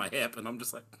against my hip, and I'm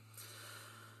just like,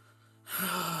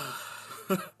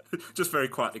 just very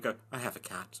quietly go, I have a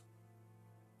cat.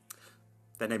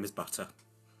 Their name is Butter.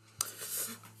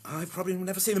 I probably will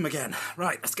never see them again.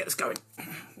 Right, let's get this going.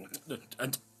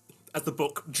 And as the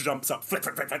book jumps up, flip,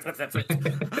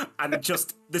 and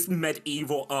just this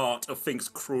medieval art of things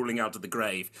crawling out of the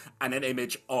grave, and an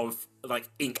image of, like,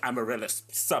 Ink Amaryllis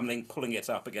summoning, pulling it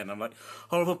up again. I'm like,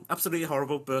 horrible, absolutely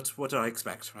horrible, but what did I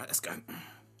expect? Right, let's go.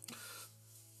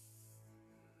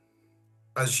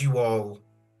 As you all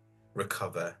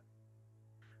recover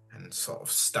and sort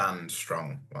of stand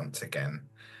strong once again,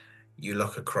 you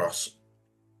look across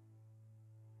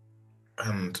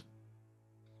and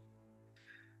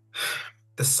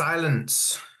the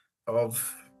silence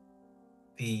of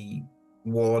the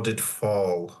warded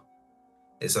fall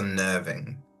is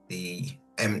unnerving. The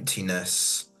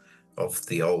emptiness of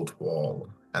the old wall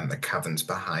and the caverns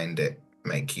behind it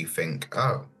make you think,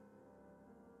 oh,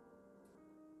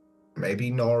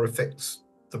 maybe Nora fixed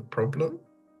the problem?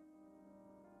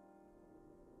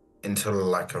 Until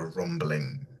like a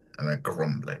rumbling and a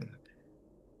grumbling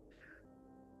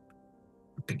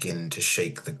begin to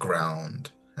shake the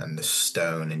ground and the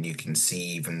stone, and you can see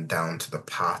even down to the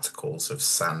particles of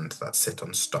sand that sit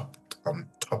on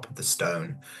top of the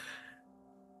stone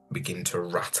begin to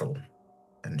rattle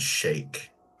and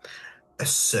shake. A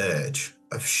surge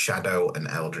of shadow and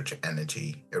eldritch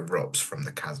energy erupts from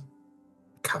the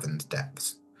cavern's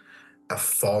depths, a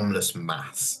formless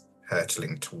mass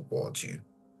hurtling towards you.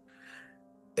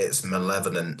 Its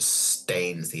malevolence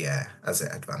stains the air as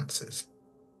it advances.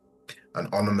 An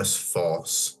ominous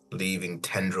force leaving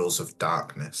tendrils of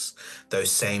darkness, those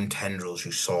same tendrils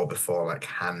you saw before like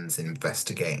hands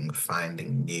investigating,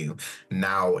 finding new,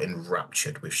 now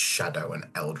enraptured with shadow and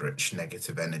eldritch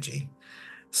negative energy.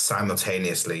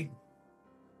 Simultaneously,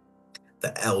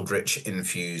 the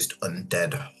eldritch-infused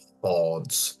undead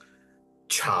hordes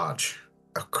charge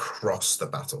across the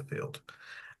battlefield,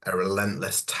 a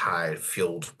relentless tide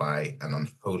fueled by an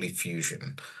unholy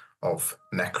fusion of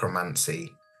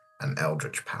necromancy and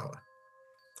eldritch power.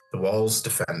 The wall's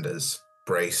defenders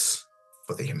brace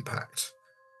for the impact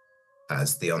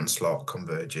as the onslaught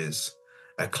converges,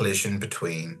 a collision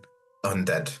between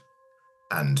undead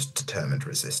and determined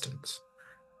resistance.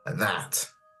 And that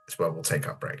is where we'll take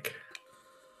our break.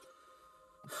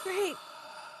 Great.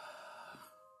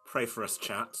 Pray for us,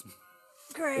 chat.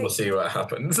 Great. We'll see what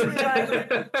happens. Right.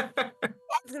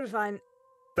 It's gonna be fine.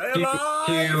 Stay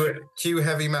alive! Cue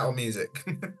heavy metal music.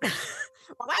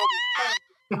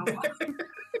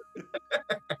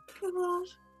 God.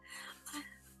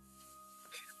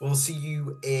 We'll see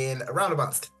you in around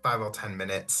about 5 or 10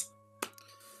 minutes.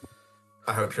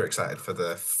 I hope you're excited for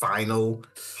the final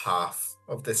half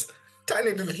of this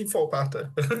tiny little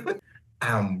 4-parter.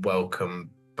 And welcome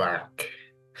back.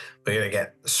 We're going to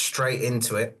get straight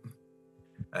into it.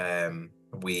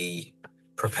 We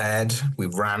prepared, we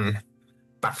ran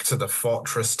back to the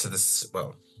fortress, to this,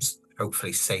 well,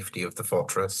 hopefully safety of the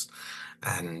fortress.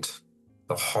 And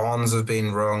the horns have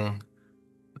been rung.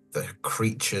 The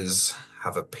creatures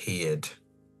have appeared.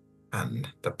 And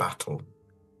the battle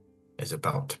is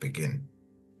about to begin.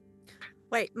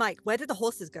 Wait, Mike, where did the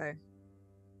horses go?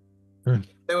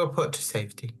 They were put to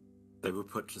safety. They were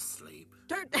put to sleep.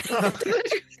 Don't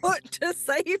put to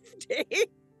safety.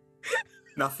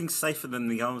 Nothing's safer than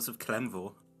the arms of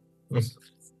Clemvor.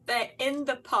 They're in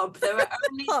the pub. There are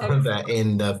only They're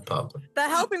in the pub. They're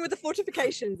helping with the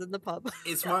fortifications in the pub.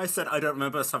 It's why I said I don't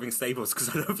remember us having stables, because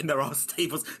I don't think there are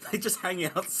stables. They just hang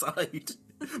outside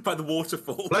by the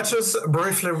waterfall. Let us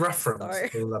briefly reference Sorry.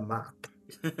 the map.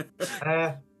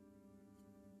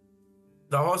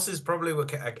 The horses probably were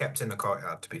kept in the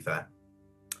courtyard, to be fair.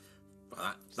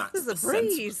 That's There's a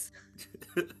breeze.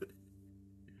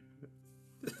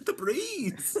 The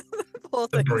breeze. Poor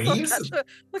The things. breeze?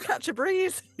 They'll catch a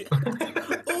breeze.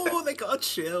 Oh, they got a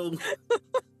chill.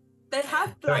 They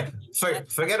have Right,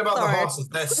 forget about Sorry. the horses.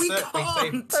 We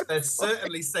They're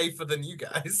certainly safer than you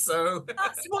guys. So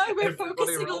That's why we're everybody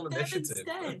focusing roll on them initiative.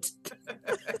 instead.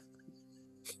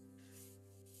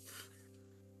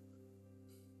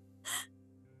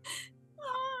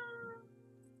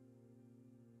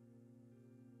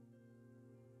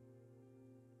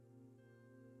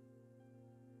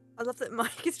 I love that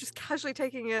Mike is just casually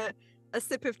taking a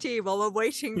sip of tea while we're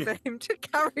waiting for him to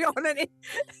carry on and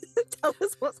tell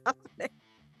us what's happening.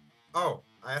 Oh,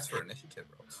 I asked for initiative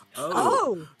rolls.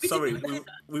 Oh, sorry.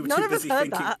 We were none too of us busy heard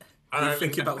thinking. that. We were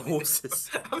thinking about horses.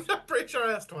 I'm pretty sure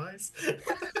I asked twice.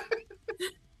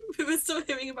 We were still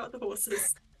hearing about the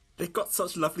horses. They've got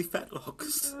such lovely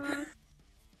fetlocks.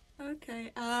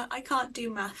 Okay, I can't do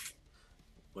math.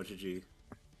 What did you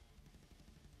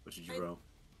roll?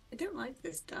 I don't like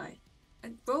this die.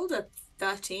 I rolled a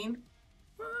 13.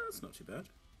 Well, that's not too bad.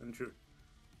 Andrew.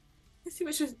 Let's see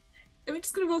which is. I'm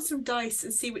just going to roll some dice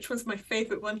and see which one's my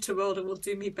favourite one to roll and will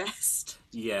do me best.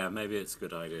 Yeah, maybe it's a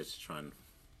good idea to try and...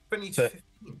 20 to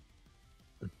 15.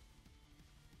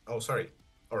 Oh, sorry.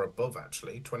 Or above,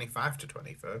 actually. 25 to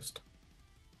 20 first.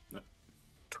 No.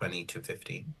 20 to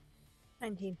 15.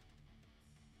 19.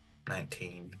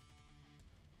 19.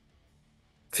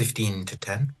 15 to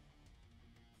 10.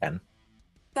 10.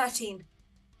 13.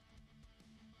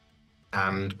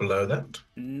 And below that?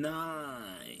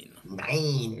 9.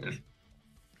 9.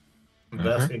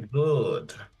 Very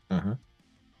good. Mhm.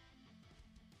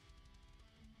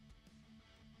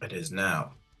 It is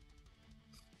now.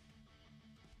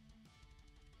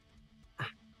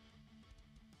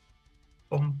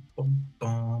 Boom, boom,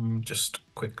 boom. Just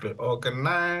quickly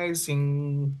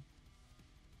organizing.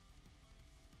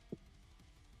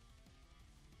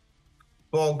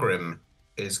 Borgrim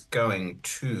is going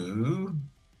to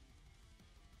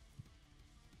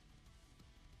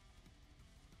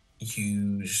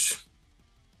use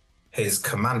his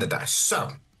commander dice.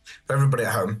 So, for everybody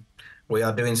at home, we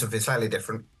are doing something slightly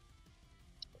different.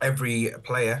 Every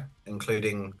player,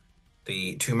 including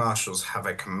the two marshals, have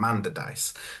a commander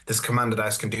dice. This commander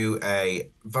dice can do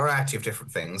a variety of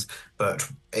different things,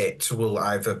 but it will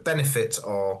either benefit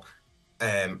or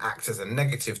act as a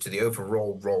negative to the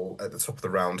overall roll at the top of the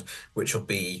round, which will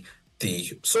be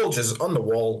the soldiers on the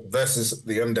wall versus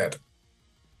the undead.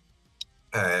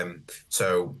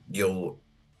 So you'll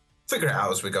figure it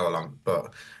out as we go along,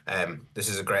 but this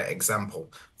is a great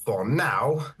example. For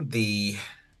now, the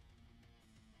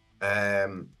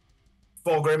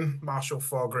Marshal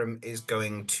Faerun is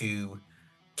going to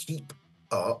keep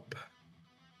up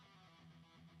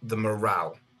the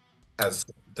morale, as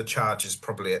the charge is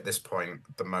probably at this point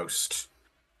the most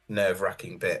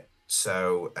nerve-wracking bit.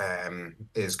 So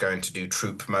is going to do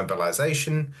troop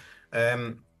mobilization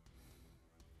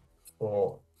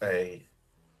for a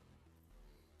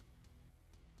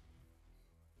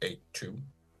 2.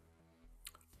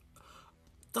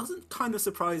 Doesn't kind of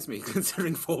surprise me,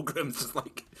 considering Faerun's just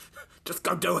like, just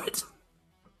go do it.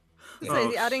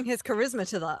 So adding his charisma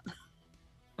to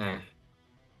that.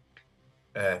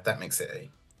 That makes it a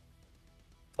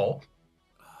 4.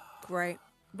 Great.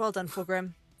 Well done,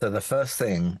 Faerun. So the first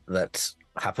thing that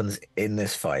happens in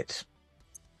this fight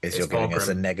is It's you're giving us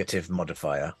a Fulgrim. negative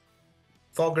modifier.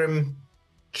 Fulgrim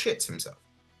shits himself.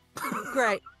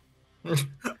 Great.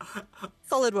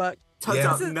 Solid work. Turns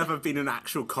Yeah. out never been in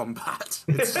actual combat.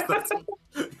 It's just that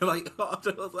you're like, oh,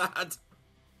 that.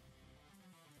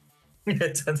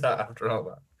 It turns out after all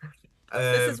that.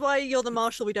 This is why you're the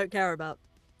marshal we don't care about.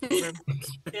 Yeah.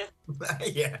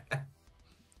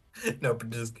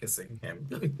 Nobody's kissing him.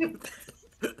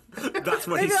 That's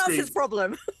what Maybe he that's screams. his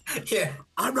problem. Yeah.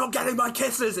 I'm not getting my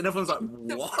kisses, and everyone's like,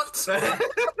 what?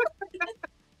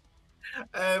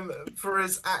 For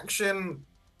his action,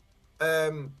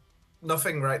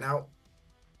 nothing right now.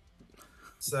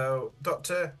 So,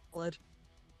 Dr. Solid.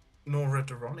 Nora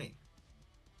Duronni,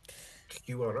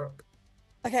 you are up.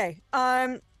 Okay.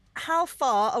 How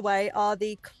far away are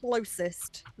the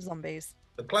closest zombies?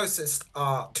 The closest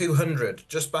are 200.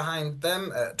 Just behind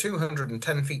them,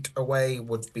 210 feet away,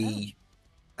 would be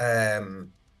the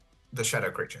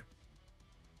shadow creature.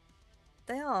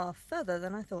 They are further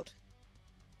than I thought.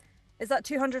 Is that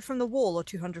 200 from the wall or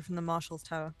 200 from the marshal's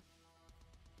tower?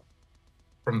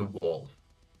 From the wall.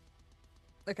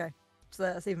 Okay, so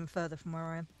that's even further from where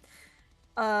I am.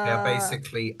 They're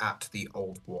basically at the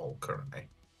old wall currently.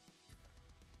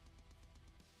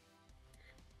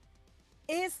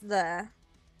 Is there?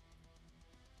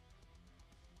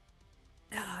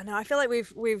 No, I feel like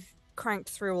we've cranked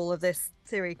through all of this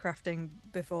theory crafting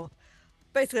before.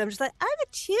 Basically, I'm just like, I'm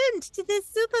attuned to this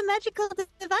super magical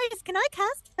device. Can I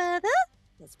cast further?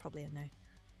 That's probably a no.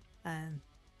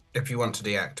 If you want to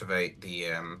deactivate the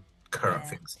current Yeah.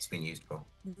 things it's been used for.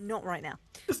 Not right now.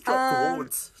 Just drop the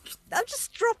wards. I'll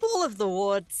just drop all of the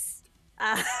wards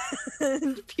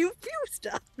and pew pew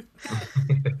stuff.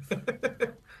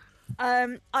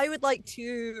 I would like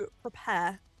to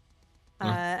prepare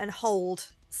and hold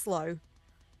slow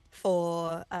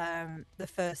for the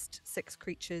first 6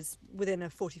 creatures within a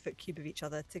 40-foot cube of each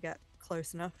other to get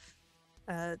close enough.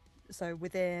 So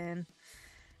within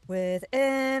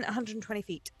 120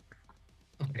 feet.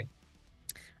 Okay.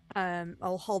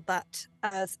 I'll hold that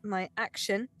as my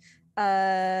action.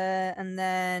 And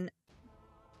then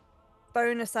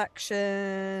bonus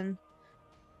action.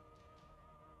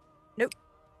 Nope.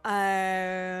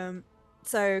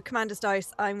 So commander's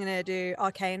dice, I'm gonna do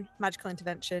arcane, magical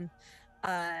intervention.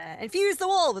 Infuse the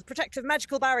wall with protective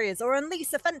magical barriers or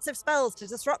unleash offensive spells to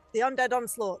disrupt the undead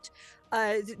onslaught.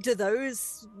 Do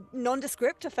those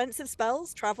nondescript offensive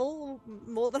spells travel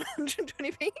more than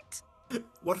 120 feet?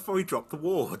 What if we drop the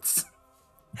wards?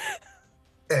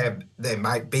 They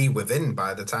might be within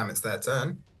by the time it's their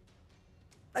turn.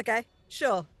 Okay,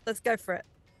 sure. Let's go for it.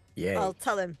 Yay. I'll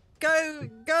tell him. Go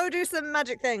do some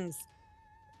magic things.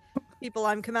 People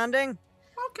I'm commanding.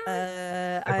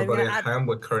 Okay. I'm Everybody gonna at add... home,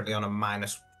 we're currently on a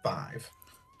 -5.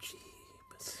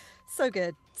 Jeebus. So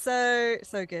good. So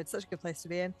good. Such a good place to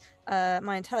be in.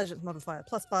 My intelligence modifier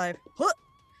 +5.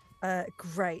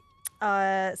 Great.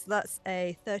 So that's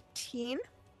a 13.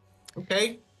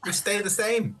 Okay, we stay the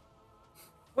same.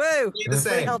 Woo! Stay the Really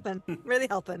same. helping. Really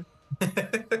helping.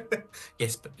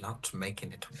 Yes, but not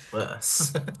making it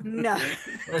worse. No.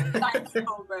 Thanks,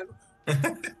 Fulgrim.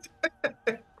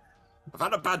 I've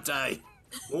had a bad day.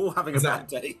 All having a Is bad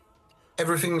that- day.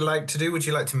 Everything you'd like to do? Would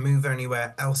you like to move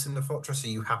anywhere else in the fortress? Are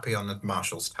you happy on the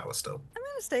marshal's tower still? I'm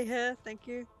gonna stay here. Thank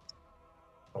you.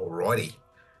 Alrighty.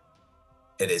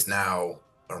 It is now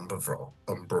Umbra Vor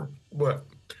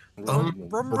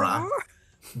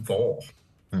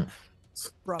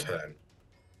Rum. turn.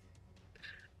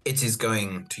 It is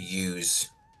going to use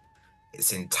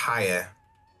its entire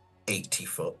 80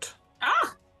 foot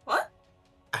Ah! What?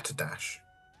 at a dash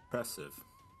Impressive.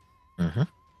 Mm-hmm.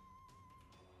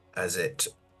 as it.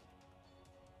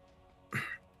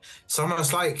 It's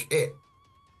almost like it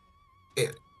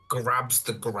grabs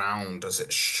the ground as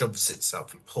it shoves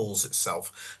itself and pulls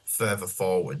itself further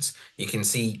forwards. You can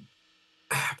see,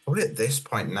 probably at this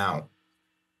point now,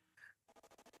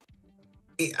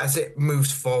 as it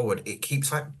moves forward, it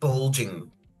keeps like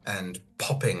bulging and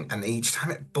popping, and each time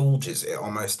it bulges, it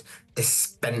almost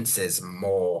dispenses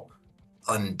more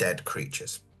undead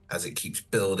creatures as it keeps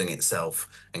building itself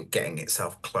and getting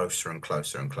itself closer and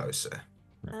closer and closer.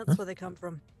 That's where they come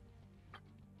from.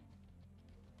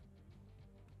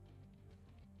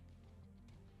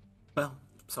 Well,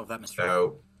 solve that mystery.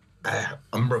 So,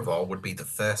 Umbravor would be the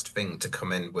first thing to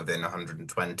come in within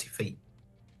 120 feet.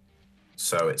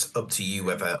 So it's up to you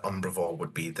whether Umbravor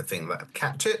would be the thing that would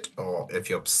catch it, or if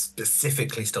you're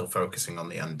specifically still focusing on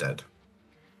the undead.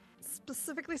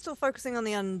 Specifically still focusing on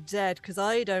the undead, because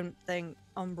I don't think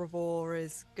Umbravor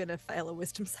is gonna fail a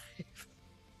wisdom save.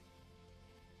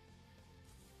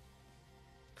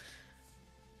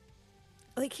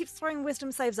 He keeps throwing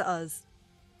wisdom saves at us.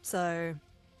 So,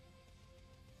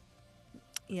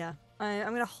 yeah, I'm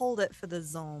going to hold it for the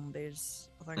zombies,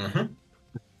 I think. Mhm.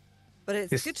 But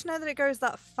it's good to know that it goes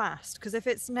that fast, because if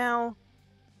it's now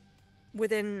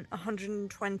within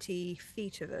 120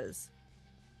 feet of us,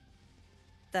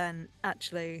 then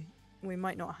actually we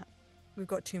might not we've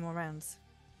got 2 more rounds.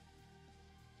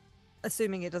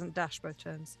 Assuming it doesn't dash both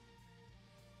turns.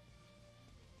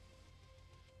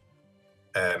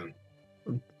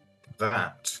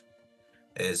 That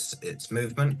is its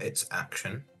movement, its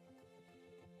action.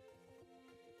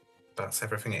 That's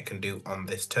everything it can do on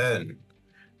this turn.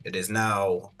 It is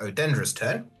now Odendra's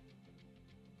turn.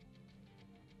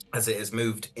 As it has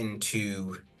moved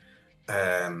into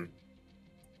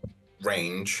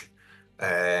range,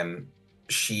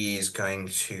 she is going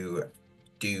to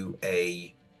do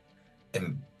a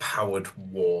empowered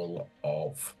wall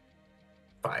of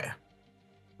fire.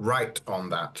 Right on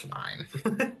that line.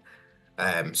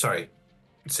 Sorry,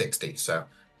 60. So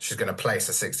she's going to place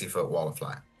a 60-foot wall of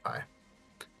fire,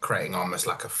 creating almost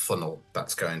like a funnel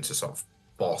that's going to sort of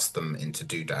force them into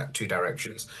two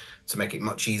directions to make it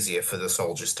much easier for the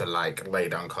soldiers to like lay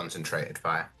down concentrated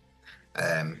fire,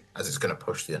 as it's going to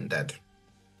push the undead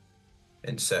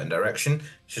in a certain direction.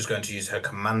 She's going to use her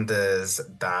commander's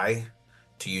die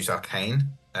to use arcane.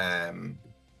 I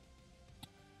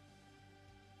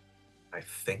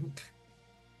think.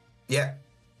 Yeah.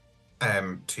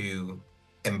 To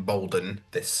embolden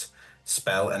this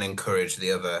spell and encourage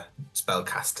the other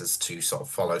spellcasters to sort of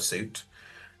follow suit.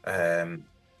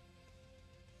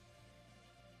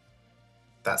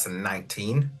 That's a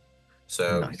 19.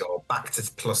 So Nice. you're back to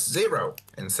 +0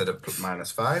 instead of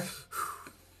 -5.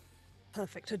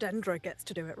 Perfect. Odendra gets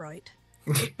to do it right.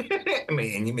 She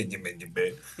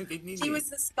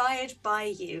was inspired by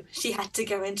you. She had to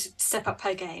go in to step up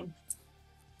her game.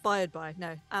 Inspired by,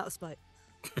 no, out of spite.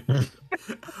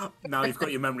 Now you've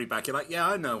got your memory back. You're like, yeah,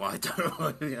 I know. I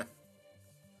don't. Yeah.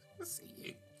 I see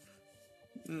you.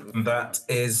 That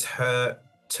is her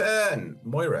turn.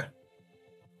 Moira,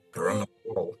 you're on the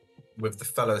wall with the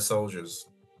fellow soldiers.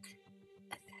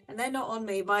 And they're not on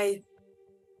me. My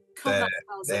combat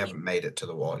spells They are haven't made it to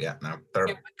the wall yet, no.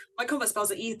 my combat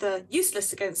spells are either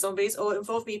useless against zombies or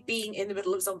involve me being in the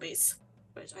middle of zombies,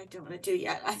 which I don't want to do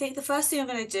yet. I think the first thing I'm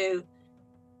going to do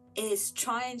is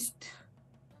try and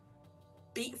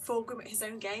beat Faerun at his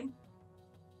own game.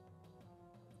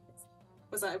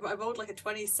 I rolled like a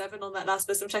 27 on that last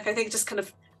wisdom check. I think just kind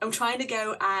of, I'm trying to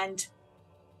go and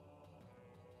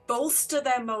bolster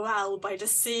their morale by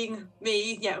just seeing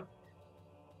me,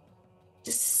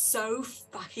 just so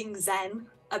fucking zen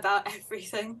about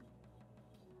everything.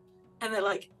 And they're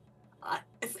like,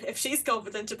 if she's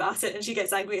confident about it and she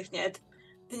gets angry with me,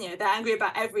 then they're angry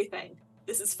about everything.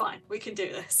 This is fine. We can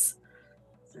do this.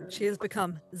 She has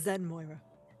become Zen Moira.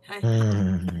 I'm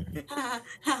on the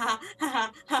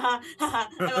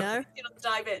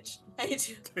die, bitch.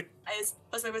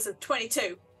 That's my wisdom.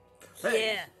 22.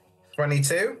 Yeah.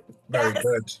 22? Very Yes.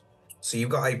 good. So you've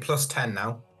got a +10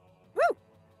 now. Woo!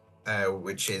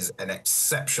 Which is an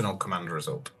exceptional command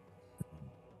result.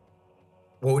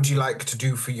 What would you like to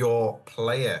do for your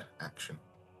player action?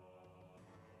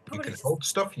 You can hold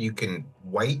stuff, you can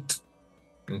wait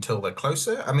until they're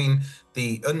closer. I mean,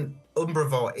 the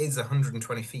Umbravor is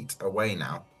 120 feet away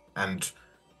now and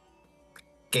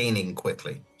gaining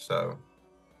quickly, so...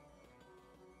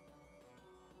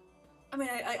 I mean,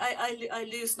 I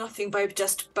lose nothing by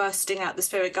just bursting out the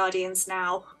Spirit Guardians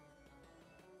now.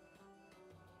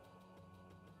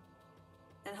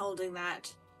 And holding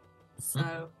that.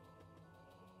 So...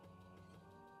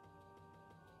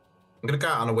 I'm going to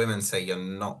go out on a whim and say you're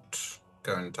not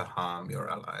going to harm your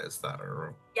allies that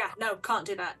are... Yeah, no, can't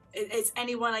do that. It's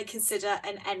anyone I consider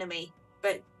an enemy,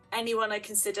 but anyone I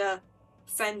consider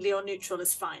friendly or neutral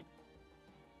is fine.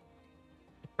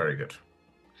 Very good.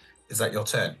 Is that your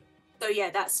turn? So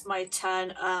yeah, that's my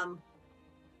turn. I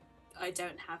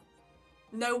don't have...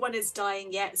 No one is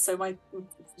dying yet, so my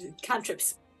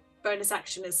cantrip's bonus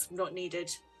action is not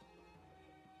needed.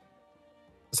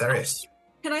 Zarius?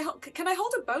 Can I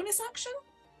hold a bonus action?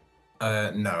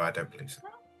 No, I don't believe so.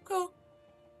 No? Cool.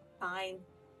 Fine.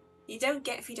 You don't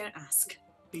get if you don't ask.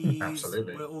 Please,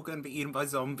 Absolutely. we're all going to be eaten by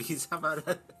zombies. How about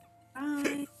it?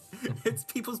 Fine. It's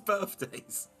people's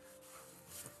birthdays.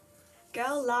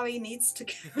 Girl Larry needs to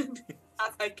go and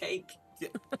have her cake. Yeah.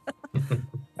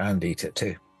 And eat it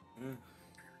too.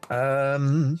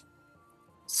 Mm.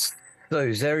 So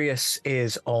Zarius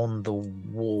is on the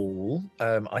wall.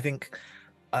 I think.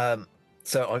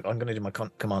 So I'm going to do my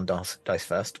command dice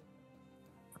first.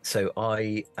 So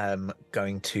I am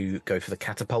going to go for the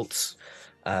catapults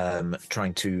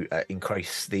trying to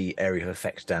increase the area of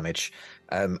effect damage,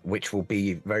 which will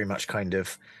be very much kind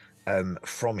of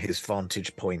from his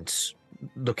vantage point,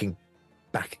 looking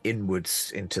back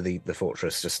inwards into the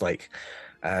fortress, just like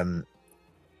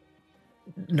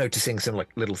noticing some like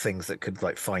little things that could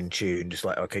like fine tune, just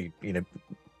like, okay,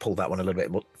 pull that one a little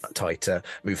bit more tighter,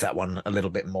 move that one a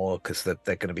little bit more because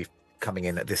they're going to be coming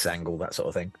in at this angle, that sort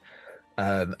of thing.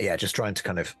 Just trying to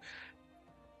kind of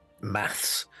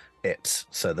maths it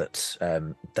so that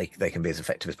they can be as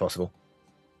effective as possible.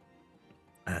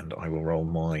 And I will roll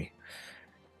my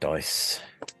dice.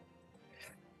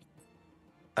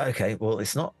 Okay, well,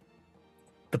 it's not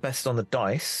the best on the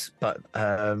dice, but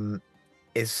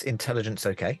is intelligence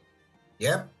okay?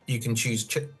 Yeah, you can choose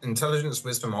intelligence,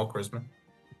 wisdom, or charisma.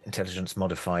 Intelligence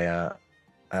modifier,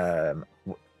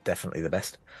 definitely the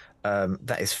best.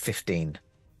 That is 15.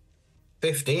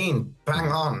 15,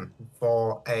 bang on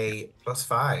for a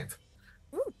 +5.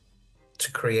 Ooh.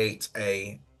 To create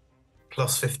a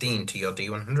 +15 to your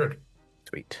D100.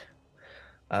 Sweet.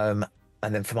 And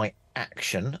then for my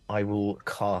action, I will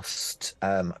cast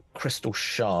Crystal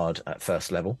Shard at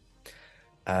first level,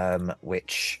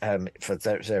 which for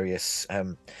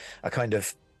Xerius, a kind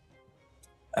of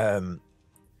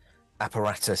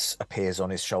apparatus appears on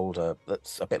his shoulder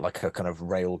that's a bit like a kind of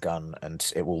rail gun,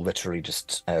 and it will literally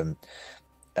just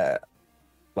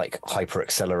like hyper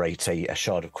accelerate a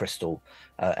shard of crystal,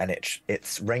 and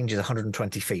its range is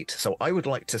 120 feet. So I would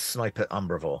like to snipe at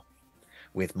Umbravor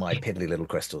with my piddly little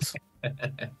crystals.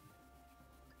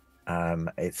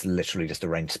 It's literally just a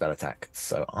ranged spell attack,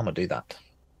 so I'm gonna do that.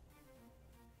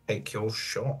 Take your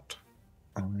shot.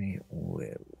 I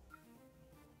will.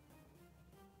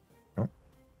 Oh,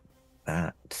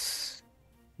 that's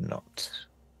not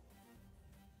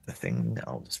the thing.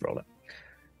 I'll just roll it.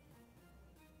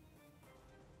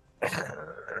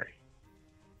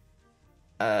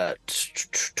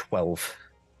 12.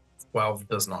 12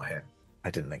 does not hit. I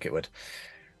didn't think it would.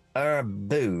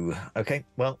 Boo. Okay,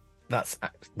 well that's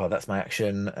my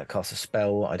action. Cast a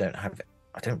spell. I don't think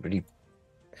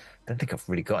I've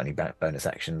really got any bonus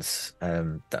actions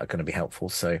that are going to be helpful.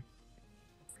 So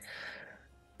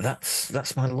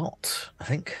that's my lot, I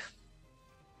think.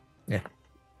 Yeah.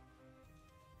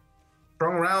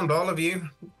 Strong round, all of you.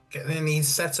 Getting any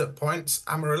setup points,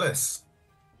 Amaryllis.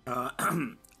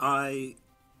 I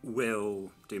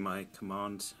will do my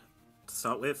command to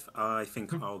start with. I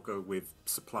think I'll go with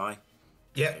supply.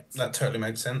 Yeah, that totally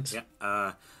makes sense.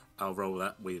 Yeah, I'll roll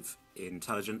that with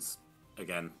intelligence.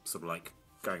 Again, sort of like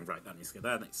going right, that needs to go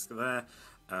there, that needs to go there.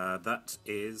 That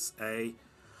is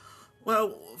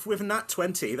with a nat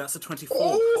 20, that's a 24.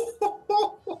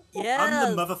 Oh! Yeah.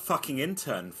 I'm the motherfucking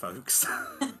intern, folks.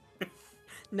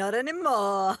 Not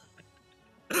anymore.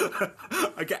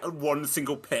 I get one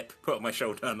single pip put on my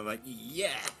shoulder and I'm like,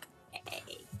 yeah.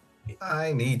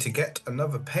 I need to get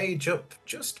another page up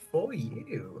just for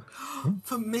you.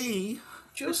 For me?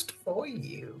 Just for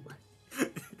you.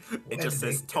 It just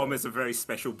says Tom is a very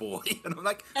special boy. And I'm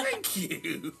like, thank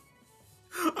you.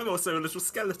 I'm also a little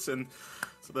skeleton.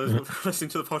 So those who are listening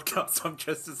to the podcast, I'm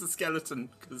dressed as a skeleton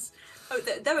because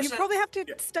you probably have to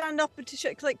stand up and to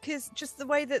show, because just the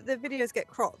way that the videos get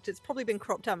cropped, it's probably been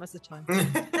cropped out most of the time.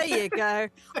 There you go.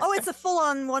 Oh, it's a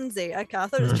full-on onesie. Okay, I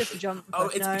thought it was just a jumper. Oh,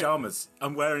 it's pajamas.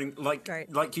 I'm wearing like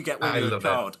you get when you're a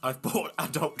child. I've bought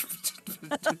adult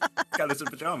skeleton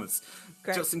pajamas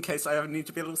just in case I ever need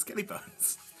to be a little skelly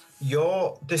bones.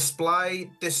 Your display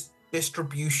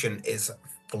distribution is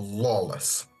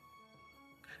flawless.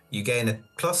 You gain a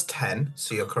 +10,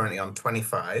 so you're currently on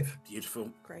 25.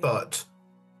 Beautiful. Great. But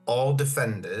all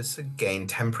defenders gain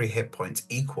temporary hit points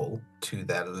equal to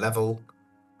their level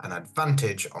and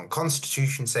advantage on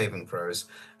Constitution saving throws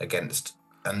against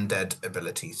undead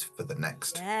abilities for the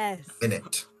next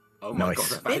minute. Oh my god,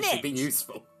 that's actually been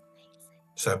useful.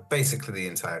 So basically the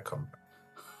entire combat.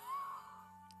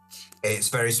 It's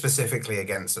very specifically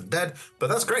against undead, but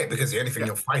that's great because the only thing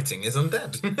you're fighting is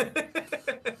undead.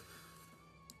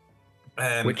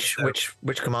 Which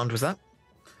command was that?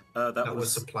 That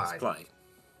was supply.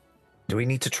 Do we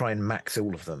need to try and max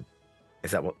all of them?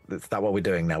 Is that what we're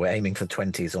doing now? We're aiming for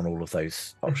 20s on all of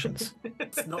those options.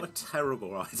 It's not a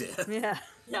terrible idea. Yeah.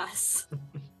 Yes.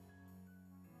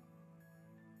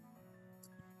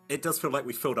 It does feel like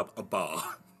we filled up a bar.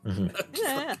 Mm-hmm.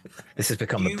 Yeah. This has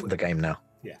become the game now.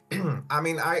 Yeah. I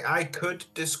mean, I could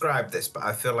describe this, but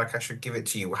I feel like I should give it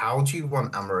to you. How do you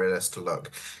want Amaryllis to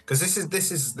look? Because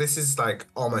this is like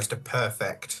almost a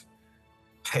perfect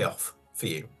payoff for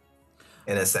you,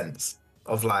 in a sense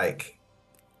of like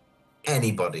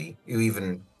anybody who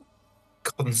even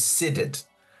considered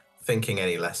thinking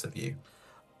any less of you.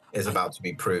 is about to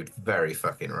be proved very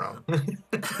fucking wrong.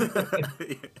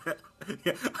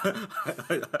 Yeah.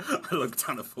 I look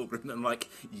down at Fulgrim and I'm like,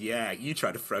 yeah, you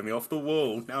tried to throw me off the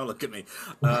wall. Now look at me.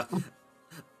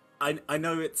 I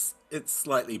know it's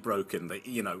slightly broken that,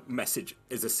 message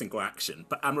is a single action,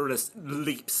 but Amaryllis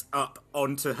leaps up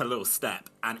onto her little step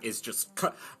and is just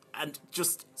and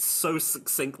just so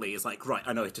succinctly is like, right,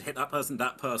 I know to hit that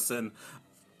person,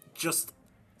 just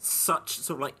such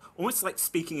sort of like almost like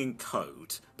speaking in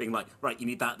code, being like, right, you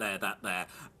need that there,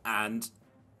 and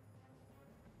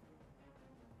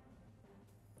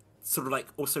sort of like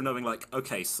also knowing like,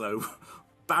 okay, so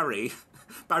Barry's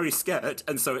scared,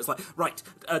 and so it's like, right,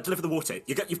 deliver the water.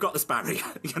 You've got this, Barry.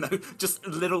 Just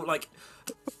little like,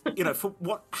 for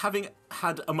what having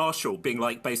had a marshal being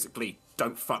like, basically,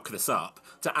 don't fuck this up,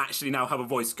 to actually now have a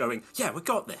voice going, yeah, we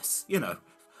got this.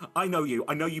 I know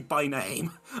you by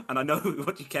name, and I know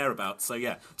what you care about. So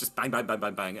yeah, just bang, bang, bang,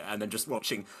 bang, bang, and then just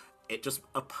watching it, just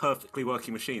a perfectly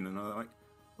working machine. And I'm like,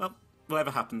 well,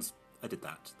 whatever happens, I did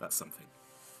that. That's something.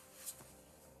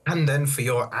 And then for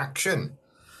your action.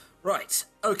 Right.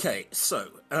 Okay. So,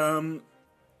 I'm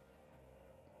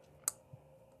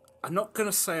not going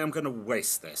to say I'm going to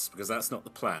waste this because that's not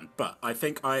the plan. But I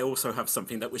think I also have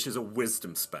something which is a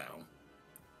wisdom spell.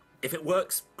 If it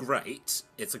works, great.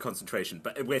 It's a concentration.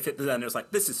 But if it then it's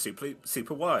like, this is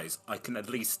super wise, I can at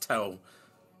least tell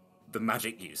the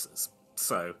magic users.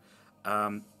 So,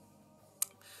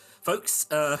 folks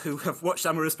who have watched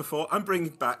Amaryllis before, I'm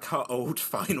bringing back her old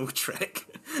final trick.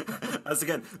 As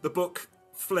again, the book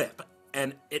flip,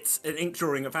 and it's an ink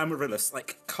drawing of Amaryllis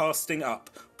like casting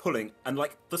up, pulling, and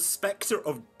like the spectre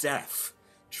of death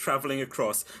traveling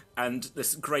across, and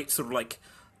this great sort of like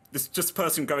this just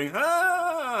person going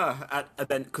and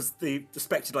then because the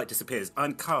spectre like disappears,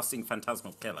 I'm casting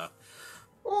Phantasmal Killer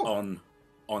on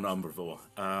Umbrivore.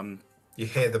 You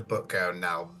hear the book go,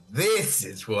 now this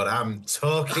is what I'm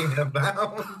talking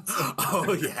about.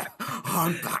 Oh yeah,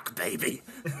 I'm back, baby.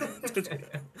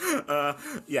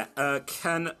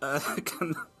 Can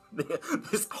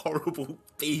this horrible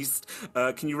beast,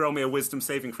 can you roll me a wisdom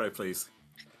saving throw, please?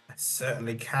 I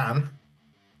certainly can.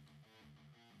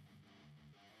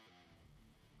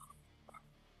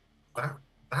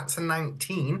 That's a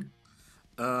 19.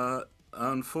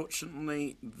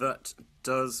 Unfortunately, that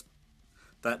does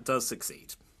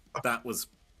succeed. That was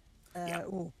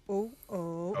Hold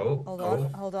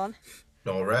on.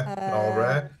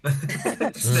 Nora.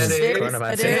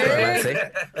 Chronomancy.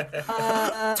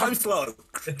 Time slow.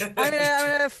 I'm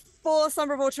gonna force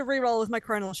Umbrivore to reroll with my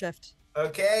chronal shift.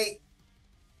 Okay.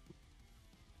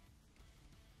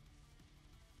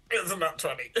 It's not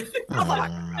 20.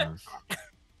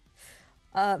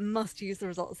 Must use the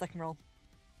result of the second roll.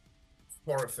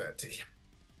 4 of 30.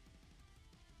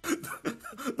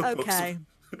 Okay.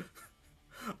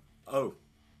 Oh.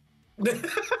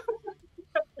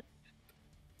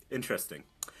 Interesting.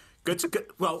 Good.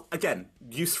 Well, again,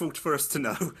 useful for us to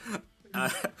know. I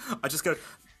just go,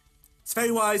 it's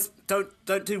very wise. Don't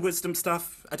do wisdom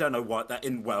stuff. I don't know what that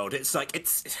in world. It's like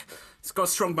it's got a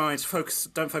strong mind.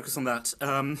 Don't focus on that.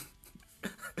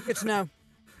 Good to know.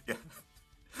 Yeah.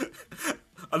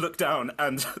 I look down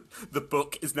and the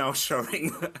book is now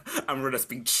showing Amaryllis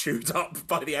being chewed up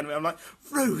by the enemy. I'm like,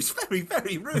 rude, very,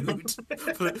 very rude.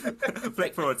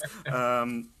 Flick forwards.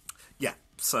 Yeah,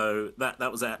 so that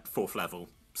was at 4th level.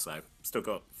 So still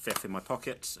got 5th in my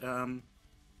pocket.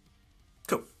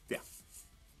 Cool, yeah.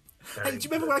 Hey, do you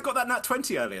remember when I got that nat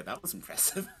 20 earlier? That was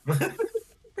impressive.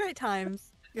 Great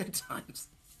times. Good times.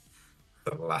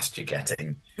 The last you're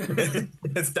getting.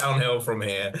 It's downhill from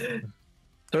here.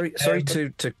 Sorry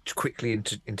to quickly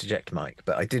interject, Mike,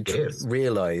 but I did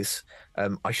realise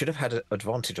I should have had an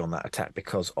advantage on that attack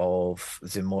because of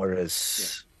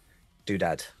xin'moira's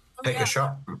doodad. Take a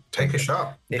shot. Take a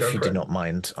shot. If you do not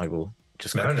mind, I will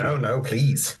just... No,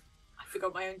 please. I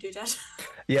forgot my own doodad.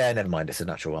 Yeah, never mind. It's a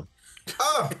natural one.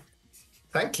 Oh,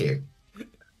 thank you.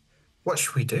 What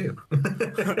should we do?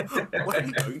 What are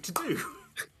you going to do?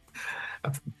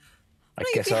 I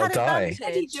guess I'll die.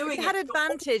 If you had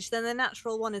advantage, then the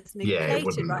natural one is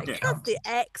negated, right? Yeah. That's the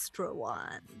extra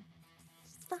one.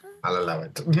 I'll allow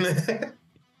it.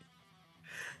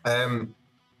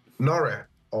 Nora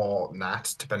or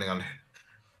Nat, depending on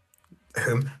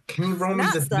whom. Can you roll me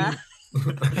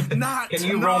Nat, Can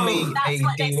you roll me a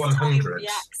D100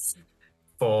 Yes.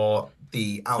 for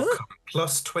the outcome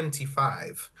plus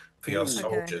 25 for your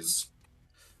soldiers?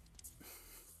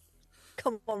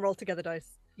 Come on, roll together,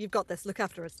 dice. You've got this. Look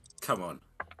after us. Come on.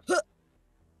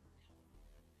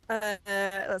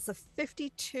 That's a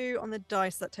 52 on the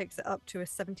dice. That takes it up to a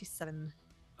 77.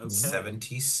 Okay.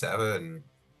 77.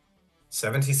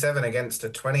 77 against a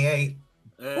 28.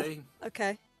 Hey.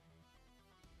 Okay.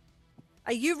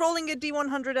 Are you rolling a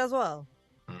D100 as well?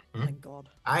 Mhm. Thank God.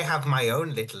 I have my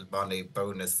own little money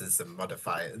bonuses and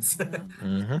modifiers.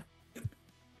 Mm-hmm.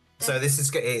 So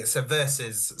it's a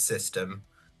versus system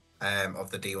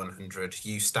of the D100.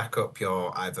 You stack up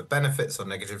your either benefits or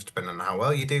negatives depending on how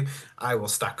well you do. I will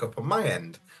stack up on my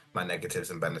end my negatives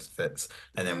and benefits,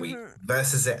 and then we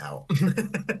versus it out.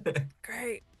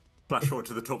 Great. Flash forward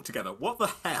to the talk together. What the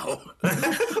hell?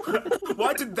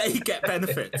 Why did they get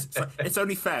benefits? It's, like, it's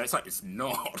only fair. It's like, it's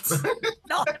not.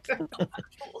 Not.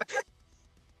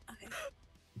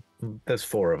 There's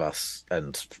 4 of us,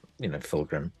 and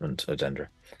Fulgrim and Odendra.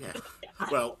 Yeah.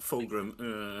 Well,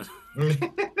 Fulgrim.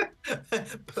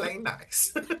 Play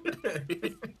nice.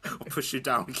 I'll push you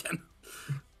down again.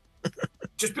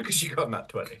 Just because you got that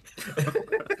 20.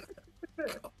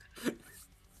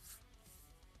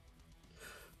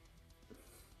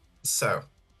 So,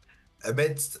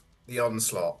 amidst the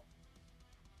onslaught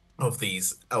of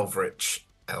these Eldritch?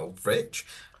 I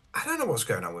don't know what's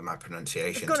going on with my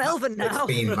pronunciation. It's gone Elven now. It's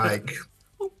been like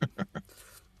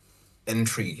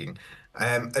intriguing.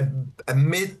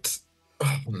 Amidst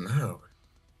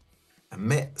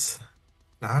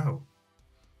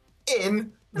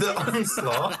in the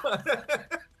onslaught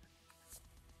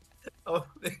of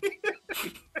the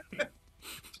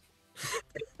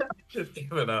just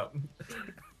given up.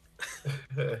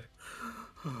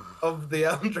 Of the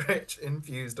Eldritch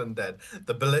infused undead,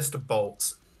 the ballista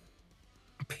bolts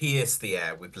pierce the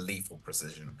air with lethal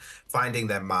precision, finding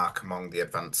their mark among the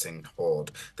advancing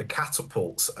horde. The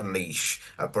catapults unleash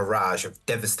a barrage of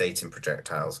devastating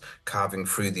projectiles, carving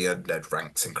through the undead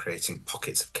ranks and creating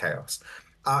pockets of chaos.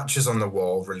 Archers on the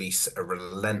wall release a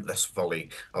relentless volley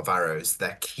of arrows,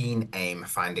 their keen aim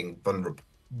finding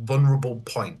vulnerable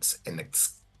points in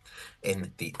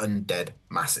the undead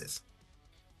masses.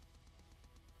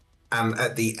 And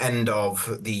at the end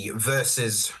of the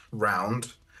versus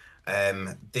round,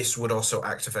 this would also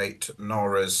activate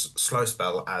Nora's slow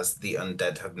spell, as the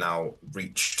undead have now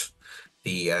reached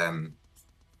the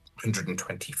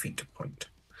 120 feet point.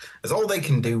 As all they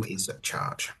can do is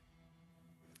charge.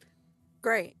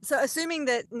 Great. So assuming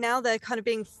that now they're kind of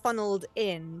being funneled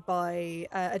in by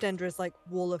Adendra's like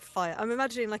wall of fire, I'm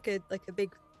imagining like a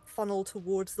big funnel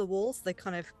towards the walls. They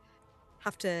kind of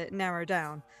have to narrow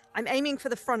down. I'm aiming for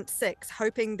the front 6,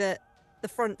 hoping that the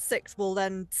front 6 will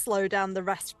then slow down the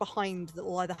rest behind, that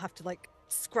will either have to like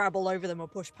scrabble over them or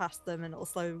push past them, and it'll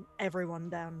slow everyone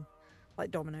down like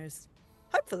dominoes.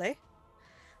 Hopefully.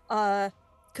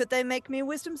 Could they make me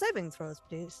wisdom saving throws,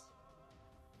 please?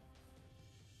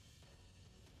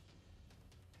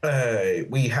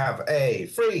 We have a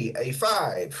 3, a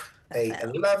 5, a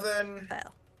 11,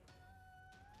 Fail.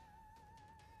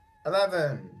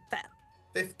 11, Fail.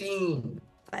 15,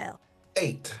 Fail.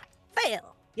 8.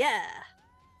 Fail. Yeah.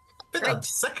 I think that's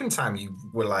the second time you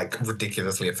were like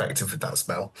ridiculously effective with that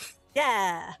spell.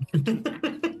 Yeah.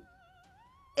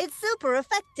 It's super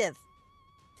effective.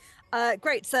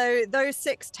 Great. So those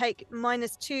 6 take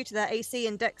 -2 to their AC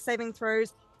and Dex saving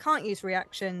throws. Can't use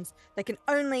reactions. They can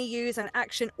only use an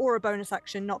action or a bonus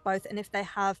action, not both. And if they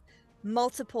have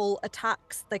multiple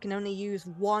attacks, they can only use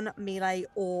 1 melee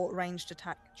or ranged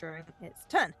attack during its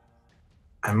turn.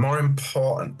 And more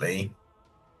importantly,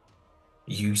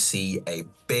 you see a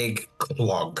big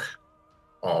clog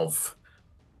of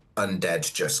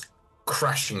undead just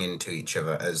crashing into each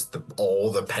other as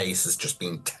all the pace has just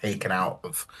been taken out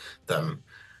of them.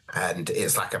 And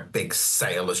it's like a big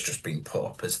sail has just been put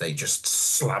up as they just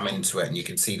slam into it, and you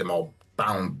can see them all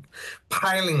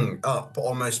piling up,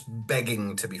 almost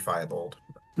begging to be fireballed.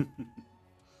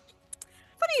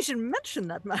 Funny you should mention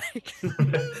that, Mike.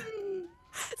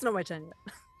 It's not my turn yet.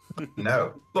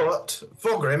 No, but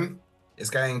Fulgrim is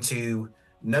going to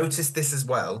notice this as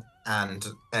well and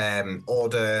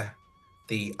order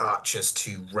the archers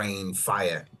to rain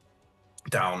fire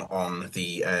down on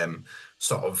the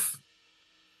sort of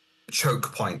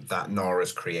choke point that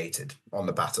Nora's created on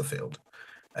the battlefield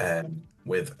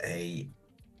with a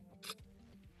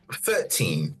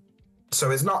 13.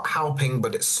 So it's not helping,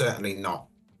 but it's certainly not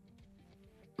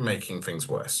making things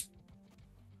worse.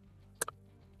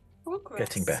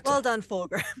 Getting better. Well done,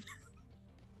 Fulgrim.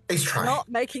 He's trying. Not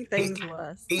making things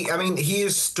worse. He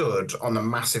is stood on a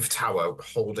massive tower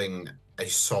holding a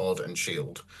sword and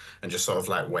shield and just sort of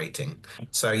like waiting.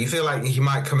 So you feel like he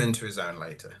might come into his own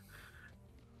later.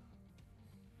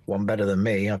 One better than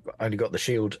me. I've only got the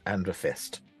shield and a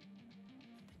fist.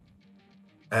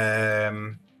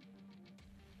 I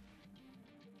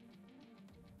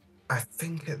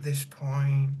think at this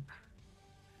point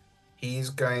he's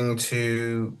going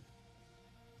to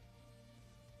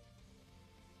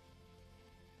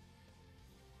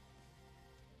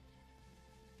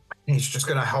He's just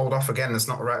going to hold off again. There's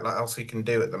not a right lot else he can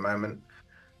do at the moment.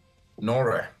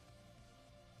 Nora,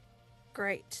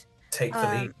 Great. take the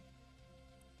lead.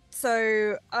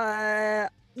 So,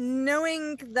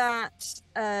 knowing that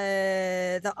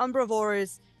the Umbra of Aura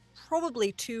is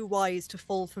probably too wise to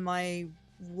fall for my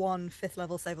 1 5th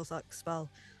level Save or Suck spell,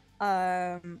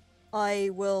 I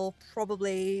will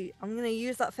probably... I'm going to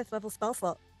use that 5th level spell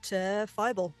slot to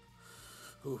Fireball.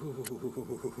 So,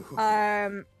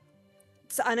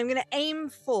 and I'm going to aim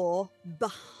for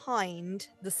behind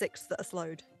the 6 that are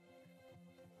slowed.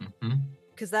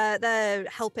 Because they're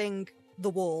helping the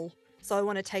wall. So I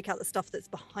want to take out the stuff that's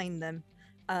behind them.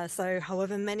 So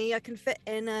however many I can fit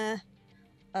in a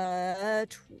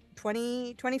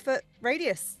 20 foot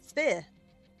radius sphere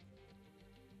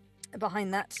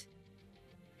behind that.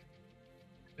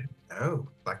 Oh,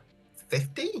 like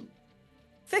 50?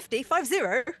 50? 50?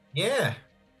 Yeah.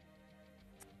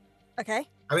 Okay.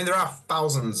 I mean, there are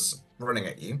thousands running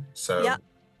at you, so... Yeah.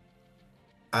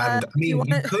 And, I mean, you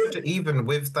you could, even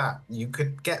with that, you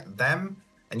could get them,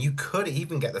 and you could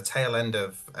even get the tail end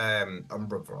of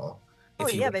Umbra. Oh,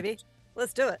 yeah, baby.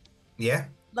 Let's do it. Yeah?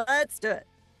 Let's do it.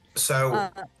 So,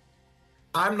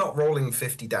 I'm not rolling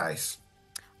 50 dice.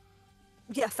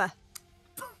 Yeah, fair.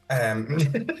 Why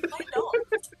not?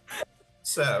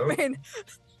 So... I mean,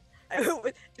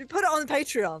 put it on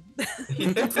Patreon.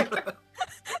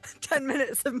 10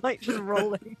 minutes of Mike just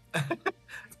rolling.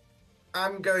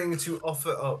 I'm going to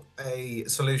offer up a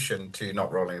solution to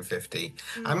not rolling 50.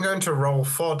 I'm going to roll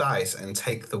 4 dice and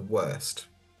take the worst.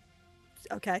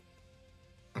 Okay.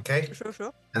 Okay?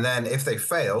 Sure. And then if they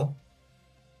fail,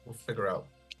 we'll figure out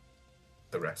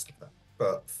the rest of that.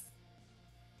 But...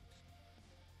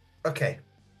 Okay.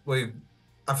 I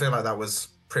feel like that was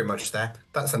pretty much there.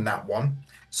 That's a nat 1.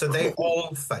 So they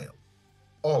all fail.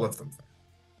 All of them fail.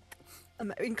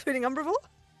 Including Umbravor?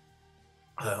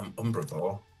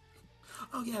 Umbravor.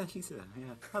 Oh, yeah, he's there.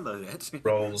 Yeah. Hello, Ed.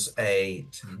 Rolls a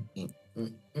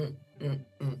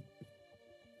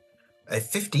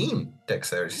 15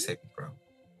 dexterity saving throw.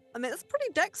 I mean, that's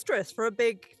pretty dexterous for a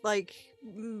big, like,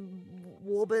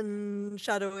 warbin,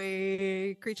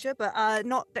 shadowy creature, but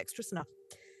not dexterous enough.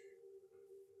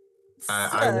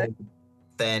 I will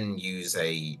then use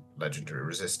a legendary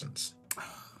resistance.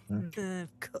 Of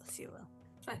course you will.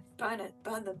 Burn it.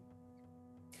 Burn them.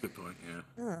 Good point,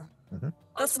 yeah.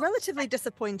 That's relatively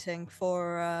disappointing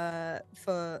for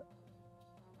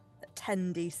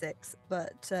 10d6,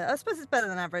 but I suppose it's better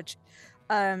than average.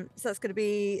 So that's going to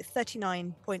be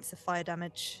 39 points of fire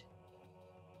damage.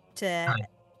 They're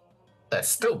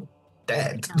still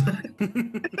dead.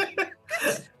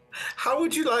 How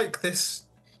would you like this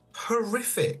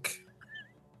horrific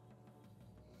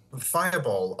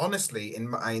fireball? Honestly, in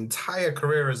my entire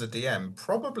career as a DM,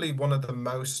 probably one of the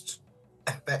most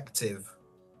effective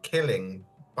killing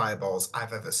fireballs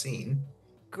I've ever seen.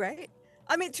 Great.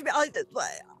 I mean,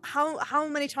 how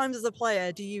many times as a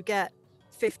player do you get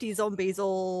 50 zombies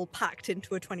all packed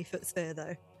into a 20-foot sphere,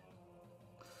 though?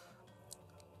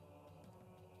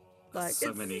 Like,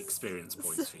 so many experience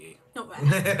points for you. Not bad.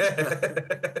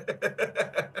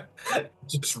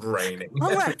 Just raining.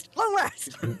 Long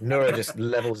rest. Nora just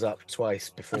levels up twice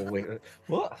before we...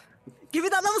 What? Give me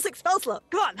that level 6 spell slot.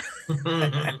 Come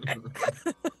on.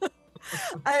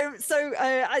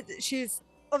 She's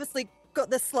obviously got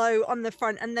the slow on the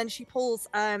front, and then she pulls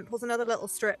another little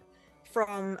strip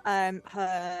from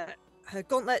her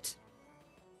gauntlet,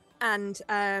 and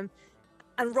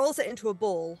rolls it into a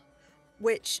ball,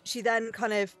 which she then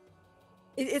kind of...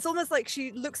 It's almost like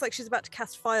she looks like she's about to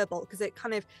cast Firebolt, because it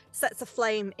kind of sets a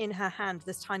flame in her hand,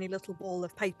 this tiny little ball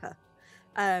of paper,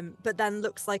 but then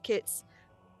looks like it's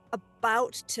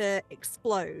about to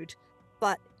explode,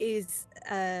 but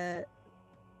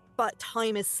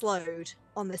time is slowed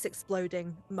on this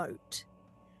exploding mote,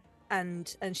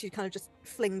 and she kind of just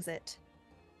flings it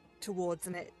towards,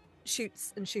 and it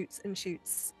shoots and shoots and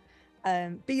shoots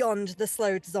beyond the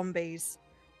slowed zombies,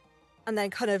 and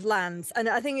then kind of lands. And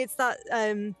I think it's that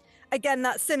again,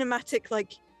 that cinematic,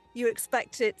 like, you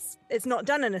expect it's not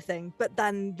done anything, but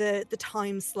then the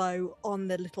time slow on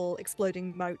the little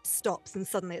exploding mote stops, and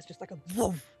suddenly it's just like a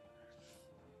woof.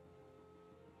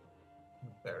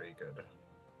 Very good.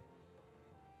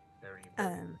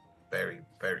 Very,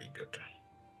 very good.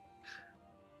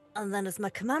 And then as my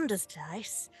commander's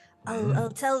dice, I'll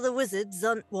tell the wizards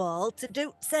on wall to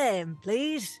do the same,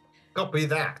 please. Copy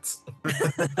that.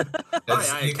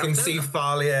 As you can see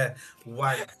Thalia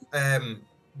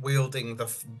wielding the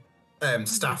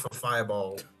staff of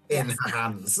fireball in her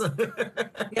hands.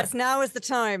 Yes, now is the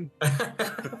time.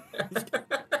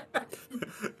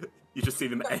 You just see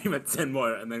them aim at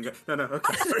xin'moira and then go, no,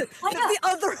 okay. Sorry. The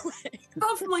other way.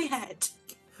 Above my head.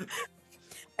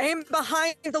 Aim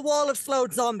behind the wall of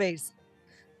slowed zombies.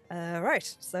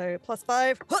 Right, so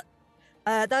 +5.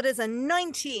 That is a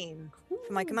 19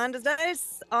 for my commander's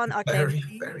dice on arcane. Very,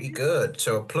 very good.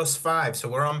 So a +5. So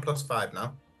we're on +5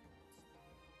 now.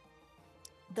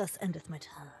 Thus endeth my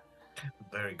turn.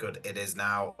 Very good. It is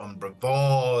now on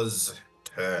Bravor's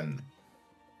turn.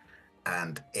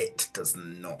 And it does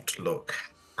not look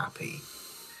happy.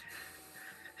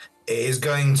 It is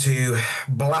going to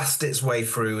blast its way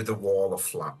through the wall of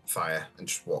flat fire and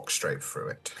just walk straight through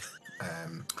it.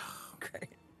 Great.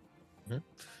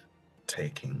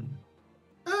 Taking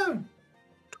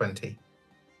 20.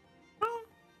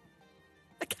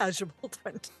 A casual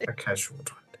 20. A casual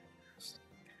 20.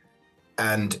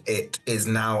 And it is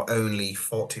now only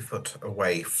 40 foot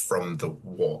away from the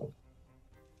wall.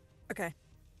 Okay.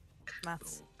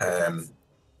 Maths.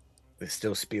 They're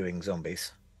still spewing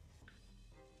zombies.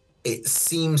 It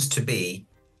seems to be.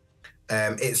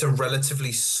 It's a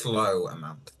relatively slow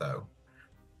amount, though.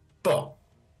 But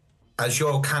as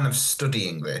you're kind of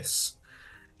studying this,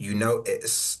 you know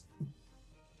it's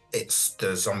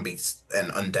the zombies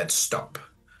and undead stop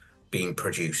being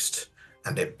produced,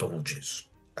 and it bulges,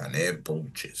 and it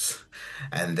bulges,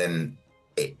 and then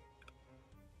it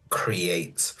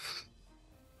creates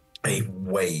a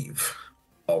wave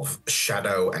of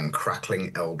shadow and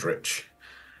crackling eldritch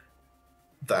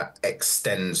that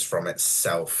extends from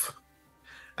itself,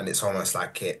 and it's almost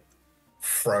like it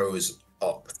throws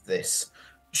up this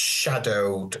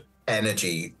shadowed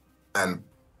energy and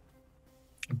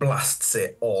blasts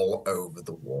it all over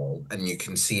the wall, and you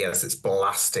can see as it's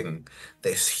blasting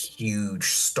this huge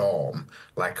storm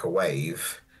like a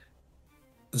wave,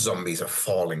 zombies are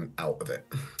falling out of it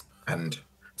and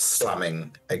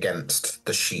slamming against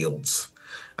the shields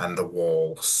and the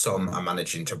wall. Some are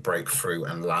managing to break through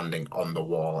and landing on the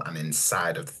wall and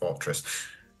inside of the fortress.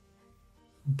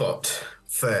 But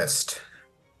first,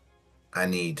 I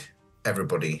need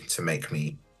everybody to make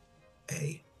me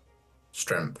a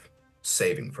strength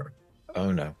saving throw.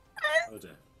 Oh no. Oh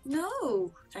dear.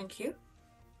 No, thank you.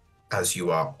 As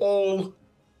you are all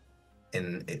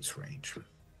in its range.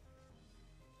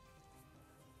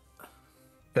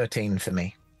 13 for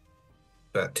me.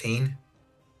 13,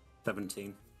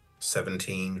 17.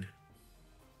 17,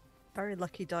 Very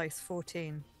lucky dice,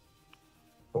 14.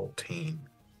 14,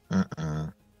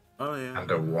 Mm-mm. Oh yeah.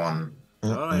 and a 1. Oh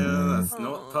yeah, that's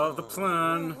not part of the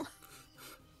plan.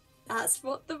 That's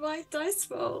what the right dice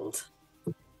rolled.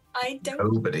 I don't.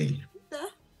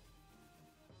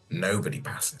 Nobody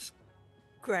passes.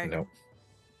 Great. No.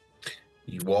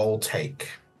 You all take.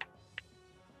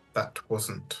 That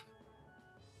wasn't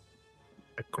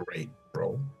a great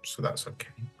roll, so that's okay.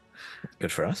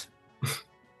 Good for us.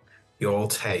 You all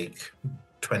take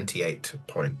 28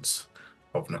 points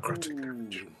of necrotic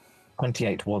damage.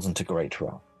 28 wasn't a great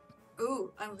roll.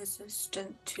 Ooh, I'm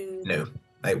resistant to. No,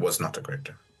 it was not a great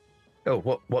damage. Oh,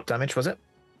 what damage was it?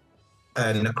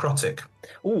 Necrotic.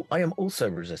 Oh, I am also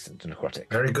resistant to necrotic.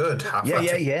 Very good. Half Yeah, that.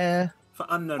 yeah, yeah. For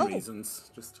unknown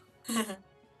reasons, just.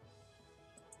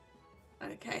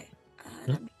 Okay.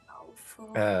 Let me roll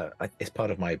for. It's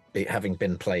part of my having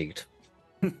been plagued.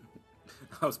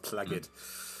 I was plagued.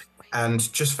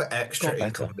 And just for extra Got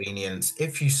better. inconvenience,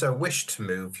 if you so wish to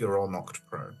move, you're all knocked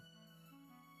prone.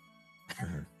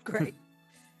 Great.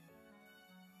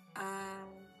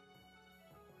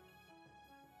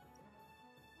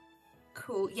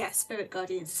 Cool. Yeah, Spirit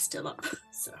Guardians is still up.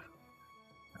 So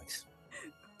Nice.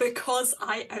 because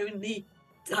I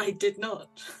did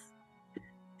not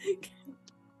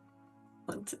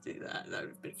want to do that. That would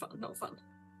have been fun. Not fun.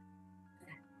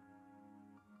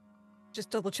 Just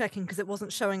double checking because it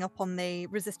wasn't showing up on the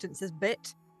resistances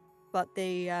bit, but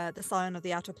the Scion of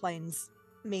the Outer Planes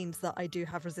means that I do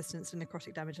have resistance to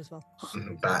necrotic damage as well.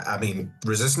 But, I mean,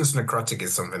 resistance to necrotic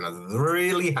is something that's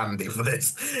really handy for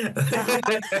this.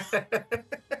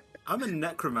 I'm a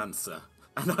necromancer,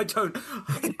 and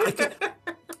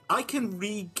I can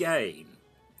regain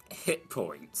hit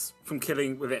points from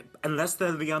killing with it, unless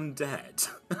they're the undead,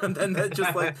 and then they're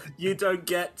just like, you don't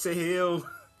get to heal.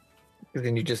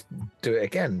 Then you just do it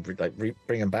again,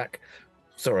 bring them back.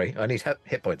 Sorry, I need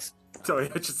hit points.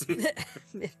 Sorry, I just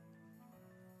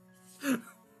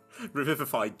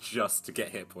revivify just to get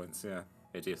hit points. Yeah,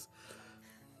 idiots.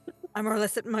 I'm more or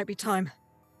less, it might be time.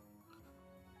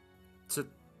 To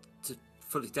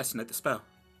fully detonate the spell.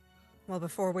 Well,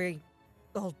 before we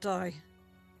all die.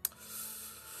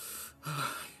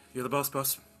 You're the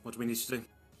boss. What do we need to do?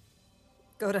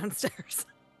 Go downstairs.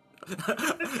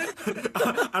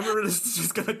 Amaryllis is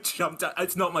just going to jump down.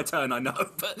 It's not my turn, I know,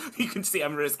 but you can see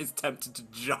Amaryllis is tempted to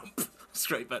jump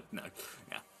straight, but no.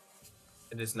 Yeah.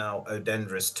 It is now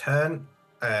Odendra's turn.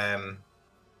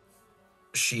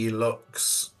 She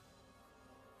looks,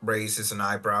 raises an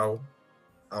eyebrow,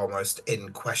 almost in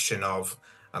question of,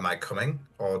 am I coming?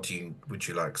 Or would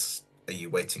you like, are you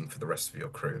waiting for the rest of your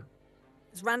crew?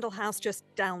 Is Randall House just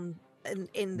down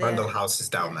in the... Randall House is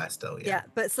down there still, yeah. Yeah,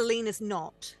 but Celine is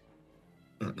not.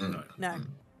 No.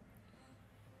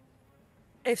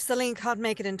 If Celine can't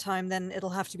make it in time, then it'll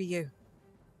have to be you.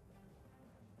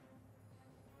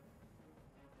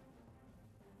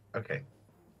 Okay.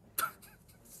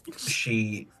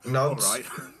 She nods All right.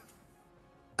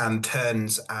 and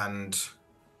turns and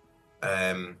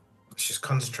she's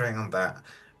concentrating on that.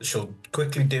 She'll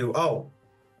quickly do,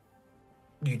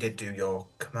 you did do your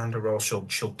commander roll. She'll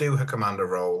do her commander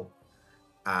roll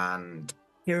and...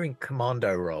 Hearing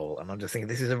commando roll, and I'm just thinking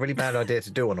this is a really bad idea to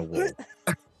do on a wall.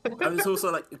 And it's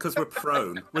also like, because we're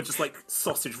prone, we're just like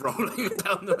sausage rolling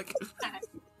down the... Like...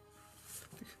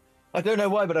 I don't know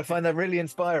why, but I find that really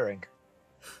inspiring.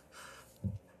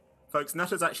 Folks, Nat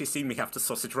has actually seen me have to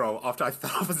sausage roll after I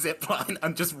fell off a zip line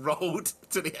and just rolled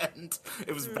to the end.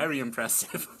 It was very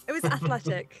impressive. It was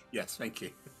athletic. Yes, thank you.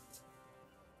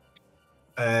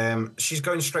 She's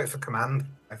going straight for command,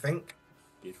 I think.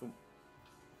 Beautiful.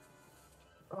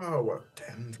 Oh, what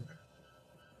Dendra.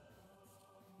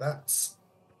 That's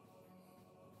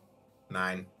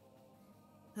 9.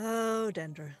 Oh,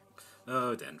 Dendra.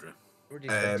 Oh, Dendra.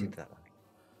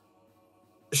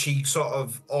 She sort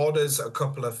of orders a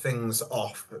couple of things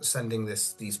off, sending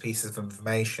these pieces of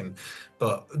information,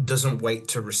 but doesn't wait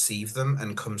to receive them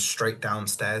and comes straight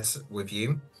downstairs with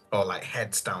you, or like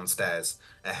heads downstairs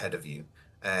ahead of you,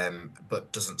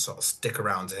 but doesn't sort of stick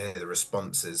around to hear the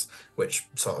responses, which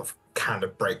sort of kind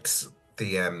of breaks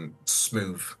the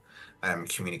smooth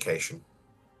communication.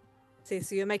 See,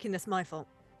 so you're making this my fault.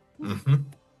 Mm-hmm.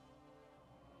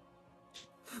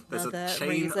 There's Another a chain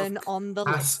reason of... on the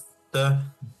Pass list. the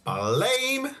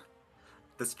blame.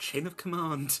 There's chain of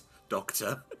command,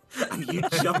 Doctor, and you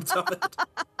jumped up it.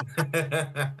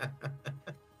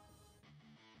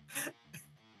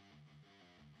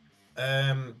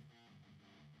 And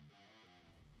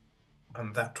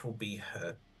that will be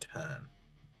her turn.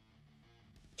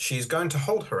 She's going to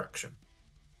hold her action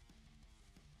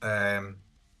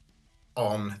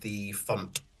on the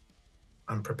font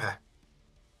and prepare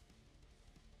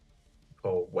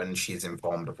for when she's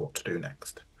informed of what to do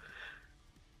next.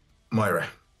 Moira.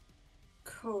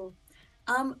 Cool.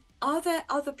 Are there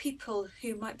other people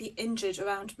who might be injured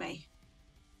around me?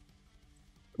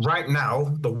 Right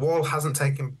now, the wall hasn't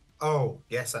taken... Oh,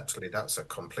 yes, actually, that's a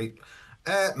complete...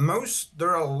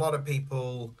 there are a lot of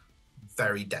people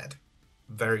very dead.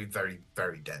 Very, very,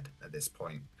 very dead at this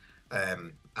point.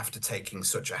 After taking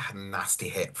such a nasty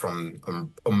hit from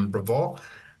Umbrivore.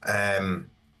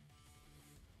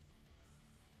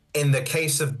 In the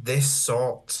case of this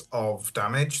sort of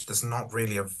damage, there's not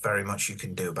really very much you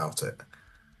can do about it.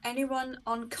 Anyone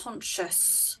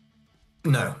unconscious?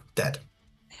 No, dead.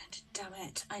 Damn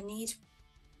it,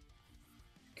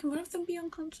 Can one of them be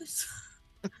unconscious?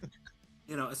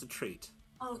 You know, as a treat.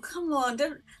 Oh, come on.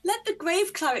 Don't let the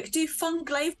Grave Cleric do fun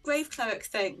Grave Cleric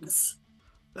things.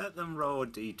 Let them roll a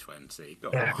d20. Go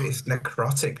Yeah, on. it's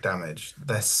necrotic damage.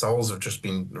 Their souls have just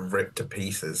been ripped to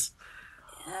pieces.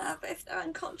 Yeah, but if they're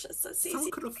unconscious, that's easy.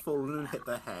 Someone could have fallen and hit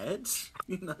their head,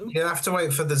 you know? You have to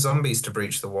wait for the zombies to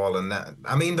breach the wall, and that...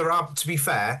 I mean, there are, to be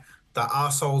fair, there are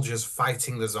soldiers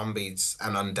fighting the zombies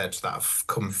and undead that have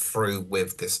come through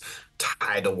with this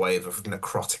tidal wave of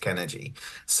necrotic energy.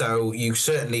 So you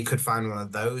certainly could find one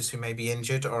of those who may be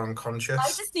injured or unconscious. I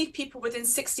just need people within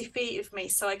 60 feet of me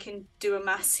so I can do a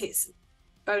mass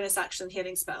bonus action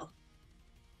healing spell.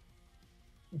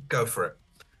 Go for it.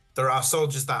 There are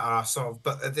soldiers that are sort of...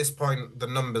 But at this point, the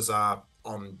numbers are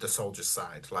on the soldiers'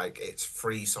 side. Like, it's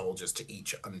 3 soldiers to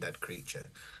each undead creature.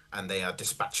 And they are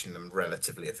dispatching them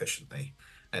relatively efficiently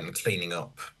and cleaning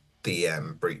up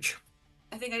the breach.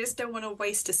 I think I just don't want to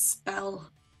waste a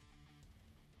spell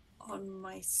on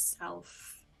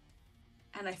myself.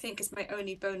 And I think it's my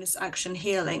only bonus action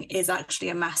healing is actually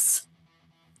a mass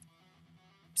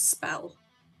spell.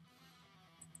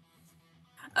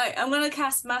 Alright, I'm going to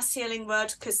cast Mass Healing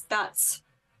Word because that's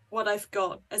what I've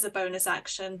got as a bonus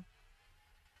action.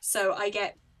 So I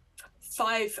get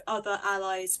 5 other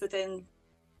allies within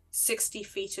 60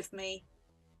 feet of me.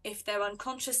 If they're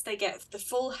unconscious, they get the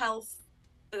full health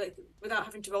without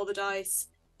having to roll the dice.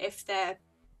 If they're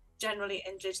generally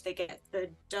injured, they get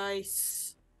the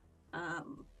dice.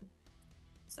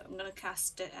 So I'm going to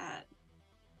cast it at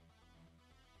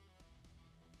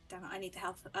Damn it, I need the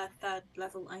health. Third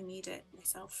level, I need it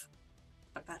myself.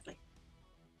 Quite badly.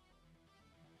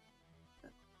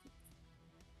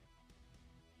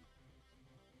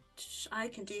 I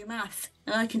can do math.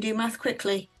 And I can do math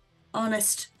quickly.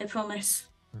 Honest, I promise.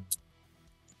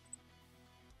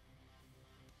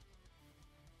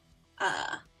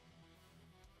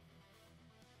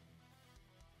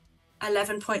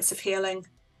 11 points of healing.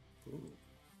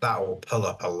 That will pull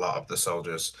up a lot of the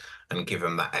soldiers and give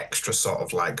them that extra sort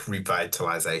of like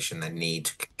revitalization they need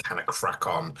to kind of crack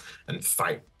on and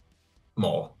fight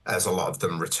more, as a lot of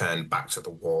them return back to the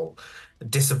wall.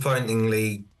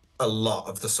 Disappointingly, a lot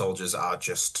of the soldiers are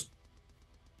just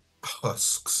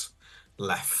husks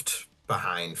left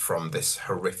behind from this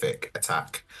horrific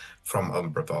attack from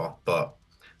Umbrivore, but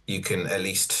you can at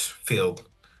least feel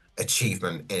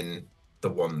achievement in the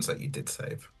ones that you did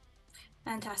save.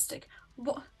 Fantastic.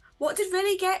 What did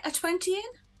Really get a 20 in?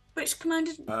 Which command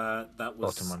did... That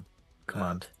was... Bottom one.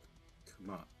 Command.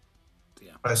 Command.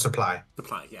 Yeah. Supply.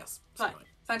 Supply, yes. Right. Supply.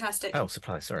 Fantastic. Oh,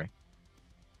 supply, sorry.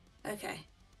 Okay.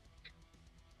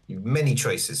 Many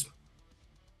choices.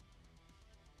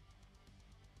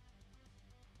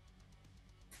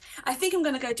 I think I'm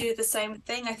going to go do the same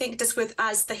thing. I think just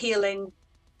as the healing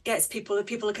gets people, the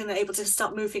people are kind of able to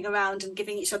start moving around and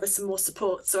giving each other some more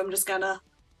support. So I'm just going to...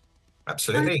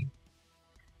 Absolutely.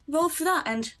 Roll for that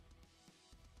and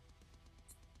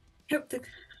hope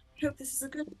this is a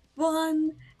good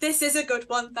one. This is a good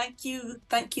one. Thank you.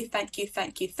 Thank you. Thank you.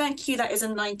 Thank you. Thank you. That is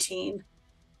a 19.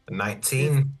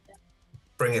 19.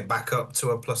 Bring it back up to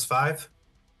a +5. Fantastic.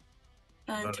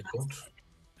 Very good.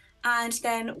 And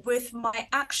then with my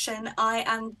action, I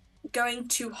am going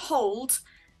to hold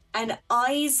an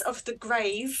Eyes of the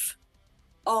Grave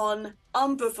on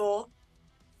Umbrivore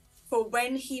for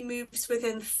when he moves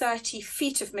within 30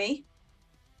 feet of me.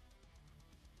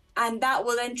 And that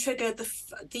will then trigger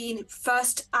the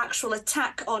first actual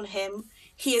attack on him.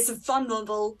 He is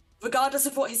vulnerable, regardless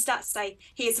of what his stats say,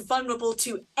 he is vulnerable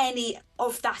to any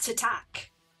of that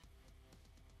attack.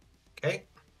 Okay.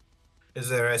 Is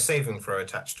there a saving throw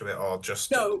attached to it, or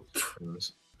just... No.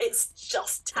 It's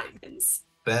just tokens.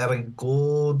 Very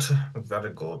good.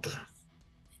 Very good.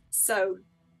 So,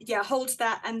 yeah, hold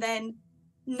that, and then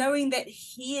knowing that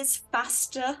he is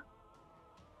faster,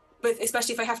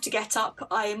 especially if I have to get up,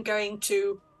 I am going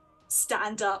to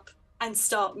stand up and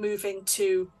start moving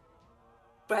to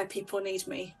where people need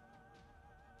me.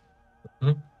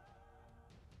 Mm-hmm.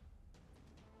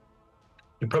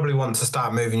 You probably want to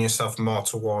start moving yourself more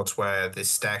towards where this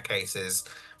staircase is,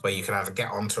 where you can either get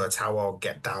onto a tower or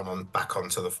get down back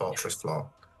onto the fortress floor.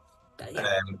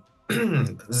 Yeah.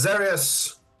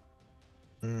 Xerius.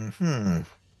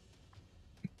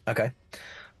 Okay.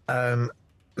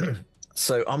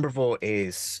 So Umbrivore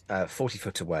is 40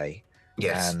 foot away.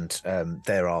 Yes. And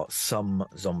there are some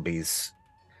zombies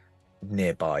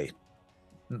nearby.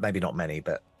 Maybe not many,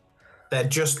 but... They're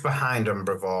just behind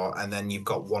Umbrivore, and then you've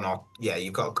got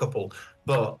you've got a couple.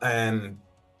 But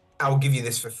I'll give you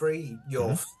this for free.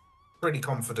 You're pretty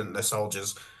confident the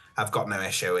soldiers have got no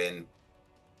issue in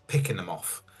picking them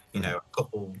off. You know, a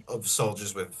couple of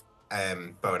soldiers with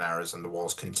bow and arrows and the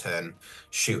walls can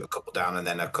shoot a couple down, and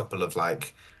then a couple of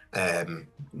like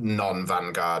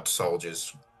non-vanguard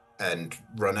soldiers and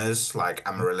runners like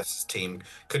Amaryllis' team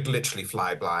could literally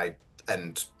fly by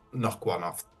and knock one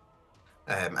off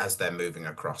as they're moving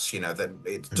across. You know, that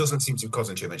it doesn't seem to be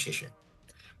causing too much issue.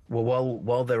 Well,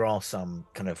 while there are some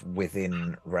kind of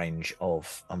within range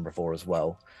of Umbrivore as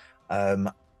well,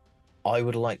 I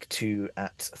would like to,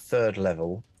 at 3rd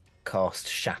level, cast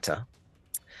Shatter.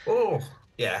 Oh,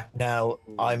 yeah. Now,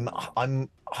 I'm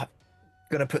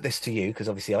going to put this to you, because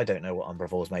obviously I don't know what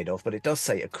Umbrivore is made of, but it does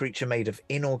say a creature made of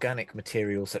inorganic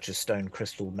material such as stone,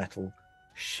 crystal, metal,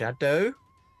 shadow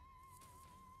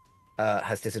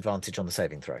has disadvantage on the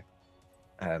saving throw.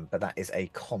 But that is a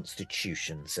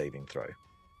Constitution saving throw.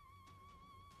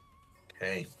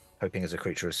 Okay. Hoping as a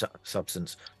creature of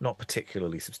substance, not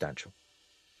particularly substantial.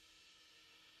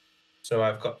 So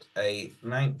I've got a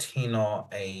 19 or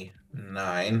a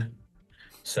 9.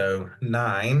 So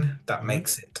 9, that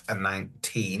makes it a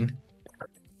 19.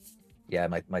 Yeah,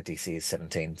 my DC is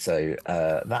 17, so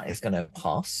that is going to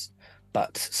pass,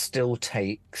 but still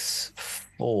takes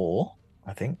 4,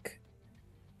 I think.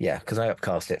 Yeah, because I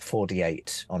upcast it,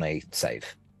 4d8 on a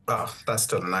save. Oh, that's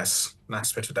still a nice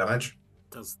bit of damage.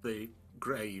 Does the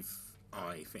grave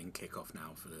eye thing kick off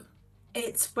now for the...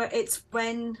 It's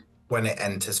when it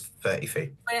enters 30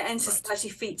 feet. When it enters 30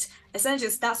 feet.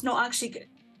 Essentially, that's not actually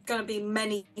going to be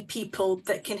many people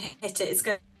that can hit it. It's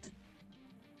going.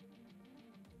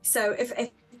 So if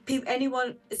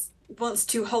anyone is wants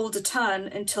to hold a turn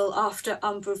until after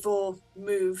Umbrivore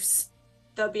moves,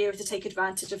 they'll be able to take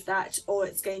advantage of that, or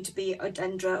it's going to be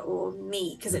Odendra or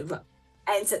me, because it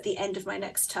ends at the end of my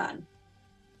next turn.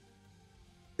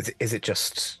 Is it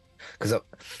just because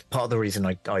part of the reason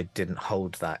I didn't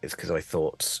hold that is because I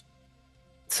thought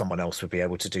someone else would be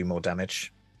able to do more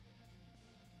damage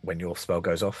when your spell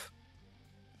goes off?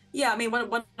 Yeah, I mean,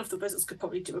 one of the wizards could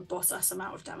probably do a boss-ass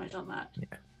amount of damage on that.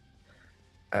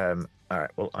 Yeah. All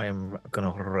right. Well, I am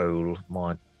gonna roll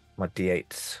my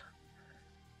d8.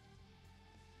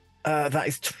 That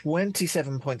is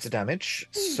 27 points of damage.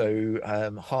 So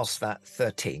half that,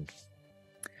 13.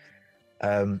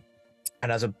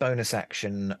 And as a bonus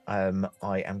action,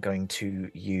 I am going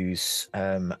to use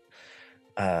one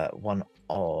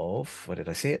of, where did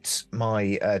I see it?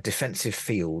 My defensive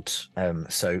field.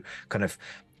 So kind of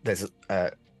there's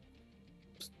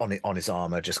on his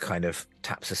armor, just kind of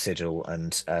taps a sigil,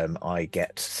 and I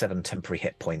get 7 temporary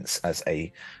hit points as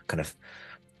a kind of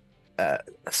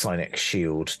psionic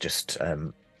shield just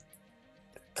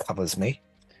covers me.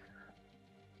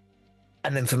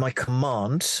 And then for my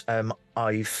command,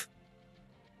 I've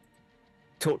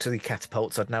talked to the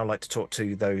catapults. I'd now like to talk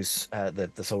to those the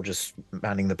soldiers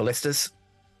manning the ballistas.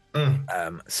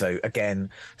 So again,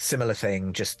 similar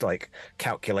thing, just like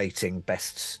calculating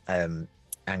best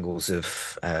angles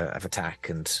of attack,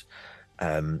 and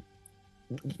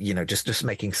just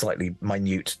making slightly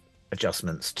minute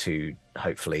adjustments to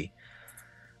hopefully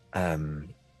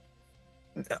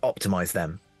optimize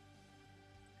them.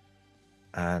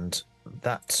 And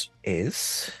that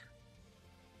is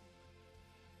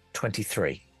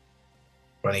 23.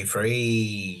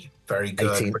 23. Very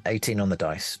good. 18 on the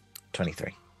dice.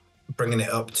 23. Bringing it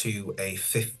up to a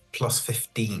plus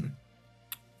 15.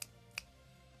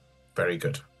 Very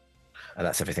good. And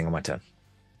that's everything on my turn.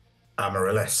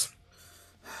 Amaryllis.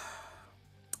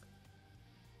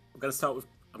 I'm going to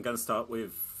start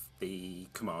with the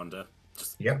commander.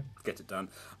 Just get it done.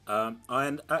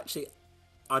 And actually,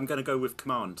 I'm going to go with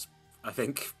command. I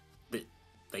think that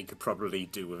they could probably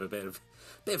do with a bit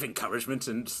of encouragement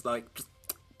and just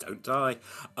don't die.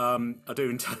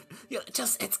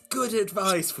 It's good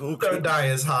advice for don't die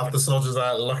as half the soldiers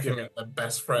are looking at their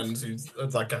best friends who's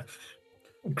like a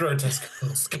grotesque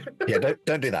husk. Yeah,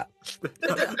 don't do that.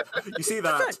 You see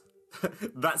that?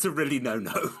 That's a really no.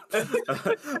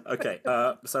 Okay,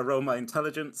 so I roll my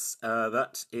intelligence.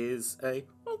 That is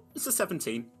it's a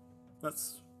 17.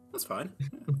 That's fine.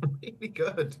 Really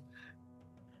good.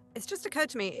 It's just occurred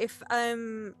to me, if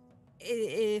Umbrivore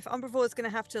is going to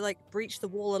have to breach the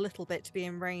wall a little bit to be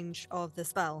in range of the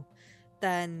spell,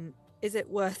 then is it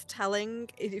worth telling,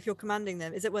 if you're commanding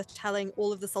them, is it worth telling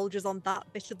all of the soldiers on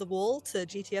that bit of the wall to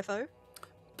GTFO?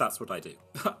 That's what I do.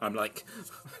 I'm like,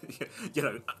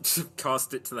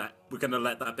 cast it to that. We're going to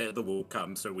let that bit of the wall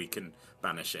come so we can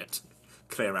banish it,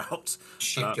 clear out.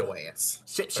 Shift your ass.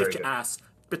 Shift your ass.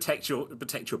 Protect your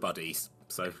buddies.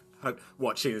 So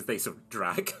watching as they sort of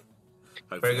drag.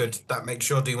 Hopefully. Very good. That makes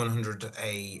your D100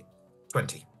 a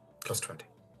 20 plus 20.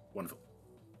 Wonderful.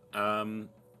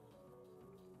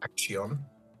 Action.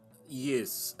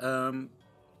 Yes. I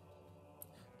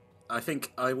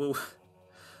think I will.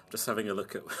 Just having a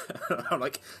look at. I'm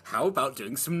like, how about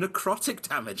doing some necrotic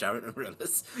damage,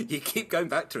 Amaryllis? You keep going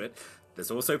back to it. There's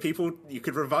also people you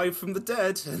could revive from the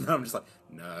dead, and I'm just like,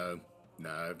 no,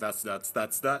 that's not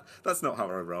how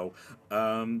I roll.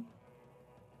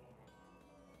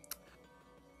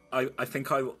 I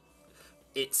think I will.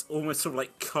 It's almost sort of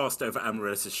like cast over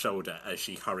Amaryllis' shoulder as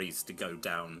she hurries to go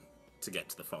down to get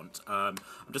to the font. I'm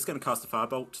just going to cast a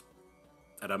firebolt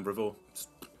at Umbrivore.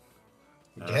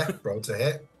 Roll to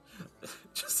hit.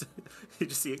 You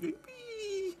just see it going.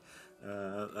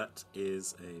 That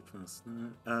is a plus.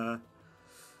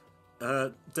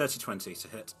 Dirty 20 to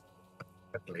hit.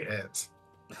 Definitely hits.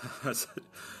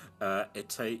 It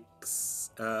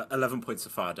takes 11 points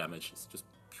of fire damage. It's just.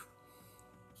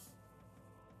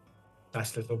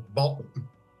 Nice little bottom.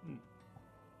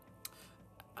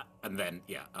 And then,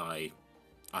 I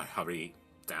hurry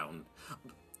down.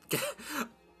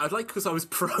 I'd like, because I was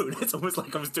prone, it's almost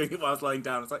like I was doing it while I was lying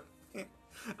down. It's like,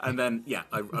 And then,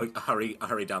 I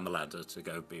hurry down the ladder to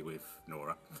go be with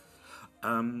Nora.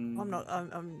 I'm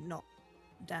not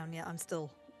down yet. I'm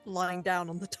still lying down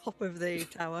on the top of the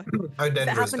tower. It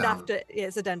happened after. Yeah,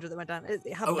 it's Odendra that went down.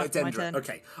 It happened after my turn.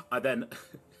 Okay. I then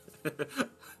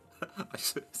I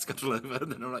scuttle over,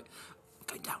 and then I'm like, I'm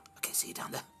going down. Okay, see you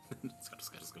down there.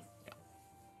 Scuttle. Yeah.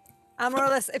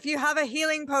 Amaryllis, if you have a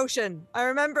healing potion, I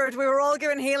remembered we were all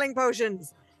given healing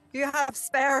potions. If you have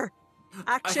spare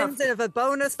actions of a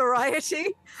bonus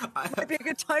variety, might be a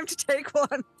good time to take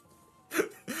one.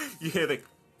 You hear the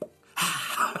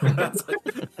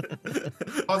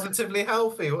Positively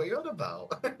healthy. What are you on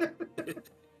about?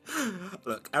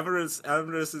 Look, Amorous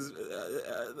is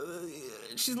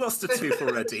she's lost a tooth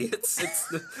already. It's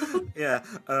yeah.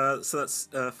 So that's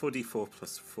 4d4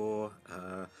 plus 4.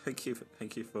 Thank you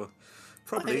for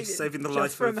probably saving the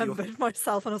life of your. I remembered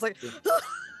myself, and I was like,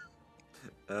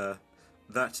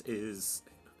 that is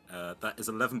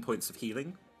 11 points of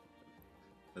healing.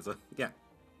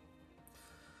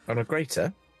 On a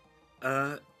greater.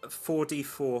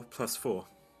 4d4 plus 4.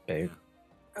 Okay. Yeah.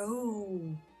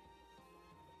 Oh.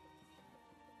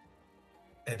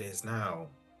 It is now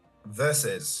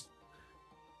versus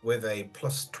with a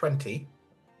plus 20.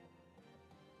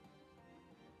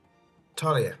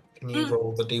 Talia, can you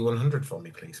roll the D100 for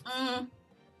me, please?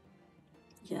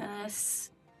 Yes.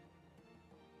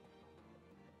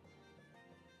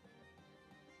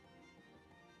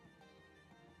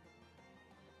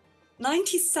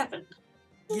 $97.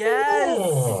 yes,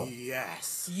 Oh.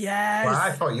 Yes. yes. Well,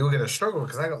 I thought you were going to struggle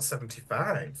because I got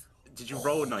 75. Did you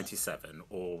roll 97,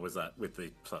 or was that with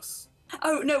the plus?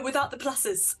 Oh, no, without the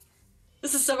pluses.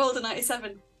 This is still rolled a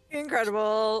 97.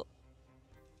 Incredible.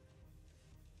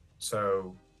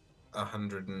 So,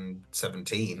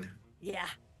 117. Yeah.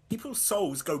 People's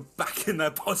souls go back in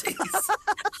their bodies.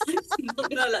 I'm not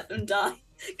going to let them die.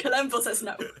 Kalembo says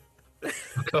no.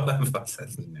 Kalembo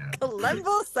says no.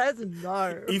 Kalembo says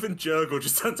no. Even Jurgle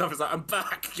just turns up and is like, I'm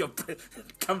back. You're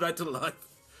come back to life.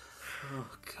 Oh,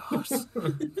 God.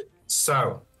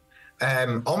 So,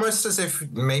 almost as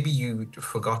if maybe you'd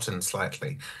forgotten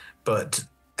slightly, but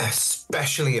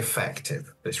especially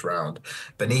effective this round.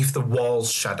 Beneath the wall's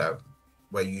shadow,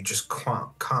 where you just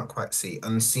can't quite see,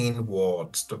 unseen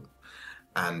wards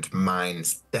and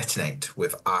mines detonate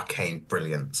with arcane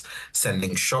brilliance,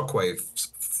 sending shockwaves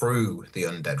through the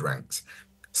undead ranks.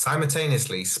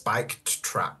 Simultaneously, spiked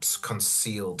traps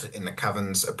concealed in the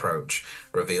cavern's approach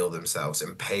reveal themselves,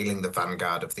 impaling the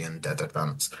vanguard of the undead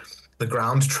advance. The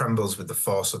ground trembles with the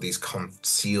force of these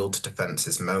concealed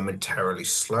defenses, momentarily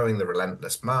slowing the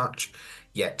relentless march,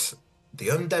 yet the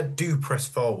undead do press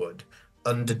forward,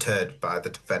 undeterred by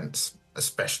the defense,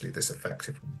 especially this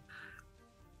effective one.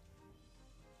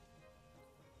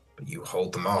 But you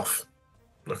hold them off.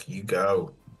 Look, you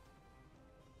go.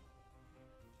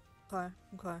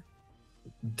 Okay.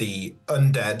 The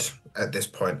undead at this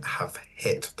point have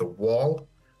hit the wall.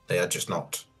 They are just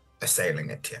not assailing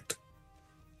it yet.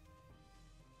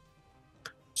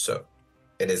 So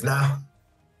it is now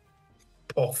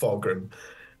poor Fulgrim.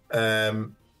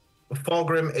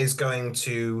 Fulgrim is going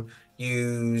to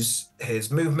use his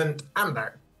movement and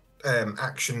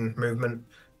action movement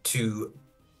to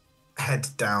head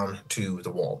down to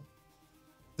the wall.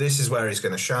 This is where he's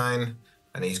going to shine,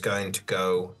 and he's going to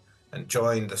go and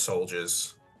join the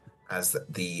soldiers as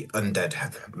the undead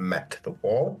have met the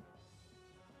wall.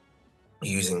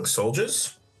 Using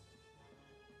soldiers.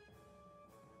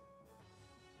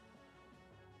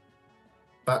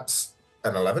 That's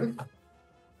an 11.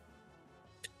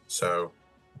 So,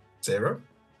 0.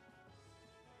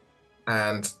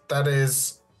 And that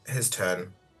is his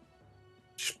turn.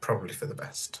 Which is probably for the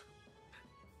best.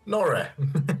 Nora.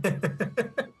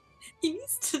 He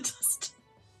needs to just...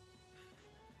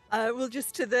 Well,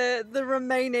 just to the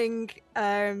remaining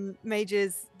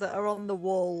mages that are on the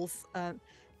walls,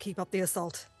 keep up the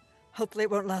assault. Hopefully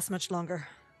it won't last much longer,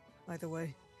 by the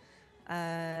way.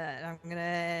 I'm going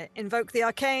to invoke the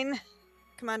arcane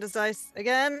commander's dice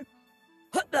again.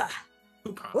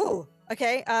 Oh,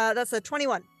 okay. That's a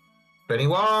 21.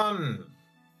 21.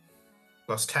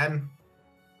 Plus 10.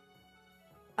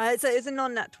 It's a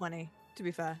non-nat 20, to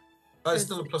be fair. Oh, it's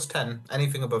still a plus 10.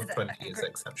 Anything above Is it? 20 Okay, is great.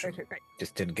 exceptional. Great.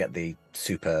 Just didn't get the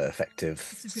super effective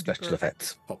special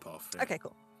effects. Pop off. Yeah. Okay,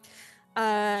 cool.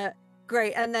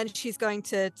 Great. And then she's going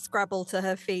to scrabble to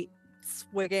her feet,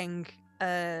 swigging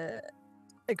a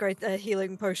great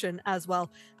healing potion as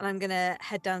well. And I'm going to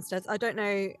head downstairs. I don't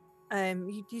know.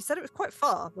 You said it was quite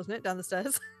far, wasn't it, down the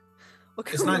stairs?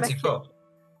 It's 90 foot.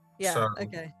 Yeah, So,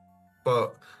 okay.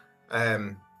 But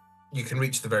you can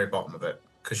reach the very bottom of it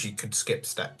because you could skip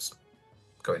steps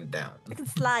going down. I can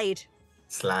slide.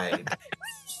 Slide.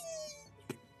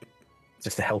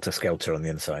 Just a helter-skelter on the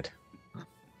inside.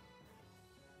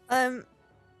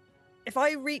 If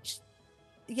I've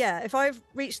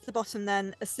reached the bottom,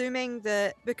 then assuming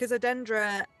that because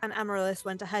Odendra and Amaryllis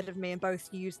went ahead of me and both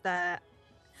used their,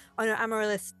 oh no,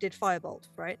 Amaryllis did Firebolt,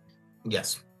 right?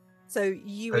 Yes. So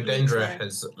you would need Odendra to...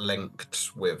 has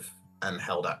linked with and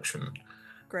held action.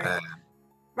 Great.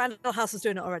 Randall House was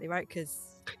doing it already, right?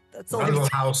 Because that's all. Randall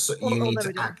House, all you need they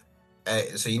were to act.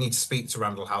 So you need to speak to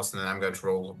Randall House, and then I'm going to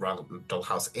roll Randall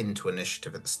House into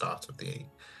initiative at the start of the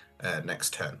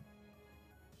next turn.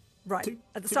 Right. To-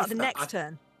 At the to start of be the fair, next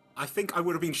turn. I think I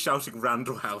would have been shouting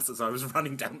Randall House as I was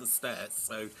running down the stairs,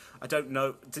 so I don't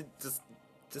know. Does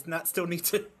Nat still need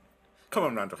to... Come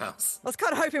on, Randall House. I was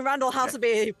kind of hoping Randall House would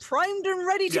be primed and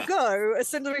ready to Yeah. go as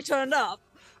soon as we turned up.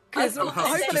 Because Randall House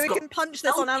has hopefully just we got- can punch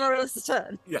this on Amaryllis'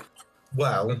 turn. Yeah.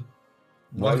 Well,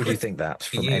 Why would you lucky think that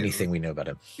for from you, anything we know about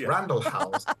him? Yeah. Randall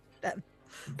House Them.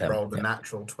 rolled a yeah.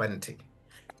 natural 20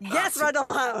 Yes, Randall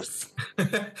House!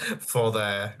 for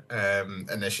their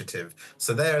initiative.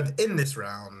 So they're in this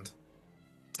round,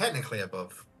 technically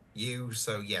above you.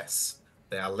 So yes,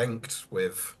 they are linked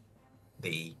with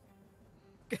the.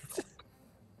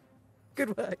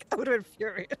 Good work. I would have been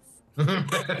furious.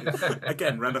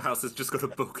 Again, Randall House has just got a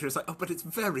book, and it's like, oh, but it's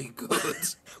very good.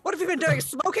 What have you been doing?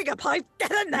 Smoking a pipe?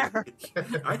 Get in there!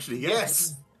 Actually,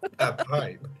 Yes, a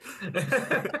pipe.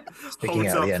 Sticking Holds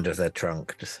out the up- end of their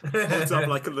trunk. Just... Holds up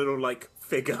like a little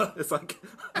figure. It's like,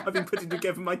 I've been putting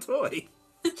together my toy.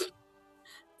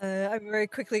 I'm very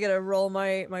quickly going to roll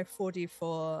my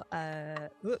 4d4.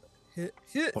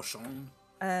 Pochon.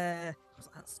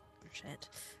 That's shit.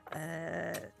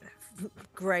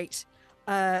 Great.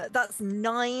 That's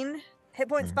 9 hit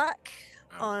points back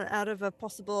Wow. out of a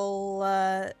possible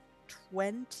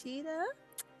 20 there.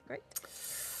 Great.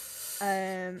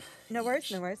 No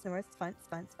worries.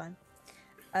 It's fine.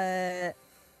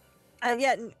 And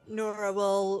yeah, Nora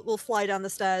will fly down the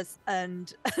stairs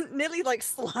and nearly like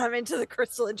slam into the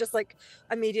crystal and just like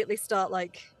immediately start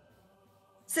like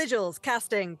sigils,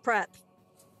 casting, prep.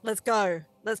 Let's go.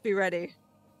 Let's be ready.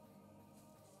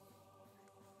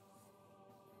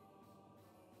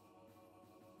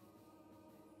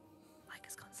 Mike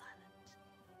has gone silent.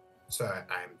 So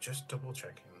I'm just double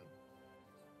checking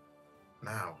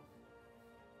now.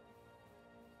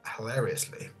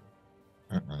 Hilariously,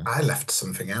 I left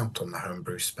something out on the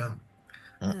homebrew spell.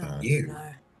 You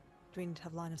No. Do we need to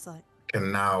have line of sight?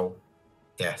 can now,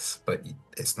 yes, but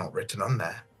it's not written on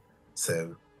there,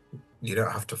 so you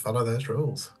don't have to follow those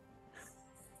rules.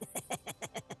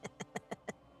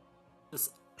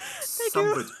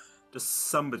 Does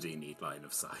somebody need line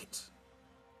of sight?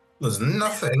 There's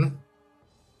nothing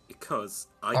Because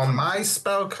I on can, my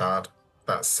spell card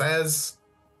that says.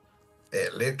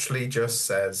 It literally just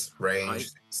says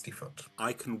range 60 foot.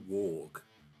 I can walk.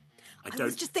 I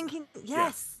was just thinking,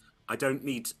 yes. I'm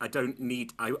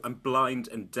blind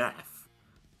and deaf,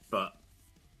 but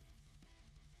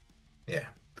Yeah.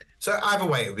 So either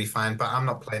way, it would be fine. But I'm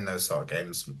not playing those sort of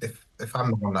games. If I'm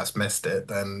the one that's missed it,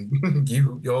 then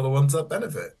you're the ones that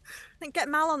benefit. I think get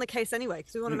Mal on the case anyway,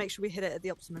 because we want to make sure we hit it at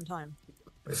the optimum time.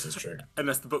 This is true.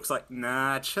 unless the book's like,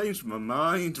 nah, I changed my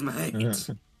mind, mate.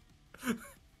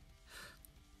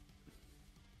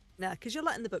 Nah, because you're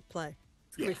letting the book play.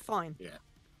 It's going to be fine. Yeah.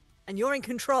 And you're in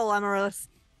control, Amaryllis.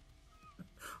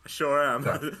 I sure am.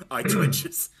 Eye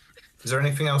twitches. Is there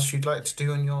anything else you'd like to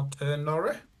do on your turn,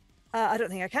 Nora? I don't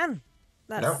think I can.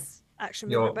 That's No.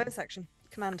 action, You're- movement, bonus action.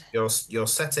 Command. You're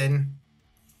set in.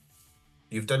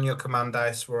 You've done your command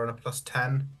dice. We're on a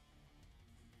 +10.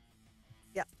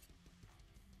 Yeah.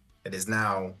 It is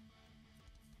now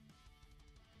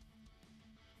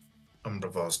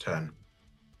Umbravor's turn.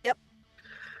 Yep.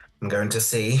 I'm going to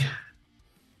see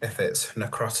if its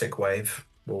necrotic wave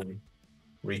will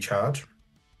recharge.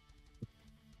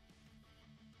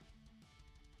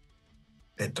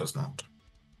 It does not.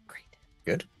 Great.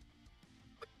 Good.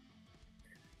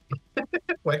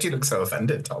 Why do you look so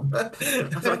offended, Tom?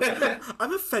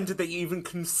 I'm offended that you even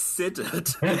considered.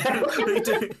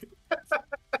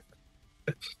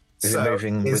 Is it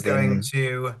moving it's within- going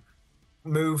to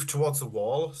move towards the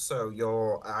wall, so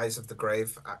your Eyes of the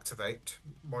Grave activate,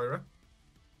 Moira.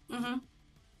 Mm-hmm.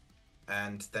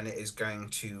 And then it is going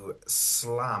to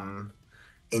slam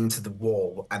into the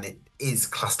wall, and it is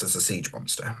classed as a siege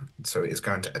monster. So it is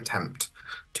going to attempt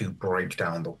to break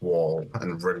down the wall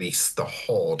and release the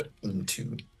horde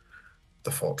into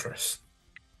the fortress.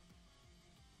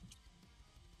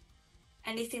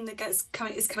 Anything that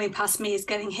is coming past me is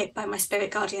getting hit by my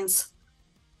spirit guardians.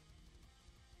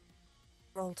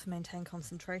 Roll to maintain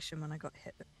concentration when I got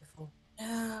hit before.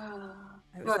 Oh.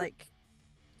 It was like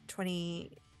 20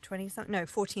 something. No,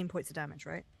 14 points of damage,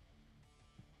 right?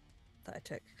 That I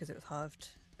took because it was halved.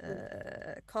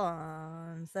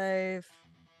 Con save.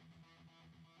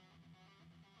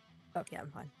 Oh yeah,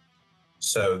 I'm fine.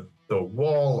 So the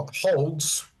wall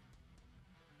holds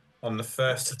on the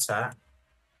first attack,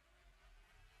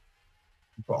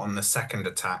 but on the second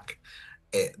attack,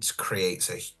 it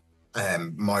creates a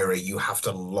Moira. You have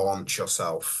to launch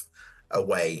yourself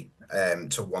away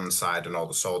to one side, and all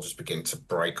the soldiers begin to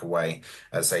break away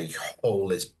as a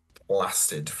hole is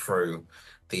blasted through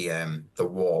the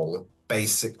wall.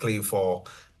 Basically, for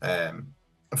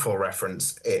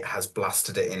reference, it has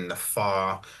blasted it in the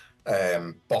far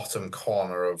bottom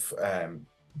corner of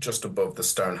just above the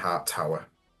Stoneheart Tower.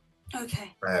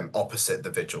 Okay. Opposite the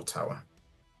Vigil Tower.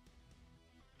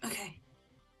 Okay.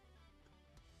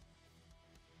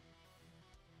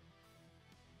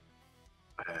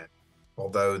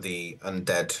 Although the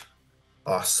undead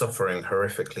are suffering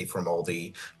horrifically from all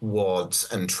the wards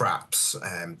and traps,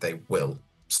 they will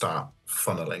start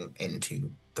funneling into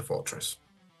the fortress.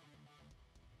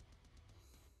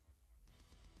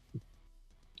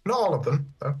 Not all of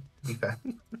them, though, to be fair.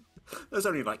 There's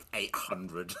only like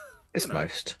 800. It's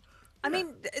most. I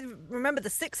mean, remember the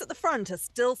 6 at the front are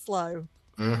still slow.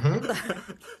 Mm-hmm.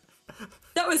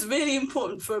 That was really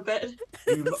important for a bit.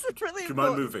 It's really Do you mind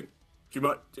important. moving? Do you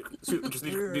mind? Just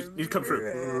need to come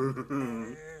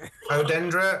through.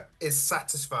 Odendra is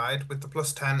satisfied with the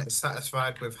 +10, is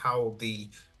satisfied with how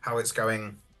it's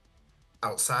going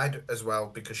outside as well,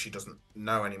 because she doesn't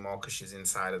know anymore because she's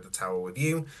inside of the tower with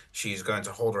you. She's going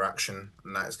to hold her action,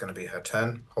 and that is going to be her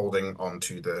turn, holding on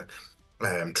to the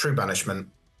True Banishment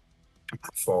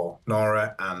for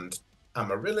Nora and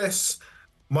Amaryllis.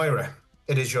 Moira,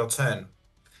 it is your turn.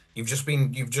 You've just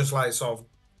like sort of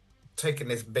taken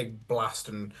this big blast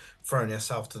and thrown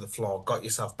yourself to the floor, got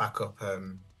yourself back up.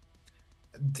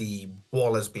 The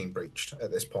wall has been breached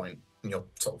at this point, and you're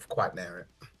sort of quite near it.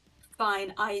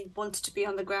 Fine, I wanted to be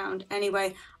on the ground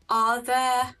anyway.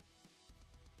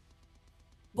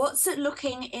 What's it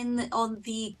looking on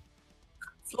the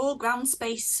floor ground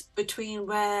space between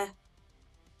where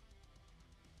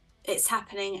it's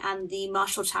happening and the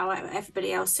Marshall Tower where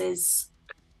everybody else is?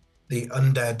 The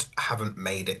undead haven't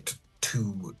made it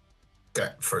to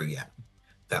get through yet.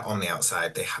 They're on the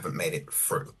outside. They haven't made it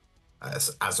through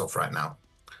as of right now.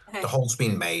 Okay. The hole's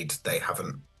been made. They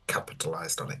haven't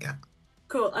capitalized on it yet.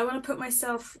 Cool. I want to put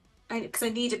myself, because I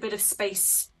need a bit of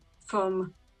space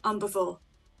from Umberville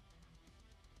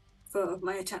for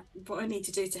my attack. What I need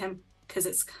to do to him, because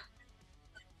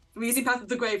I'm using Path of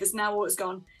the Grave is now all it's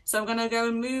gone. So I'm going to go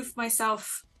and move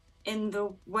myself in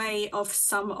the way of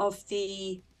some of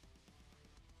the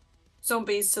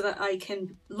zombies so that I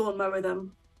can lawnmower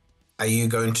them. Are you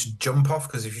going to jump off?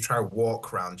 Because if you try to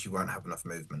walk around, you won't have enough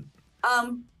movement.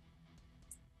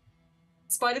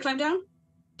 Spider climb down?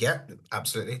 Yeah,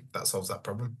 absolutely. That solves that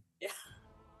problem. Yeah.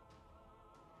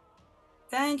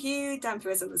 Thank you,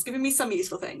 Damperism. It's giving me some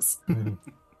useful things.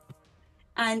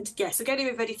 And yeah, so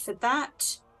getting ready for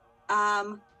that.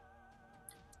 And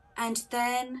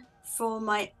then for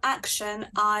my action,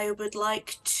 I would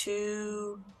like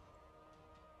to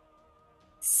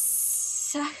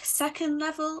second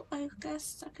level, I guess.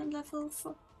 Second level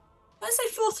for, let's say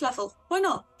 4th level. Why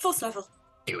not? 4th level.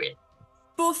 Do it.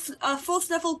 4th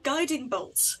level guiding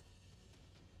bolt.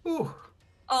 Ooh.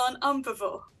 On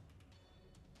Umberville.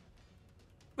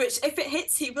 Which, if it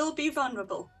hits, he will be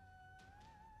vulnerable.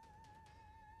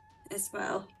 As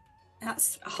well.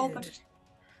 That's a whole bunch of...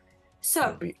 So...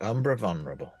 It'll be Umbra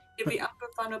vulnerable. It'll be Umbra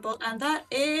vulnerable, and that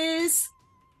is...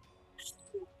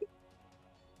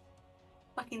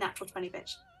 fucking natural 20,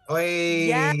 bitch. Oi!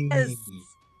 Yes!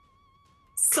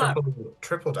 So...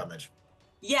 Triple damage.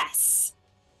 Yes!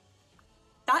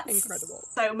 That's incredible.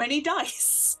 So many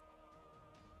dice.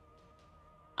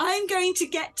 I'm going to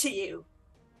get to you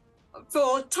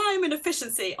for time and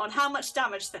efficiency on how much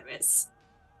damage there is,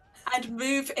 and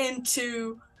move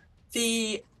into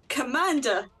the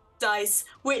commander dice,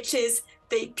 which is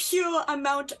the pure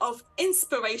amount of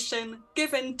inspiration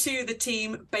given to the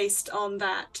team based on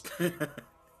that.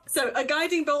 So a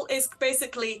guiding bolt is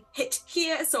basically hit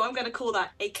here, so I'm going to call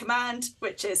that a command,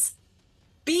 which is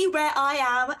be where I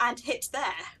am and hit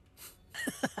there.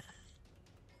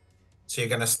 So you're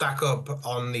going to stack up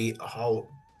on the hole,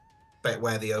 bit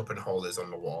where the open hole is on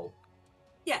the wall.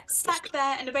 Yeah, stack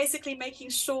there, and basically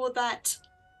making sure that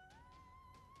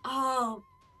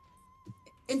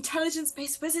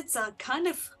intelligence-based wizards are kind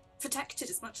of protected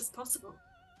as much as possible.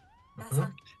 Mm-hmm.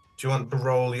 Do you want to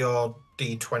roll your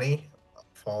d20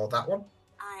 for that one?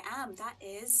 I am. That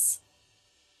is...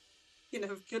 You'll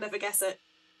never guess it.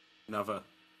 Never.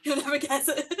 You'll never guess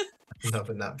it.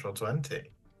 Another natural 20.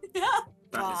 Yeah.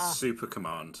 That is super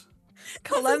command.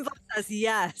 Columbo says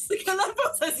yes. Columbo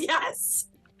says yes.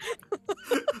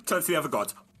 Turn to the other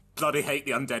gods. Bloody hate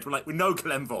the undead. We're like, we know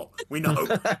Kalemvor. We know.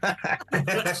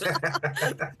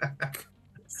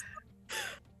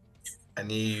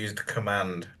 And you used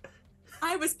command.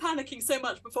 I was panicking so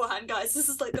much beforehand, guys. This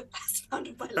is like the best round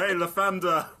of my life. Hey,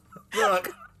 Lathander. Look.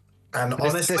 And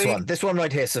honestly, this one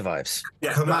right here survives.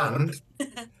 Yeah, command,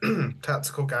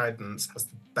 tactical guidance has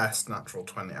the best natural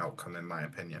 20 outcome in my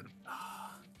opinion.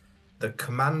 The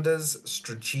commander's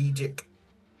strategic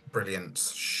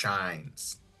brilliance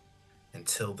shines.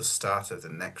 Until the start of the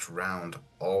next round,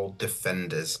 all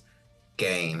defenders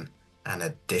gain an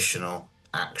additional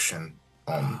action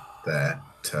on their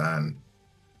turn.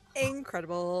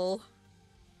 Incredible.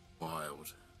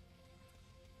 Wild.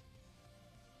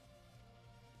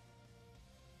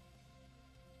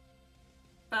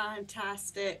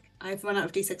 Fantastic. I've run out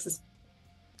of D6s.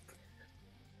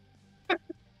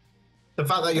 The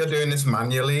fact that you're doing this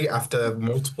manually after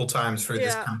multiple times through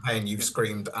this Yeah. campaign, you've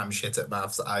screamed, "I'm shit at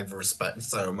maths." I respect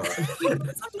so much. I'm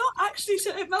not actually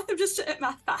shit at math, I'm just shit at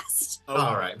math fast. Oh,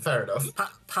 All right, fair enough.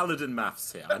 Paladin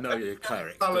maths here. I know you're a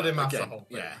cleric. Paladin but maths again, the whole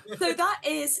thing. yeah. So that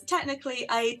is technically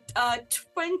a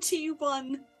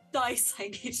 21 dice I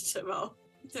need to roll.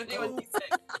 So anyone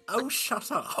D6. Oh,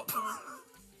 shut up.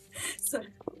 So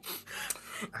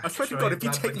I swear to God, if you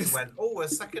Glad take when this... went, a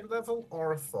second level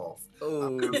or a fourth? Oh.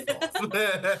 I'll go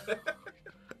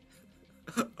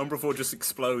fourth. Umbra 4 just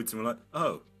explodes and we're like,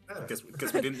 oh, I guess we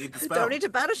didn't need the spell. Don't need to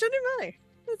banish any money.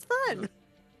 It's fine.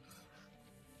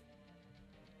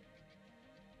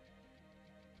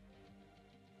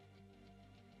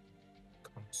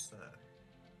 Concern.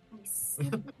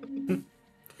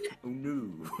 Oh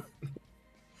no.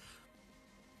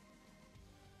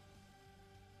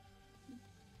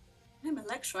 I'm a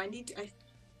lecturer. I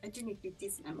do need to be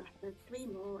decent. I'm 3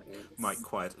 more. Mike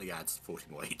quietly adds 40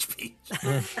 more HP.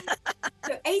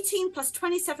 So 18 plus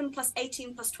 27 plus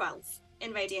 18 plus 12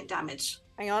 in radiant damage.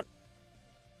 Hang on.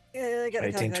 Get the 18,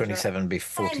 calculator 27 be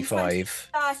 45.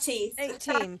 30, 18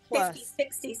 50, plus.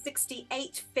 60,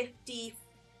 68, 50,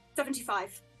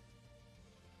 75.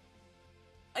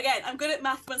 Again, I'm good at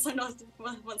math once I'm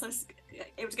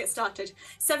able to get started.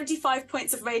 75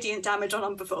 points of radiant damage on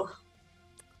Umbra 4.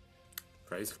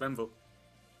 Praise Glenville.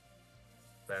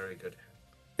 Very good.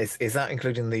 Is that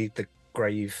including the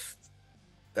grave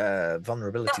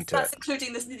vulnerability to That's it?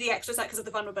 including the extra set because of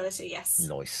the vulnerability, yes.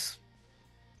 Nice.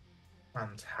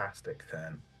 Fantastic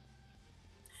then.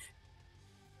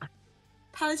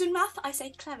 Paladin math, I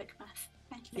say cleric math.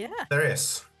 Thank you. Yeah. There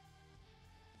is.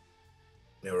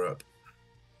 You're up.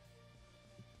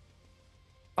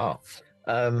 Oh,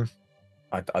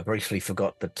 I briefly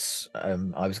forgot that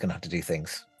I was going to have to do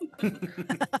things.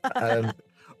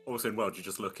 Also in world, you're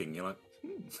just looking, you're like,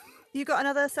 You got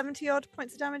another 70 odd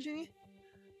points of damage in you?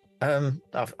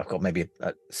 I've got maybe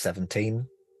a 17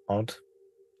 odd.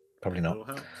 Probably not.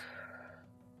 that'll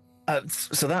help.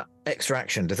 So that extra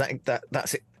action, does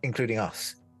that's it, including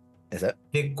us? Is it?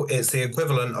 It's the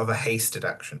equivalent of a hasted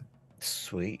action.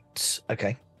 Sweet.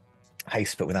 Okay.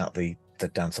 Haste, but without the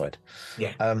downside.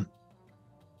 Yeah.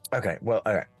 Okay. Well.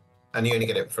 All right. And you only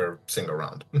get it for a single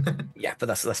round. Yeah, but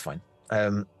that's fine.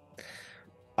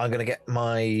 I'm going to get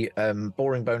my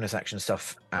boring bonus action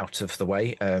stuff out of the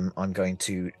way. I'm going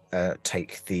to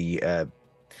take the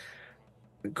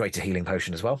greater healing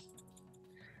potion as well.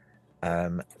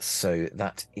 So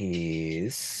that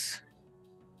is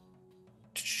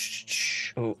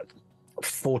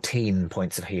 14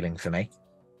 points of healing for me.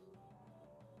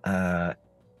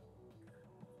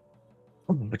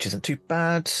 Which isn't too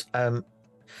bad.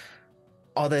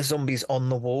 Are there zombies on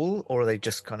the wall, or are they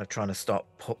just kind of trying to start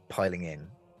piling in?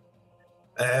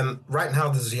 Right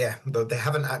now, but they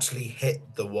haven't actually hit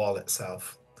the wall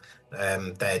itself.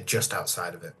 They're just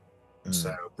outside of it.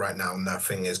 So right now,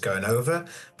 nothing is going over.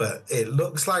 But it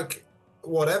looks like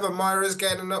whatever Moira's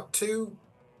getting up to,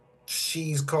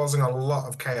 she's causing a lot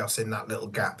of chaos in that little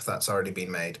gap that's already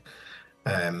been made.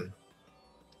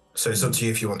 So it's up to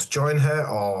you if you want to join her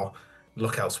or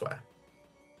look elsewhere.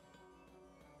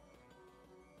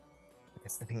 I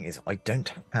guess the thing is, I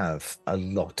don't have a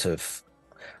lot of...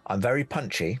 I'm very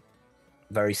punchy,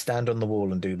 very stand on the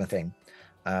wall and do my thing.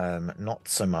 Not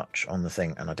so much on the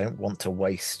thing, and I don't want to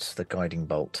waste the guiding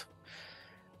bolt.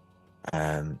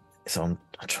 So I'm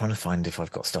trying to find if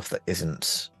I've got stuff that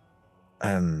isn't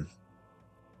going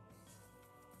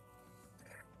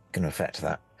to affect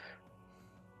that.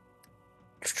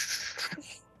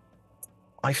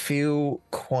 I feel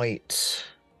quite...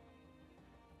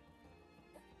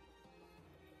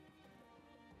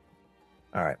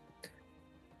 All right.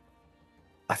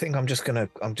 I think I'm just gonna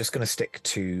stick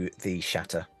to the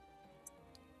shatter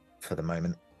for the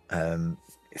moment. It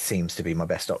seems to be my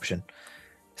best option.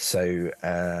 So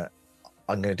I'm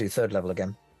going to do 3rd level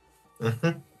again,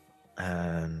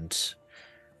 and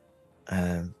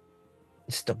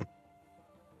it's double.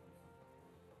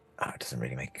 Oh, it doesn't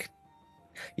really make.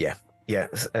 Yeah.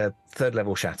 3rd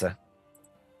level shatter.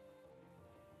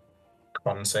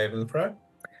 Con saving throw.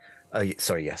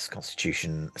 Sorry, yes.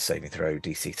 Constitution saving throw,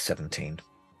 DC 17.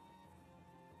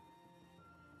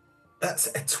 That's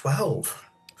a 12.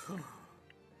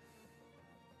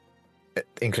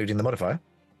 Including the modifier?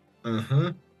 Mm-hmm.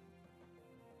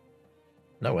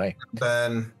 No way.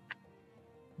 Then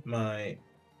my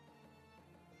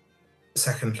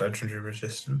second legendary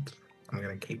resistant. I'm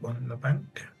going to keep one in the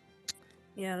bank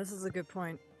Yeah, this is a good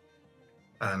point.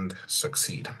 and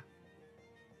succeed.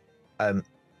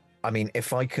 I mean,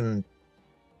 if I can,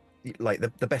 like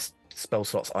the best spell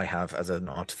slots I have as an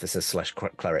artificer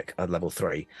 / cleric are level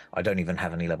 3. I don't even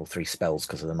have any level 3 spells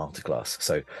because of the martyr class.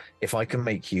 So if I can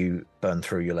make you burn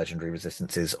through your legendary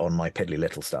resistances on my piddly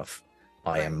little stuff,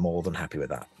 I am more than happy with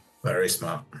that. Very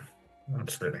smart.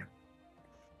 Absolutely.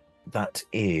 That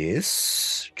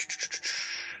is...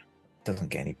 Doesn't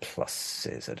get any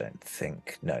pluses, I don't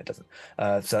think. No, it doesn't.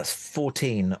 So that's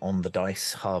 14 on the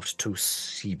dice, halved to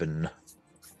 7.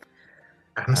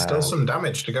 And still some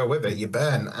damage to go with it. You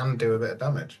burn and do a bit of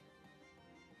damage.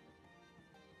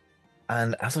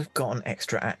 And as I've got an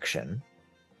extra action,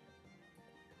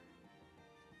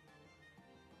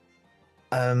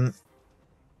 I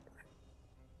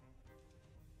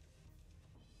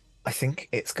think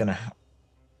it's gonna.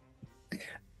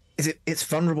 It's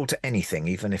vulnerable to anything,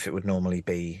 even if it would normally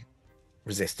be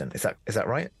resistant. Is that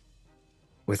right?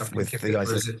 With if the it's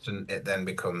eyes resistant, it then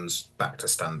becomes back to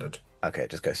standard. Okay,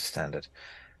 it just goes to standard.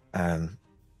 I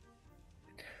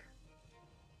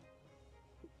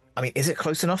mean, is it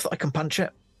close enough that I can punch it?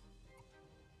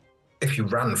 If you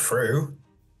ran through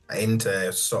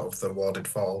into sort of the warded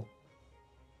fall,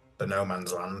 the no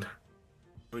man's land.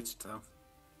 Story to tell.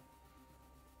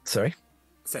 Sorry?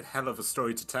 It's a hell of a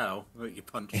story to tell. That you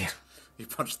punched, you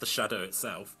punched the shadow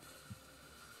itself.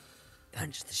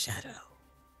 Punch the shadow.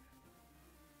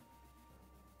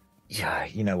 Yeah,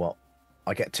 you know what?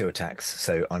 I get 2 attacks,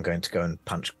 so I'm going to go and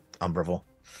punch Umbreville.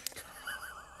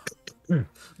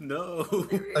 No.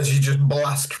 As you just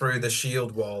blast through the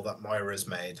shield wall that Moira's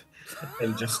made,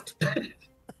 and just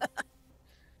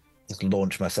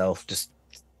launch myself, just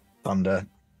thunder.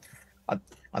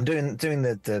 I'm doing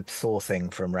the Thor thing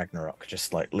from Ragnarok,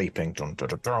 just like leaping.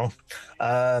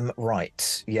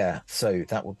 Right, yeah. So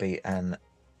that would be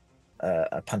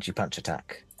a punchy punch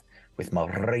attack with my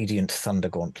radiant thunder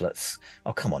gauntlets.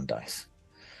 Oh, come on, dice.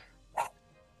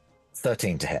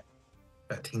 13 to hit.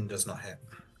 13 does not hit.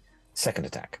 Second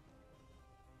attack.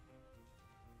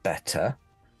 Better.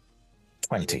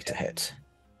 20 to hit.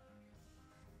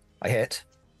 I hit.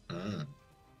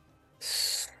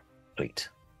 Sweet.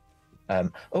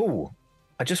 Oh,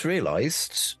 I just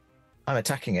realised I'm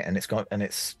attacking it, and it's got, and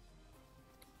it's.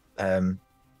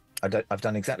 I've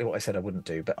done exactly what I said I wouldn't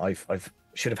do, but I've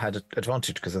should have had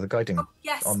advantage because of the guiding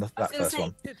on that first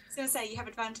one. I was going to say you have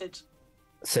advantage.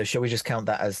 So shall we just count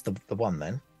that as the one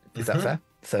then? Is that fair?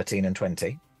 13 and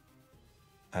 20.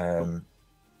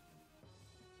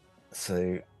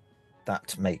 So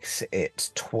that makes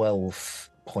it 12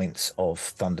 points of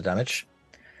thunder damage.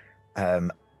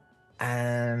 And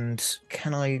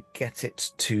can I get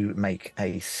it to make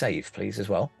a save, please, as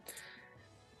well?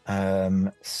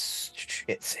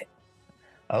 It's...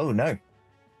 Oh, no.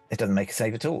 It doesn't make a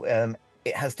save at all.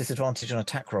 It has disadvantage on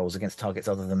attack rolls against targets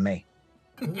other than me.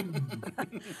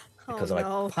 Because I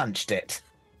punched it.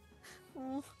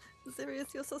 Oh, Sirius,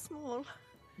 you're so small.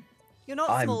 You're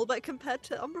not small, but compared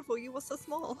to Umbreville, you were so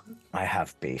small. I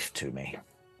have beef to me.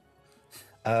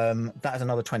 That is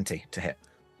another 20 to hit.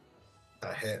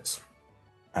 That hits.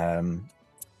 And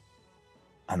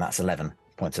that's 11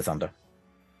 points of thunder.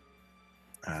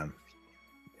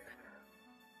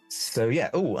 So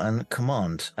yeah. Oh, and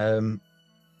command. God,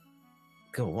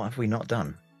 what have we not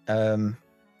done?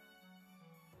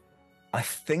 I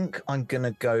think I'm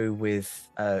gonna go with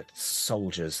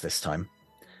soldiers this time.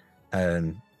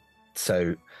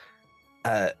 So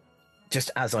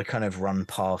just as I kind of run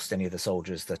past any of the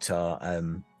soldiers that are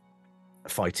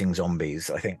fighting zombies,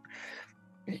 I think,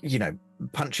 you know,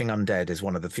 punching undead is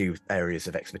one of the few areas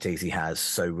of expertise he has,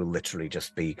 so we'll literally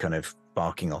just be kind of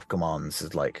barking off commands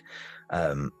as like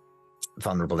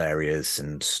vulnerable areas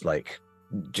and like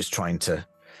just trying to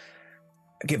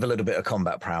give a little bit of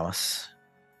combat prowess.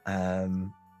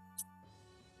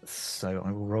 So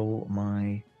I will roll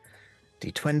my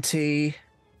d20.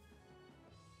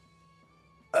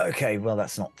 Okay, well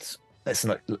it's not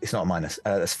a minus.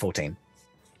 That's 14.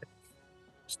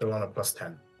 Still on a plus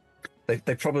 10.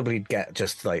 They probably get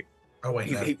just like. Oh wait,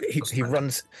 he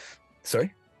runs.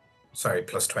 Sorry,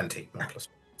 plus 20, not plus.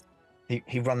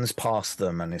 He runs past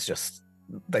them and it's just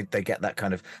they get that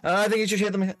kind of. I think you should hear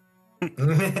them.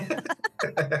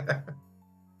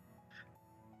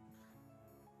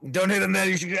 Don't hit them there.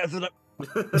 You should get to them.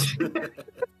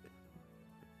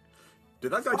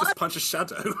 Did that guy just punch a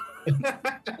shadow?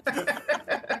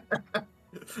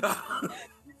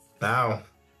 Now,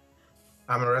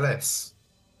 Amaryllis,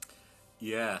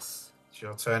 Yes. it's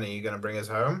your turn. Are you going to bring us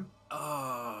home?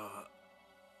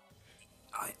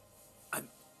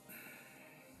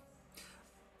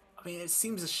 I mean, it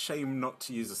seems a shame not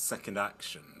to use a second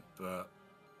action, but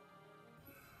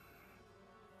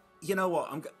you know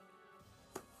what? I'm going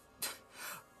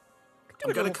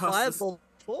to cast this... fireball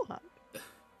beforehand.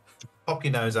 Pop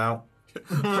your nose out.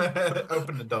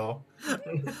 Open the door.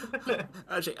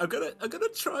 Actually, I'm gonna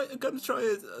try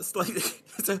a slightly.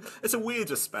 It's a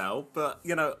weirder spell, but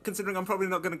you know, considering I'm probably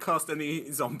not gonna cast any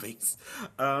zombies,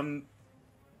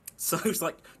 so it's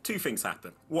like two things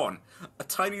happen. One, a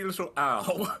tiny little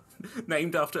owl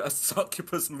named after a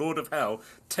succubus lord of hell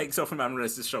takes off from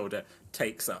Amaryllis' shoulder,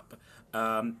 takes up.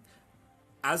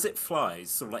 As it flies,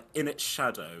 sort of like in its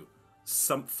shadow,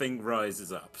 something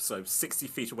rises up. So 60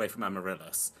 feet away from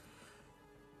Amaryllis.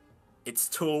 It's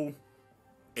tall,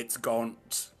 it's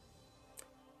gaunt,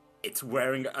 it's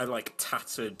wearing a, like,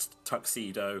 tattered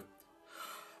tuxedo.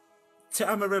 To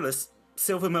Amaryllis,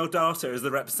 Silver Meldata is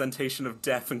the representation of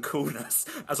death and coolness,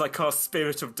 as I cast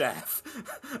Spirit of Death.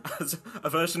 As a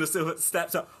version of Silver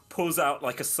steps up, pulls out,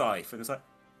 like, a scythe, and it's like,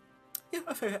 yeah,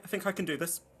 I think I can do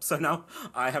this. So now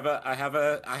I have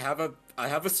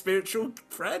a spiritual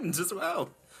friend as well.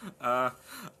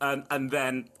 And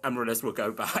then Amaryllis will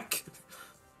go back,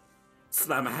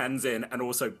 slam her hands in, and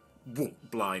also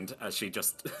blind as she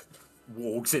just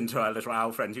walks into her little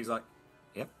owl friend. She's like,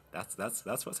 "Yep, that's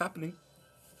what's happening."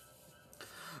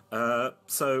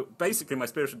 So basically, my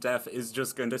Spirit of Death is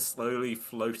just going to slowly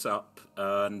float up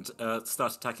and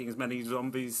start attacking as many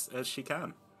zombies as she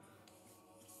can.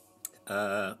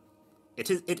 It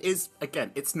is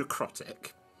again, it's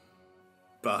necrotic,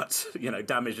 but you know,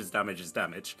 damage is damage is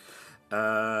damage.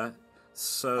 So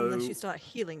unless you start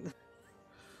healing them.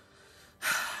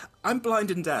 I'm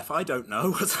blind and deaf. I don't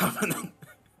know what's happening.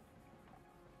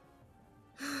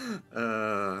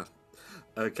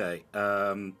 Okay.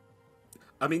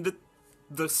 I mean,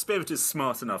 the spirit is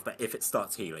smart enough that if it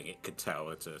starts healing, it could tell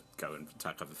her to go and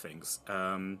attack other things.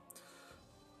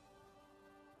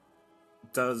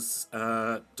 Does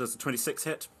the 26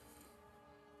 hit?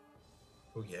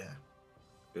 Oh yeah.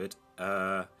 Good.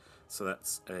 So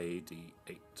that's a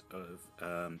D8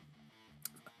 of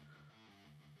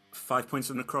 5 points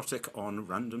of necrotic on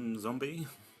random zombie.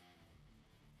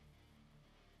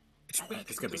 It's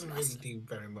It's gonna be doesn't nice. really do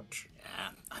very much. Yeah,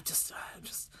 I'm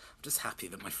just happy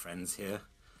that my friend's here.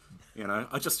 You know,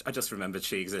 I just remembered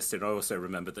she existed. I also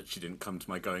remembered that she didn't come to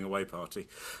my going away party,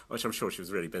 which I'm sure she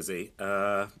was really busy.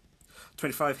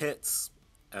 25 hits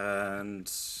and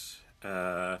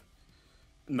 9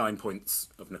 points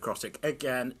of necrotic.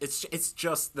 Again, it's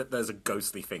just that there's a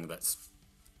ghostly thing that's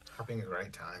Having a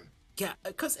great time. yeah.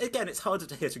 Because again, it's harder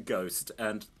to hit a ghost,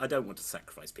 and I don't want to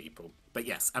sacrifice people. But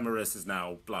yes, Amaryllis is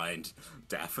now blind,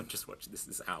 deaf, and just watching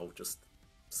this owl just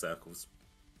circles.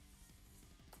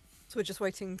 So we're just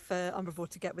waiting for Umbrivore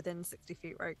to get within 60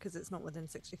 feet, right? Because it's not within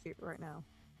 60 feet right now.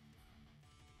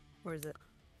 Or is it?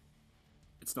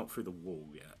 It's not through the wall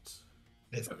yet.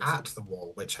 It's Oh, at the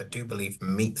wall, which I do believe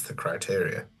meets the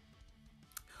criteria.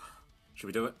 Should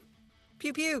we do it?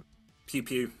 Pew pew! Pew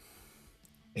pew. You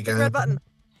Big go. red button!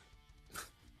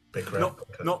 Big red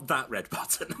button. Not that red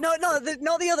button. No, not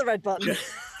the other red button!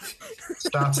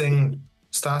 Starting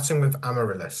with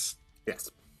Amaryllis. Yes.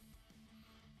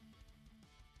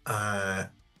 I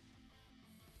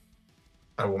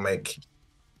will make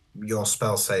your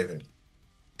spell saving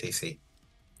DC.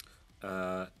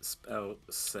 Spell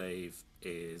save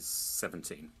is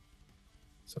 17.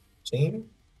 17.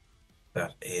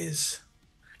 That is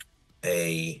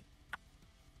a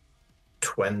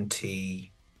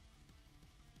 20.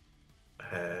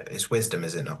 Is wisdom,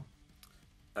 is it not?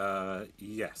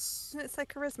 Yes. Doesn't it say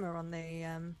charisma on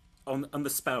the... On the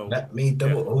spell. Let me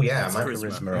double. Oh yeah, It's my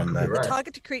charisma. on there. You're The right.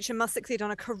 targeted creature must succeed on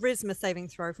a charisma saving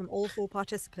throw from all 4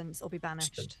 participants or be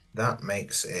banished. That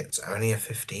makes it only a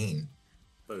 15.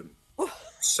 Boom.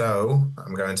 So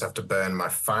I'm going to have to burn my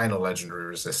final legendary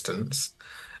resistance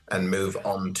and move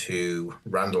on to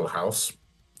Randall House.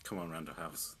 Come on, Randall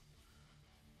House.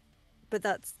 But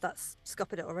that's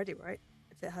scuppered it already, right?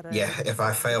 If it had a... Yeah, if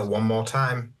I fail one more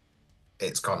time,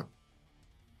 it's gone.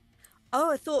 Oh,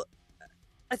 I thought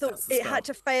That's the it spell. had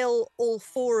to fail all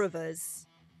 4 of us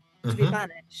to be Mhm.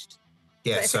 banished.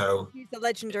 Yeah, But if so it use the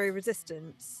legendary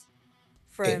resistance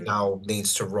from... it now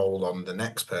needs to roll on the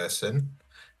next person.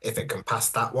 If it can pass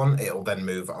that one, it'll then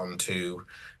move on to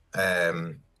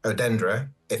Odendra.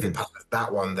 If it passes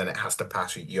that one, then it has to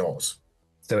pass yours.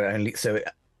 So it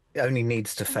only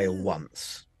needs to fail Ah.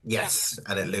 once. Yes,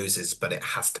 and it loses, but it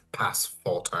has to pass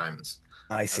 4 times.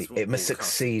 I see. what It must Paul cast.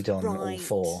 succeed on all Right.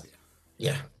 4.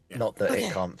 Yeah. Yeah. Not that Okay.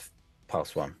 it can't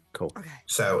pass 1. Cool. Okay.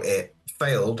 So it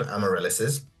failed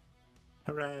Amaryllis's,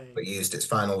 Hooray. but used its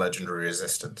final legendary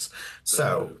resistance.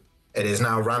 So Boo. it is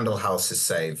now Randall House's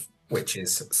save, which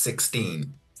is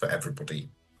 16 for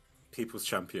everybody. People's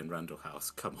champion Randall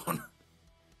House. Come on.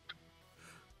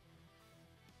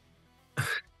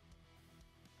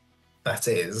 That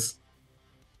is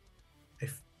a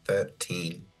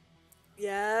 13.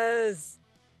 Yes.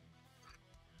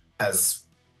 As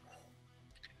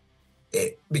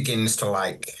it begins to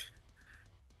like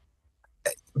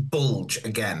bulge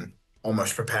again,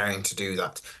 almost preparing to do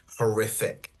that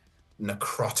horrific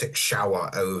necrotic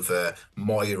shower over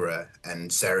Moira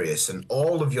and Xerius and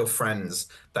all of your friends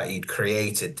that he'd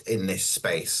created in this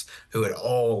space, who had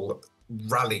all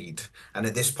rallied. And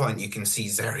at this point you can see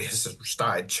Xerius has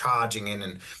started charging in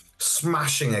and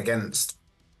smashing against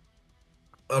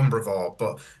Umbrivor,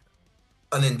 but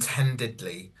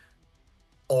unintendedly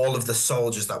all of the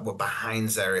soldiers that were behind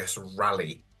Xerius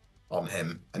rally on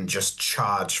him and just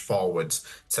charge forwards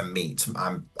to meet.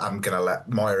 I'm gonna let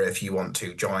Moira, if you want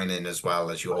to, join in as well,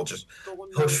 as you all just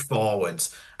push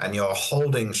forwards and you're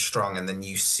holding strong, and then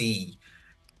you see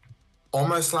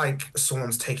almost like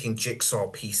someone's taking jigsaw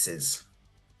pieces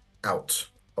out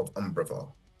of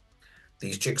Umbrivor.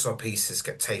 These jigsaw pieces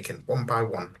get taken one by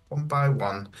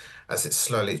one, as it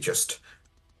slowly just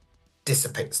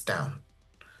dissipates down,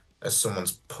 as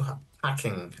someone's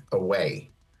packing away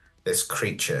this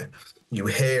creature. You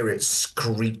hear it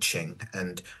screeching,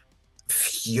 and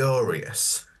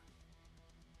furious,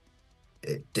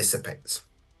 it dissipates.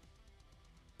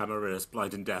 Amaryllis,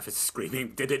 blind and deaf, is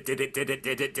screaming, did it.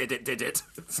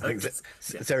 So I think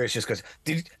Xerius just goes,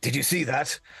 did you see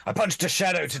that? I punched a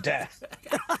shadow to death.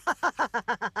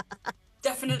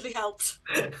 Definitely helped.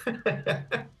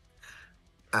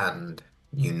 And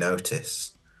you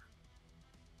notice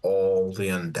all the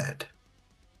undead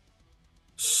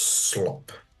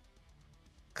slop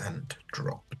and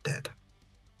drop dead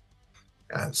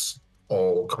as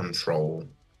all control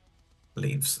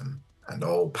leaves them and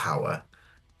all power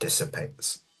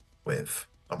dissipates with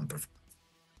Umbrivor.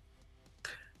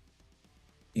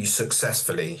 You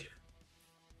successfully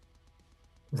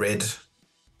rid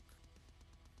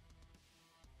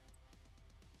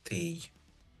the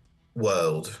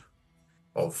world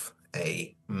of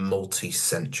a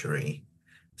multi-century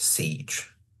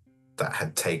siege that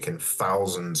had taken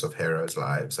thousands of heroes'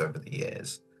 lives over the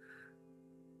years.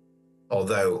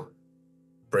 Although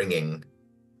bringing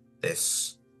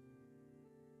this,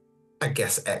 I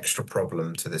guess, extra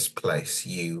problem to this place,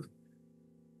 you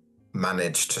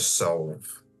managed to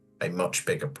solve a much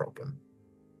bigger problem.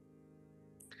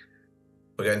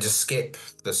 We're going to skip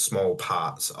the small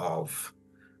parts of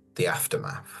the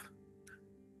aftermath.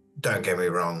 Don't get me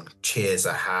wrong, cheers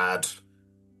are had,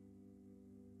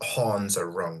 horns are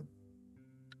rung,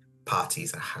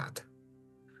 parties are had.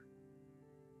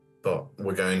 But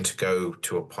we're going to go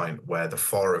to a point where the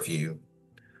 4 of you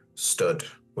stood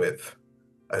with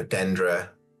Odendra,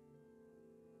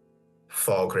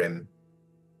 Forgrim,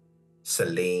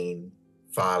 Celine,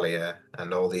 Valia,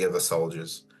 and all the other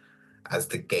soldiers as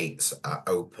the gates are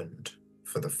opened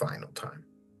for the final time,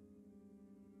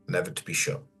 never to be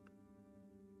shut.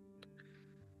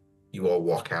 You all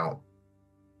walk out.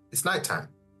 It's nighttime,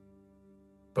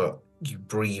 but you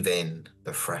breathe in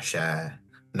the fresh air,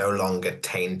 no longer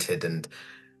tainted and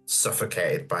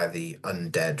suffocated by the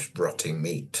undead rotting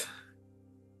meat.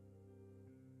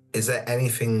 Is there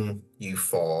anything you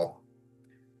 4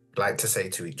 like to say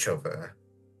to each other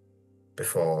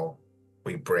before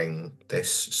we bring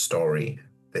this story,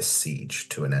 this siege,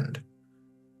 to an end?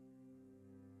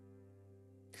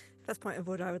 First point of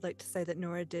order, I would like to say that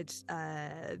Nora did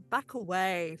back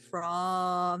away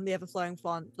from the Everflowing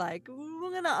Font. Like, we're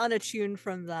going to unattune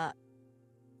from that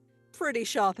pretty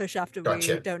sharpish after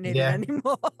Gotcha. we don't need Yeah. it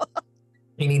anymore.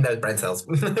 You need those brain cells.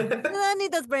 I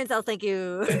need those brain cells, thank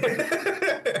you.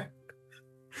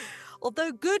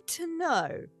 Although good to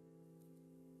know.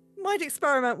 Might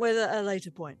experiment with it at a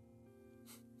later point.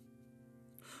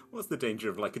 What's the danger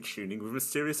of like attuning with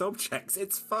mysterious objects?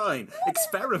 It's fine.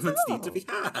 Experiments need to be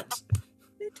had.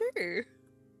 They do.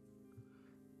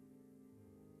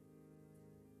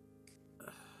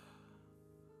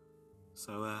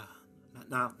 So,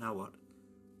 now what?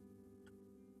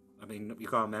 I mean, we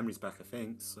got our memories back, I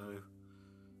think, so...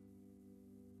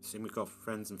 Assume we've got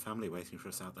friends and family waiting for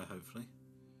us out there, hopefully.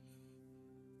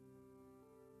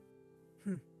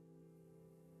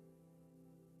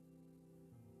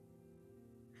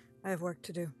 I have work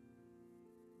to do.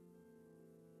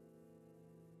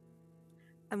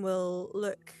 And we'll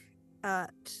look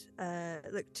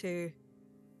to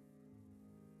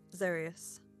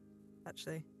Xerius,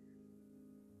 actually.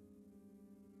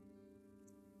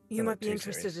 You might be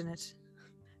interested in it.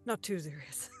 Not too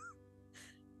serious.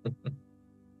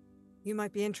 You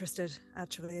might be interested,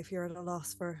 actually, if you're at a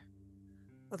loss for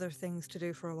other things to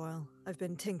do for a while. I've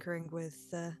been tinkering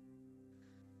with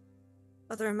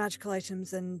other magical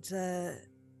items, and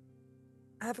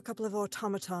I have a couple of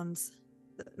automatons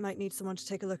that might need someone to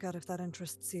take a look at if that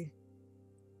interests you.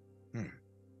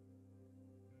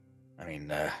 I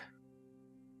mean, I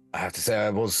have to say I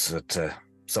was at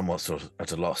somewhat sort of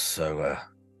at a loss, so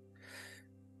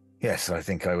yes, I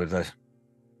think I would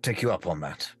take you up on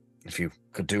that, if you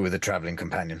could do with a traveling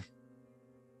companion.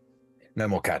 No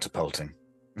more catapulting,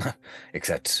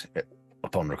 except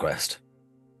upon request.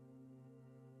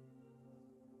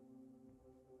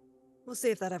 We'll see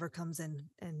if that ever comes in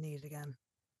need again.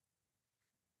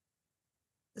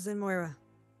 xin'moira,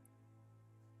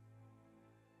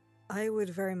 I would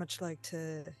very much like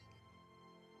to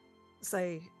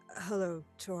say hello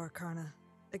to Arcana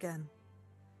again.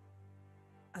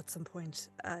 At some point,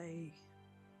 I'll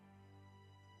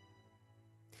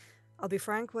be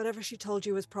frank, whatever she told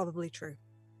you was probably true.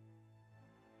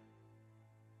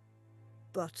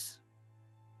 But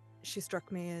she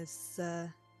struck me as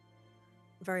a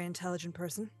very intelligent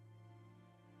person.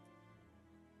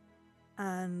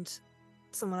 And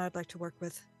someone I'd like to work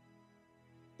with,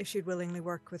 if she'd willingly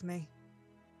work with me.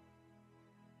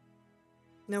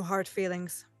 No hard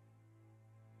feelings.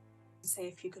 Say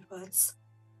a few good words.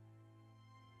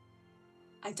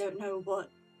 I don't know what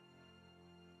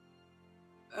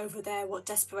over there, what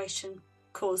desperation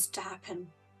caused to happen,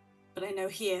 but I know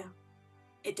here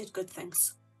it did good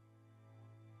things.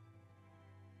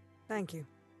 Thank you.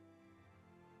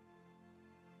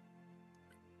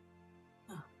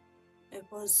 It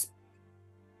was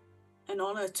an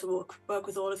honor to work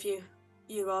with all of you.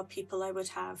 You are people I would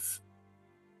have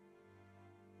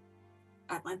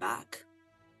at my back.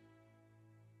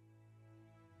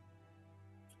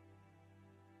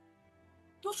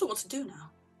 Not sure what to do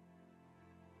now.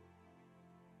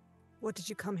 What did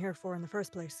you come here for in the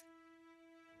first place?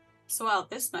 So out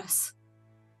this mess.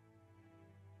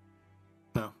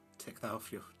 No, tick that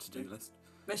off your to-do list.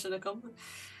 Mission accomplished.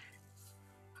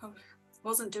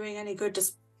 Wasn't doing any good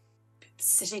just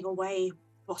sitting away,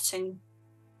 watching,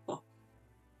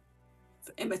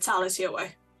 immortality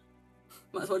away.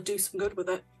 Might as well do some good with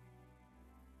it.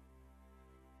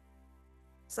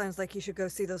 Sounds like you should go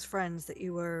see those friends that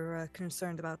you were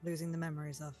concerned about losing the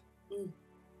memories of.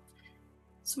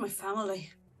 It's my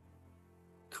family.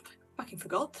 I fucking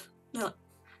forgot. No.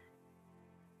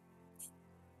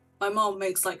 My mom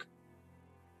makes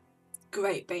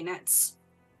great bayonets.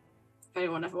 If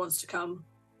anyone ever wants to come.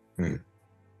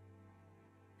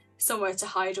 Somewhere to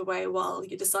hide away while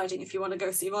you're deciding if you want to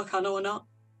go see Marcana or not.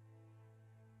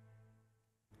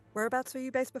 Whereabouts were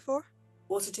you based before?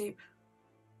 Waterdeep.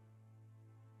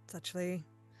 It's actually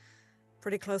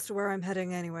pretty close to where I'm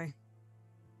heading anyway.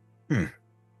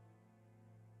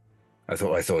 I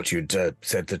thought you'd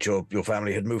said that your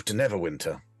family had moved to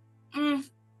Neverwinter.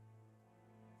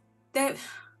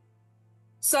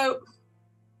 So,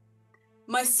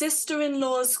 my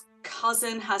sister-in-law's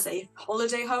cousin has a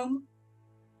holiday home,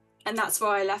 and that's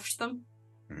where I left them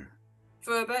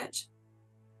for a bit.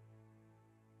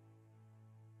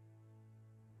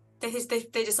 They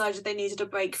decided they needed a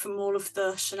break from all of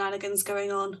the shenanigans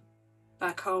going on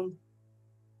back home.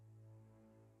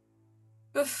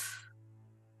 They're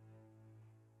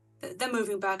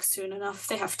moving back soon enough.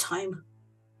 They have time.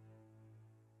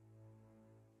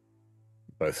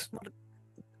 Both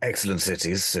excellent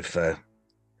cities, if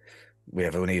we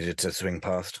ever needed to swing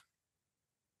past.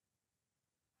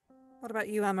 What about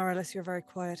you, Amaryllis? You're very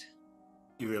quiet.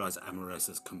 You realise Amaryllis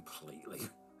is completely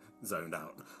zoned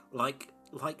out. Like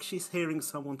she's hearing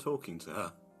someone talking to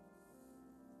her.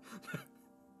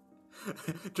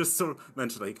 Just sort of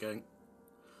mentally going,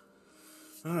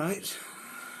 all right.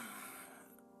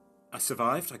 I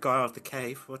survived. I got out of the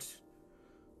cave.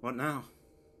 What now?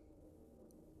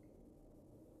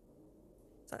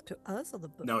 Is that to us or the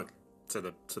book? No, to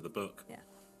the book. Yeah.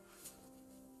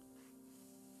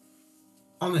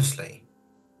 Honestly,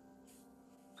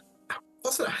 I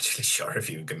wasn't actually sure if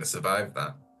you were going to survive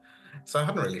that, so I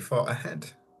hadn't really thought ahead.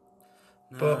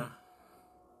 No. But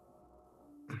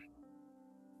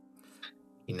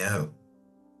you know,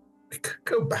 we could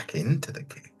go back into the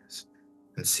caves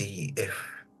and see if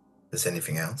there's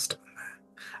anything else down there.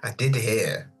 I did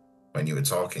hear when you were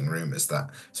talking rumours that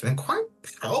some quite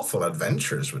powerful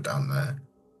adventurers were down there.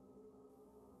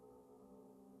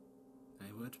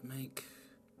 They would make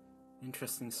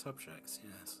Interesting subjects,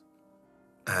 yes.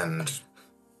 And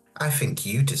I think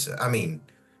you deserve... I mean,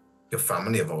 your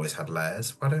family have always had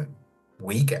lairs. Why don't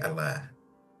we get a lair?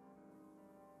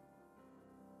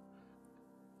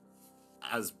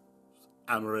 As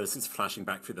Amaryllis is flashing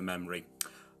back through the memory,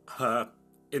 her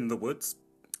in the woods,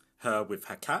 her with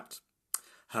her cat,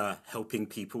 her helping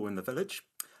people in the village,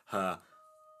 her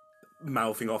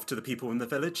mouthing off to the people in the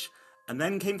village, and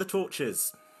then came the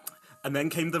torches, and then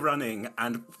came the running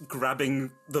and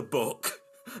grabbing the book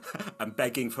and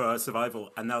begging for her survival,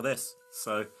 and now this.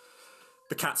 So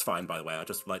the cat's fine, by the way. I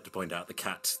just like to point out the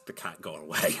cat got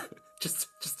away. just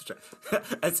to check.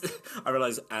 As I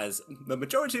realise, as the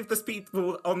majority of the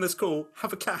people on this call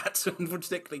have a cat, and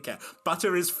particularly cat,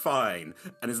 Butter is fine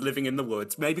and is living in the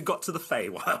woods. Maybe got to the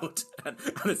Feywild and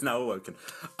is now awoken.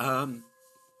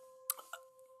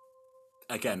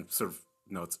 Again, sort of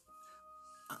nods.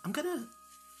 I'm gonna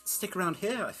stick around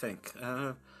here, I think.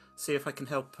 See if I can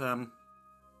help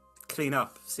clean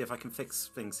up. See if I can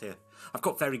fix things here. I've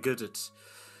got very good at,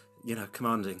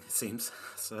 commanding, it seems.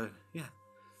 So, yeah.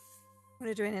 I'm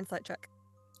going to do an insight check.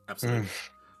 Absolutely.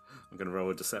 I'm going to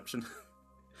roll a deception.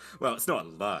 Well, it's not a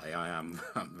lie. I'm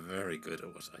very good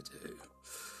at what I do.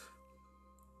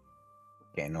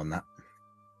 Getting on that.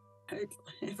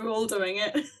 If we're all doing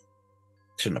it.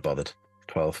 Shouldn't have bothered.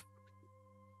 12.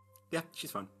 Yeah,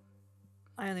 she's fine.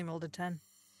 I only rolled a 10.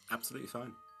 Absolutely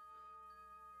fine.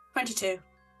 22.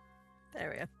 There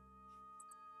we go.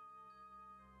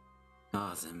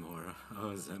 Ah, xin'moira.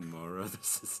 Oh, xin'moira.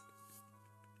 This is...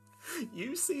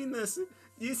 You've seen this.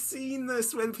 You've seen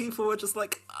this when people were just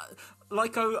like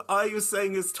I was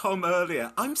saying as Tom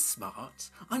earlier, I'm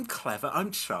smart, I'm clever, I'm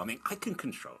charming, I can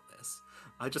control this.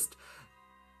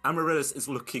 Amaryllis is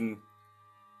looking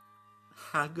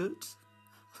haggard.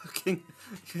 Looking,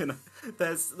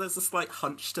 there's a slight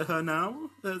hunch to her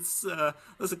now. There's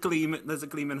a gleam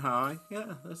in her eye.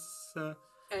 Yeah,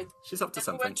 Okay. She's up to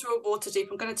something. We went to a Waterdeep.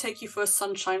 I'm going to take you for a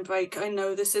sunshine break. I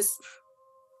know this is...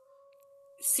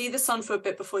 See the sun for a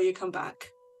bit before you come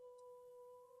back.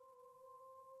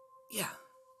 Yeah.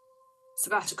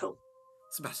 Sabbatical,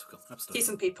 absolutely. See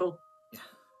some people. Yeah.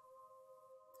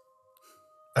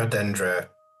 Ardendra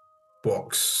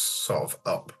walks sort of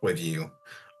up with you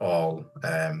all.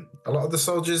 A lot of the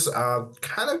soldiers are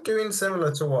kind of doing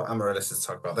similar to what Amaryllis has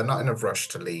talked about. They're not in a rush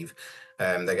to leave.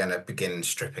 They're going to begin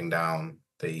stripping down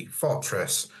the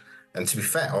fortress, and to be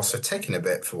fair, also taking a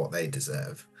bit for what they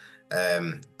deserve.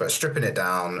 But stripping it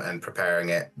down and preparing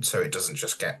it so it doesn't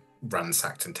just get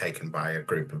ransacked and taken by a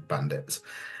group of bandits.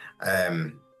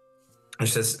 She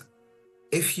says,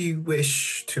 if you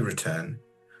wish to return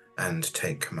and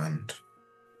take command.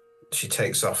 She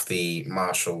takes off the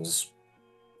marshal's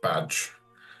badge.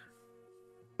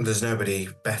 There's nobody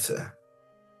better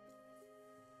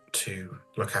to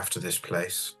look after this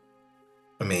place.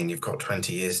 I mean, you've got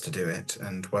 20 years to do it,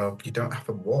 and, well, you don't have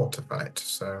a war to fight,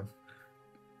 so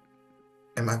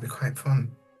it might be quite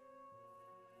fun.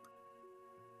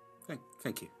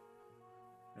 Thank you.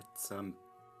 It's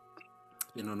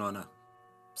been an honour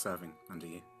serving under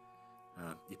you.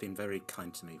 You've been very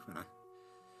kind to me when I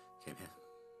came here.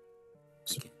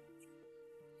 Thank you.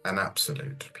 An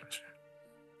absolute pleasure.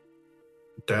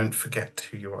 Don't forget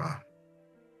who you are.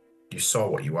 You saw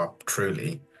what you are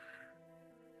truly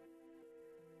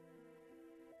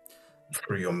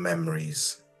through your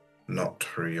memories, not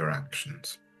through your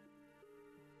actions.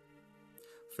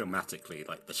 Thematically,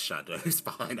 like the shadows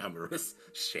behind Amaryllis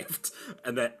shift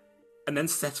and then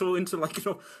settle into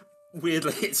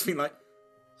weirdly it's been like,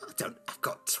 I've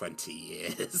got 20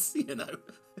 years,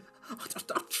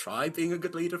 I'll try being a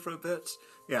good leader for a bit.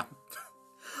 Yeah.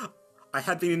 I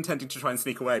had been intending to try and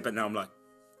sneak away, but now I'm like,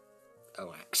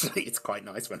 oh, actually, it's quite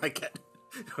nice when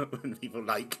when people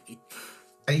like me.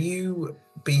 Are you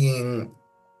being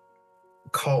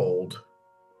cold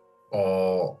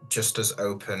or just as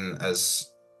open as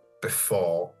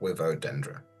before with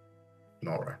Odendra,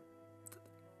 Nora?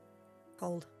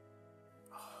 Cold.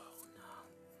 Oh,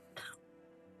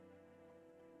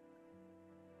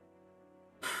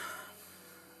 no.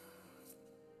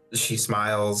 She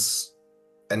smiles,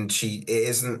 and it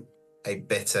isn't a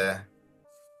bitter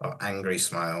or angry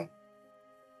smile.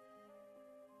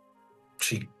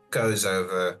 She goes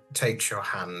over, takes your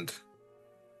hand.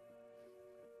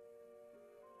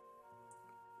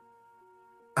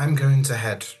 I'm going to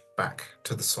head back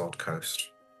to the Sword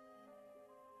Coast.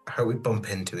 I hope we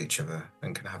bump into each other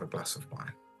and can have a glass of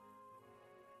wine.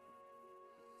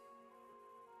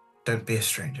 Don't be a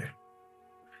stranger.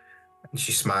 And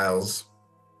she smiles.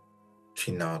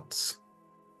 She nods.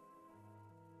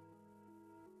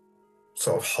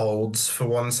 Sort of holds for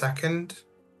 1 second.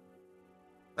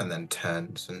 and then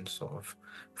turns and sort of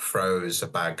throws a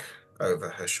bag over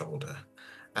her shoulder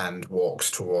and walks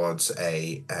towards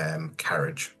a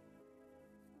carriage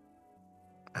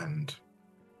and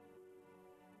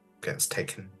gets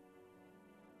taken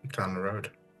down the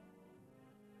road.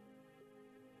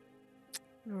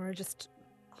 Nora just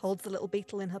holds the little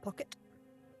beetle in her pocket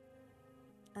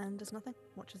and does nothing.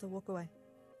 Watches her walk away.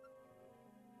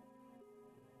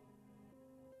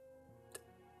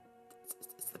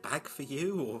 Is the bag for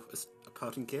you or as a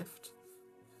parting gift?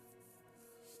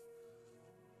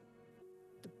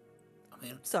 I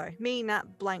mean, sorry, me,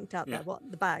 Nat, blanked out there. What?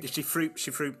 The bag?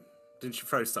 Didn't she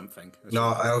throw something?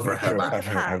 No, over her back.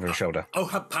 Over her shoulder. Oh,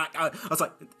 her pack. I was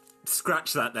like,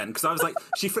 scratch that then, because I was like,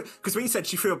 because when you said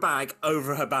she threw a bag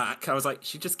over her back, I was like,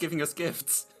 she's just giving us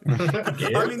gifts.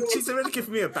 I mean, she's already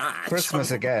given me a bag.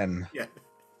 Christmas again. Yeah.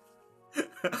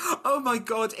 Oh my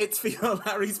God! It's for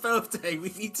Larry's birthday. We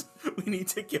need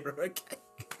to give her a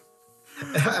cake.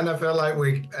 And I feel like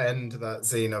we end that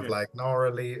scene of like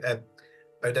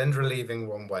Odendra leaving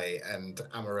one way and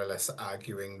Amaryllis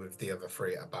arguing with the other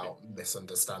three about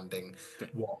misunderstanding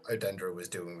what Odendra was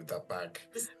doing with that bag.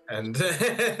 And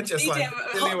just like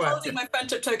holding my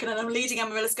friendship token, and I'm leading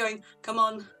Amaryllis going, come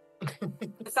on.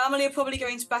 The family are probably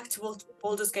going back to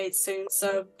Baldur's Gate soon,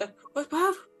 so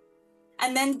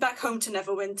and then back home to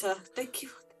Neverwinter.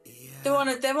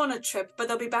 They're on a trip, but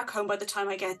they'll be back home by the time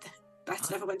I get back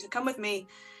to Neverwinter. Come with me.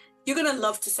 You're gonna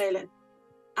love to sail in.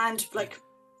 And like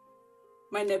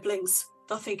my nibblings,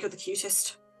 they'll think you're the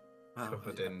cutest.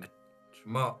 Covered in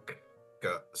muck,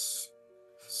 guts,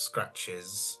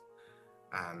 scratches,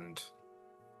 and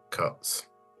cuts.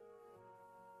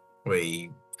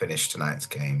 We finished tonight's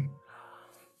game.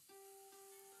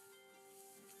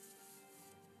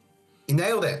 You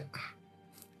nailed it.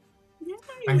 Yay,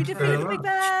 we defeated the big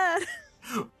bad.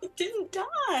 You didn't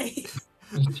die.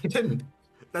 You didn't.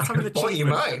 Let's have an achievement. Well, you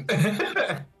might.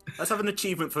 Let's have an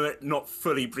achievement for it not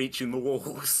fully breaching the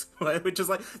walls. Which is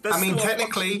like, I mean,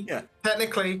 technically,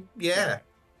 yeah.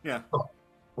 Yeah. But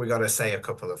we got to say a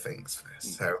couple of things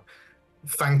first. So,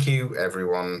 thank you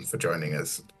everyone for joining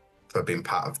us, for being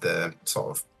part of the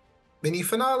sort of mini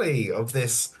finale of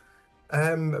this,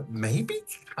 maybe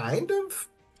kind of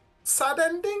sad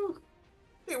ending.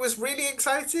 It was really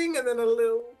exciting and then a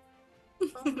little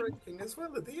heartbreaking as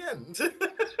well at the end.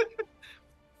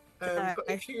 But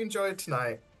if you enjoyed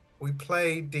tonight, we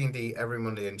play D&D every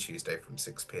Monday and Tuesday from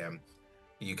 6 p.m.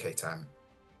 UK time.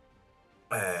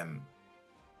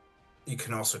 You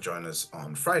can also join us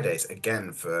on Fridays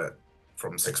again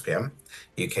from 6 p.m.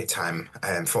 UK time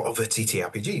for other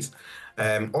TTRPGs.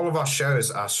 All of our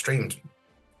shows are streamed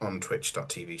on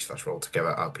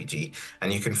twitch.tv/rolltogetherrpg,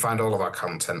 and you can find all of our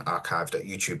content archived at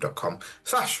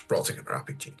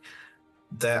youtube.com/rolltogetherrpg.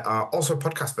 There are also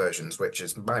podcast versions, which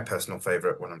is my personal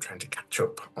favorite when I'm trying to catch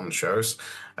up on shows.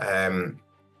 And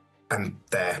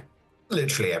they're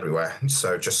literally everywhere.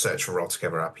 So just search for Roll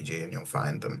Together RPG and you'll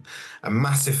find them. A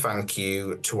massive thank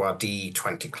you to our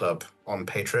D20 Club on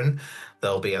Patreon.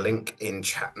 There'll be a link in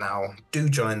chat now. Do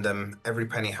join them. Every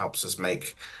penny helps us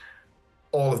make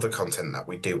all of the content that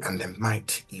we do. And there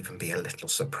might even be a little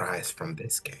surprise from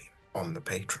this game on the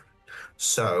Patreon.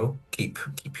 So keep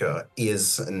your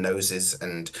ears and noses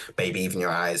and maybe even your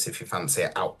eyes, if you fancy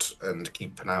it, out, and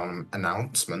keep an eye on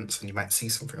announcements, and you might see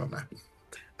something on there.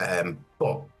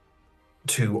 But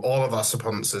to all of our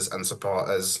sponsors and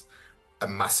supporters, a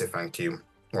massive thank you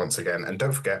once again. And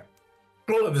don't forget,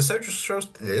 all of the social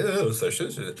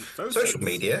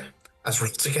media as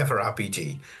Roll Together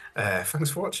RPG.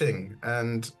 Thanks for watching,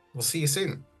 and we'll see you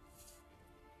soon.